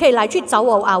你可以来去找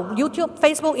我YouTube、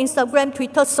Facebook、Instagram、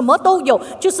Twitter 什么都有，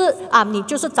就是你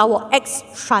就是找我 X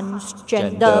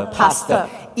Transgender Pastor。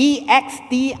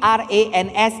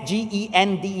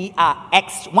 EXTRANSGENDER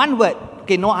X, one word,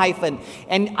 okay, no hyphen.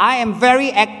 And I am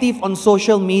very active on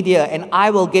social media, and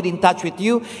I will get in touch with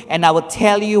you and I will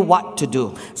tell you what to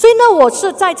do. 所以呢，我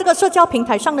是在这个社交平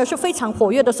台上呢是非常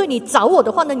活跃的，所以你找我的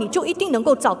话呢，你就一定能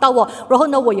够找到我。然后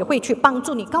呢，我也会去帮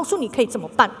助你，告诉你可以怎么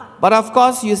办。 But of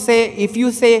course, if you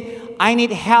say, I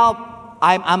need help,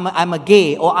 I'm a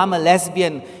gay or I'm a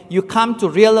lesbian, you come to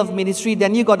Real Love Ministry,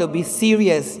 then you got to be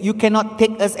serious. You cannot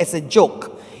take us as a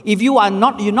joke. If you're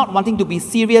not wanting to be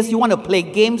serious, you want to play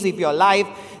games with your life,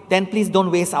 then please don't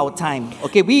waste our time.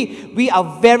 Okay, we are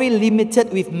very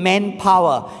limited with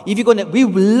manpower. We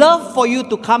would love for you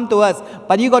to come to us,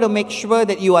 but you got to make sure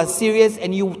that you are serious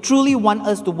and you truly want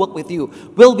us to work with you.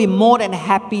 We'll be more than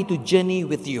happy to journey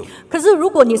with you. 可是如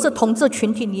果你是同志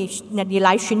群体，你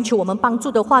来寻求我们帮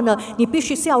助的话呢，你必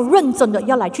须是要认真的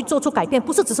要来去做出改变，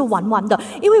不是只是玩玩的，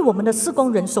因为我们的事工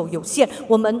人手有限，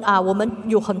我们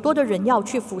有很多的人要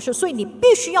去服侍，所以你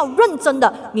必须要认真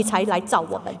的，你才来找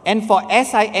我们。 And for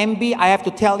SIMB, I have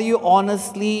to tell you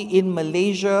honestly, in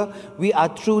Malaysia, we are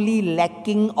truly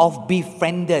lacking of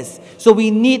befrienders. So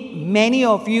we need many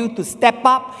of you to step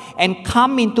up and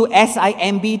come into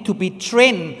SIMB to be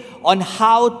trained on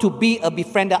how to be a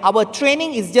befriender. Our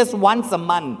training is just once a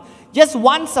month. Just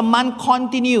once a month,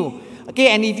 continue. Okay,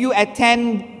 and if you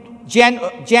attend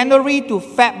January to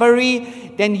February,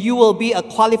 then you will be a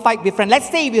qualified befriend.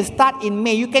 Let's say if you start in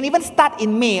May, you can even start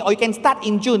in May or you can start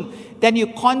in June. Then you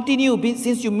continue,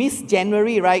 since you missed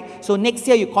January, right? So next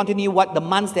year you continue the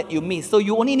months that you missed. So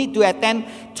you only need to attend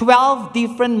 12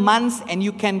 different months and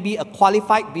you can be a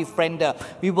qualified befriender.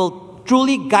 We will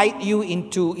truly guide you in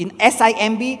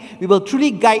SIMB, we will truly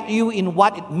guide you in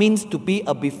what it means to be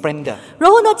a befriender. 然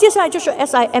后呢，接下来就是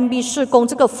SIMB 事工，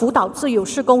这个辅导自由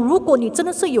事工。如果你真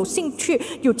的是有兴趣，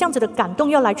有这样子的感动，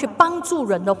要来去帮助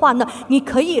人的话呢，你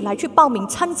可以来去报名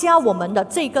参加我们的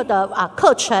这个的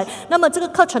课程。那么这个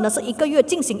课程呢是1个月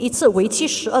进行一次，为期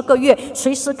12个月，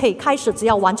随时可以开始，只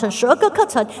要完成12个课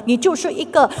程，你就是一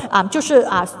个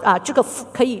这个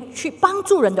可以去帮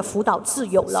助人的辅导自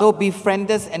由了。 So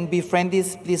befrienders and befriendees,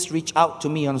 please reach out to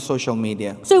me on social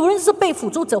media. 所以无论是被辅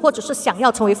助者，或者是想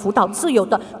要成为辅导自由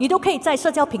的，你都可以在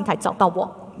社交平台找到我。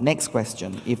 Next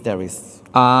question, if there is.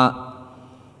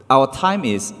 Our time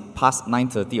is past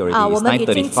 9:30 already. 我 It's 们已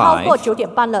经超过 9:35. 9点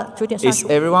半了，9点 Is 35。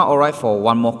 everyone alright for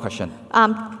one more question?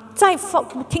 再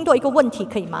听多一个问题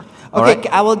可以吗？ Okay,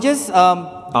 Alright. I will just.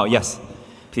 Oh yes,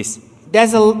 please.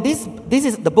 This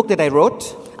is the book that I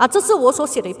wrote. 这是我所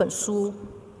写的一本书。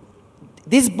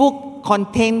 This book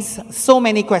contains so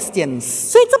many questions.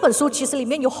 所以这本书其实里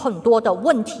面有很多的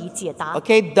问题解答。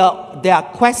 Okay, there are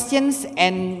questions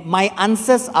and my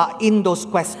answers are in those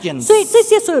questions. 所以这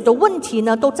些所有的问题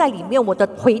呢，都在里面，我的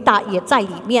回答也在里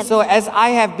面。 So as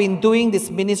I have been doing this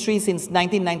ministry since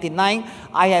 1999,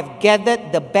 I have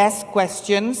gathered the best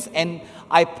questions and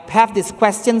I have these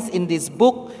questions in this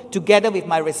book together with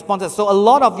my responses. So a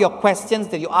lot of your questions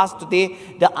that you asked today,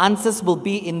 the answers will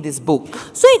be in this book.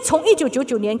 所以从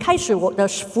1999年开始，我的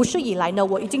服事以来呢，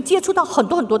我已经接触到很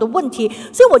多的问题，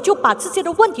所以我就把这些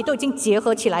的问题都已经结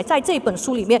合起来，在这本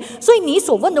书里面。所以你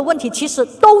所问的问题，其实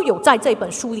都有在这本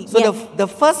书里 So 面。 the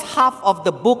first half of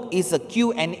the book is a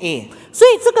Q&A. 所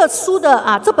以这个书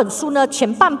的这本书呢，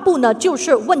前半部呢就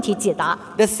是问题解答。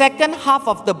 The second half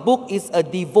of the book is a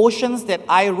devotions that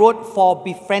I wrote for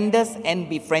befrienders and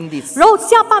befriendees. 然后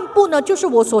下半部呢，就是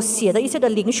我所写的一些的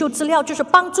灵修资料，就是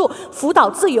帮助辅导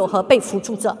自由和被辅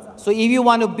助者。 So if you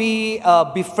want to be a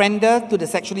befriender to the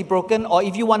sexually broken, or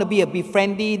if you want to be a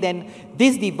befriendee, then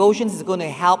this devotions is going to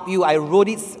help you. I wrote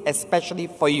it especially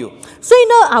for you. 所以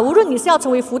呢，无论你是要成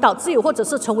为辅导自由，或者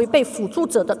是成为被辅助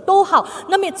者的都好，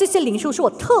那么这些灵修是我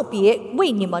特别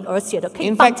为你们而写的，可以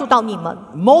In fact, 帮助到你们。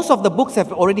 Most of the books have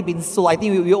already been sold. I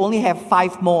think we only have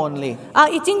 5 more only.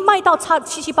 已经卖到差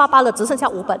7、8了，只剩下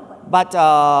5本。But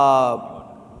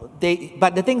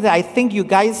the thing that I think you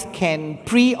guys can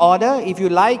pre-order if you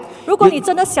like. 如果你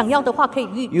真的想要的话，可以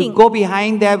预 You 定。 go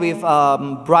behind there with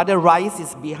Brother Rice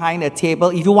is behind a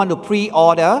table. If you want to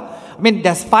pre-order, I mean,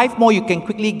 there's 5 more. You can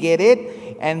quickly get it.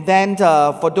 And then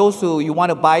for those who you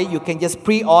want to buy, you can just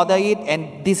pre-order it.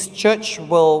 And this church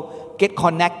will get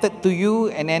connected to you,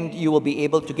 and then you will be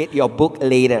able to get your book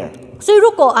later. 所以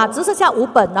如果只剩下5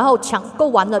本，然后抢购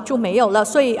完了就没有了。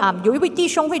所以有一位弟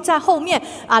兄会在后面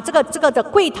这个的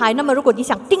柜台。那么如果你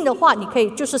想订的话，你可以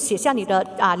就是写下你的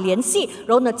联系，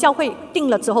然后呢教会订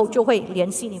了之后就会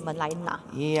联系你们来拿。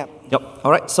Yep.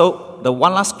 All right. So the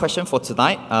one last question for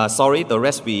tonight. Sorry, the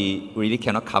rest we really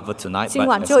cannot cover tonight. 今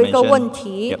晚 But 最后 as 一个问 mentioned,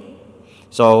 题。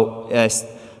 So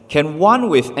can one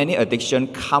with any addiction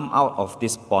come out of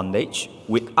this bondage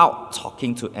without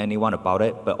talking to anyone about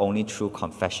it, but only through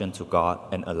confession to God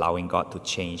and allowing God to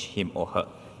change him or her?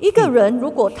 一个人如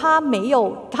果他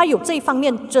有这一方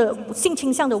面这性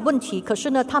倾向的问题，可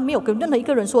是呢他没有跟任何一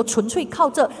个人说，纯粹靠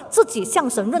着自己向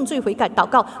神认罪悔改祷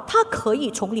告，他可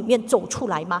以从里面走出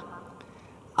来吗？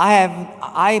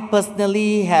 I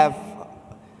personally have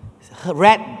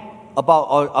read about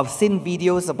or I've seen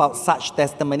videos about such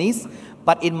testimonies,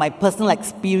 but in my personal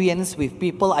experience with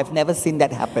people, I've never seen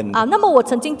that happen. 那么我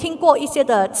曾经听过一些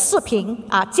的视频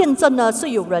见证呢是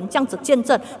有人这样子见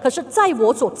证，可是在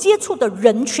我所接触的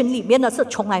人群里面呢是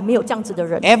从来没有这样子的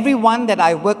人。Everyone that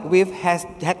I work with has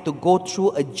had to go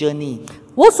through a journey.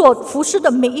 我所服侍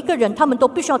的每一个人，他们都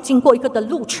必须要经过一个的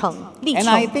历程。And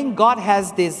I think God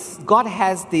has this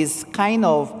kind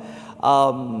of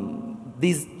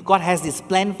God has this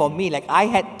plan for me. Like I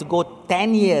had to go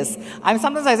 10 years.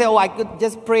 Sometimes I say, I could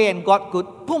just pray and God could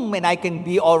boom and I can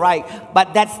be all right.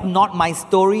 But that's not my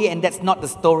story, and that's not the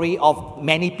story of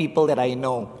many people that I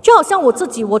know. 就好像我自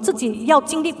己要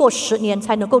经历过10年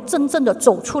才能够真正的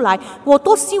走出来。我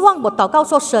多希望我祷告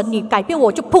说神，你改变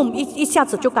我，就砰一下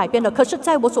子就改变了。可是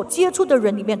在我所接触的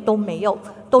人里面都没有，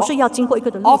都是要经过一个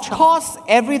的历程。 Of course,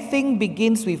 everything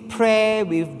begins with prayer,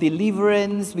 with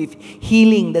deliverance, with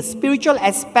healing. The spiritual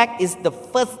aspect is the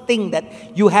first thing that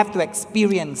you have to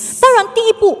experience. 当然，第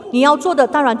一步你要做的，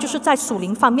当然就是在属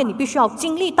灵方面，你必须要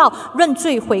经历到认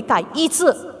罪悔改医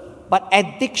治。 But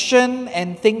addiction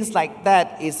and things like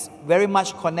that is very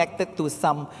much connected to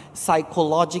some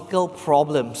psychological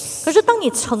problems. 可是当你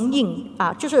成瘾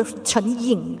就是成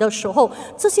瘾的时候，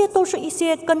这些都是一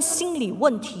些跟心理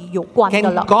问题有关的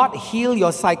Can 了。 God heal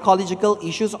your psychological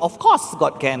issues? Of course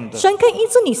God can. 神可以医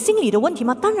治你心理的问题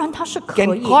吗？当然他是可以。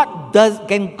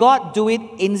 Can God do it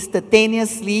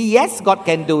instantaneously? Yes, God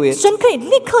can do it. 神可以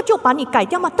立刻就把你改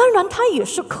掉吗？当然他也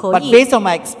是可 But 以。 based on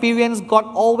my experience, God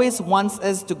always wants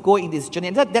us to go in this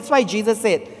journey. And that's why Jesus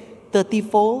said,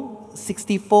 30-fold,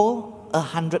 60-fold,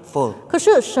 100-fold. 可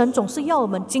是神总是要我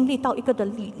们经历到一个的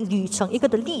旅程，一个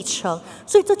的历程，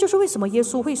所以这就是为什么耶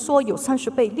稣会说有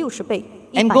30倍、60倍、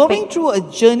 And 100 going 倍。 through a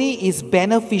journey is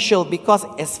beneficial because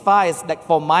as far as like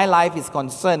for my life is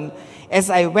concerned, as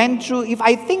I went through, if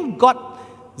I think God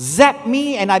zapped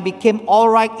me and I became all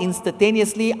right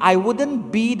instantaneously, I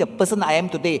wouldn't be the person I am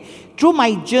today. Through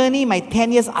my journey, my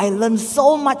 10 years, I learned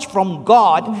so much from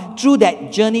God through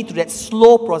that journey, through that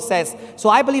slow process. So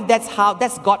I believe that's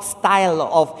God's style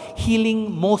of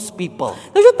healing most people.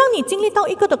 可是当你经历到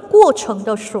一个的过程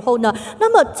的时候呢，那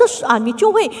么这是你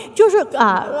就会就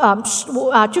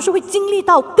是会经历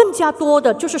到更加多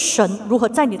的，就是神如何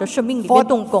在你的生命里面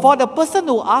动工。 For the person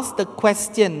who asked the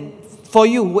question, for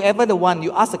you, whoever the one,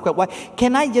 you ask the question, why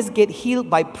can I just get healed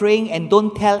by praying and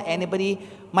don't tell anybody?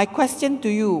 My question to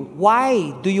you,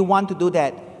 why do you want to do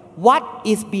that? What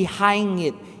is behind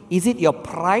it? Is it your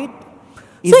pride?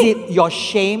 Is it your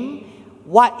shame?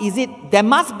 What is it? There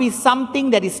must be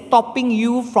something that is stopping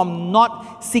you from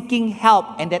not seeking help,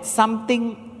 and that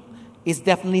something is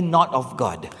definitely not of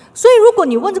God. 所以如果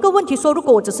你问这个问题说，如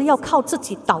果我只是要靠自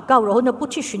己祷告，然后呢不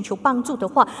去寻求帮助的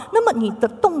话，那么你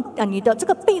的这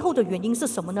个背后的原因是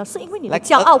什么呢？是因为你的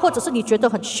骄傲，或者是你觉得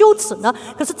很羞耻呢？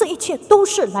可是这一切都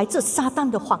是来自撒旦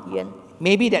的谎言。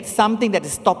 Maybe that's something that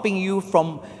is stopping you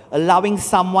from allowing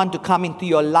someone to come into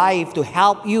your life to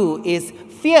help you is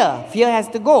fear. Fear has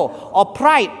to go. Or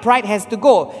pride has to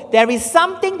go. There is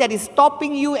something that is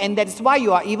stopping you, and that's why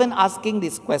you are even asking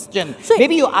this question. So-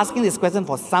 Maybe you're asking this question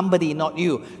for somebody, not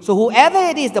you. So whoever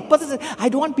it is, the person says, I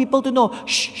don't want people to know.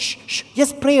 Shh,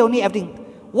 just pray only everything.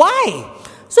 Why?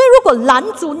 所以，如果拦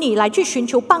阻你来去寻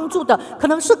求帮助的，可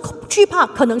能是惧怕，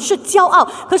可能是骄傲。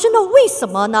可是呢，为什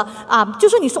么呢？就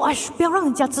是你说，不要让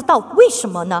人家知道，为什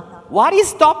么呢？ What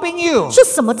is stopping you? 是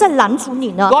什么在拦阻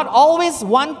你呢？ God always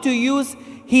wants to use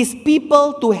His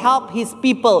people to help His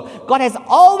people. God has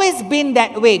always been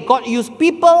that way. God used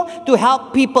people to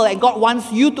help people, and God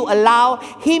wants you to allow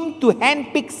Him to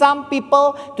handpick some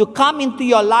people to come into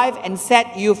your life and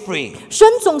set you free. 神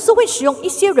总是会使用一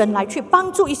些人来去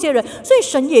帮助一些人，所以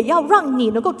神也要让你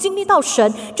能够经历到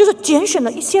神就是拣选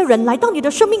了一些人来到你的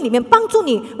生命里面，帮助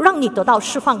你，让你得到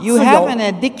释放自 You 由。 have an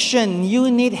addiction, you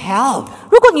need help.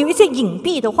 如果你有一些隐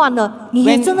蔽的话呢，你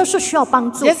也真的是需要帮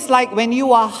助。 Just like when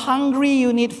you are hungry,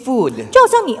 you need food. 就好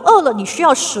像你饿了，你需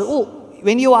要食物。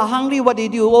 When you are hungry, what do you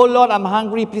do? Oh Lord, I'm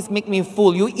hungry. Please make me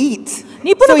full. You eat.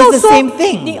 你不 So 能够 it's the 说 same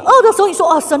thing. 你饿的时候，你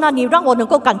说哦神啊，你让我能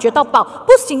够感觉到饱，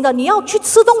不行的，你要去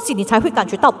吃东西，你才会感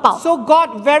觉到饱。 So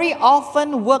God very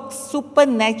often works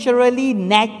supernaturally,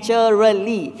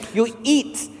 naturally. You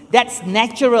eat. That's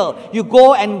natural. You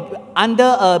go and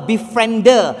under a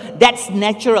befriender. That's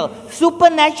natural.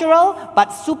 Supernatural, but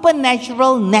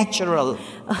supernatural, natural.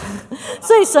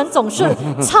 所以神总是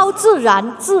超自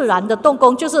然、自然的动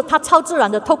工，就是他超自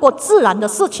然的透过自然的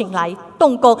事情来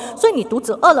动工。所以你肚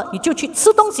子饿了，你就去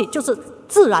吃东西，就是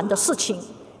自然的事情。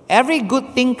 Every good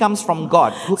thing comes from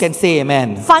God. Who can say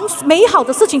amen? 凡美好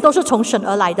的事情都是从神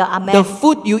而来的，阿 The 门。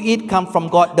 food you eat comes from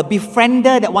God. The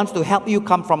befriender that wants to help you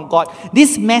comes from God.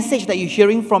 This message that you're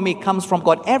hearing from me comes from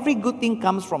God. Every good thing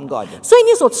comes from God. 所以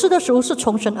你所吃的食物是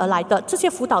从神而来的，这些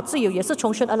辅导自由也是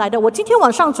从神而来的。我今天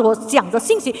晚上所讲的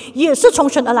信息也是从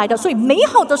神而来的，所以美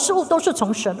好的事物都是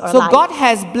从神而 So 来。 God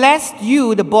has blessed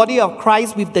you, the body of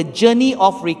Christ, with the journey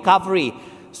of recovery.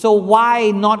 So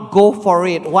why not go for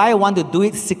it? Why want to do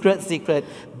it secret?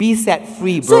 Be set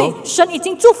free, 所以 bro. 神已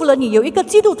经祝福了你有一个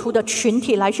基督徒的群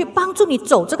体来去帮助你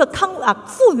走这个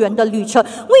复原的旅程。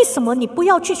为什么你不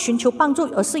要去寻求帮助，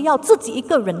而是要自己一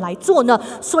个人来做呢？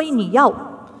所以你要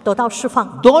得到释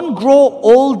放。 Don't grow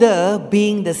older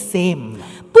being the same.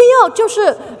 不要就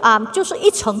是一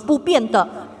成不变的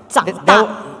长大。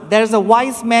 There's a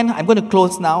wise man, I'm going to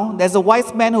close now. There's a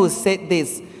wise man who said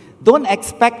this. Don't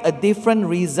expect a different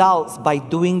results by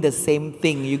doing the same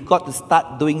thing. You got to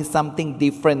start doing something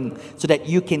different so that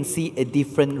you can see a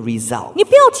different result. 你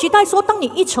不要期待说，当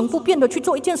你一成不变的去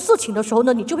做一件事情的时候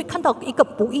呢，你就会看到一个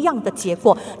不一样的结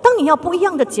果。当你要不一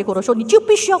样的结果的时候，你就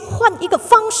必须要换一个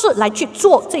方式来去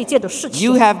做这一件的事情。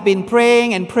 You have been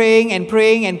praying and praying and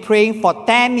praying and praying for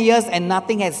 10 years and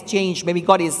nothing has changed. Maybe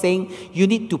God is saying you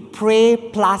need to pray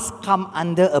plus come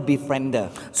under a befriender.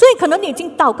 所以可能你已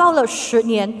经祷告了10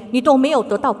年，你都没有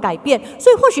得到改变，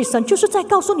所以或许神就是在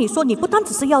告诉你说，你不单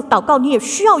只是要祷告，你也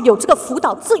需要有这个辅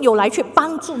导自由来去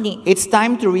帮助你。 It's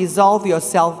time to resolve your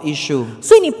self issue.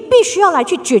 所以你必须要来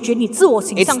去解决你自我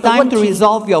形 It's 象的 time 问 to 题，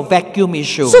 resolve your vacuum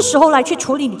issue. 是时候来去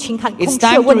处理你情感空 It's 缺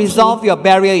time to 问题， resolve your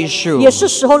barrier issue. 也是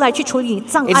时候来去处理你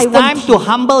障碍 It's 问 time 题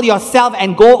to。humble yourself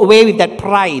and go away with that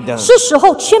pride. 是时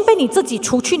候谦卑你自己，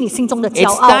除去你心中的骄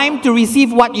It's 傲。 time to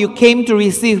receive what you came to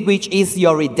receive, which is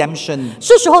your redemption.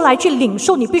 是时候来去领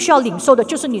受你必须要领受的，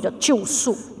就是你的救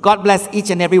赎。 God bless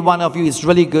each and every one of you. It's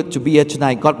really good to be here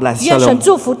tonight. God bless. 愿神 Shalom.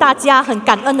 祝福大家，很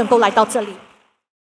感恩能够来到这里。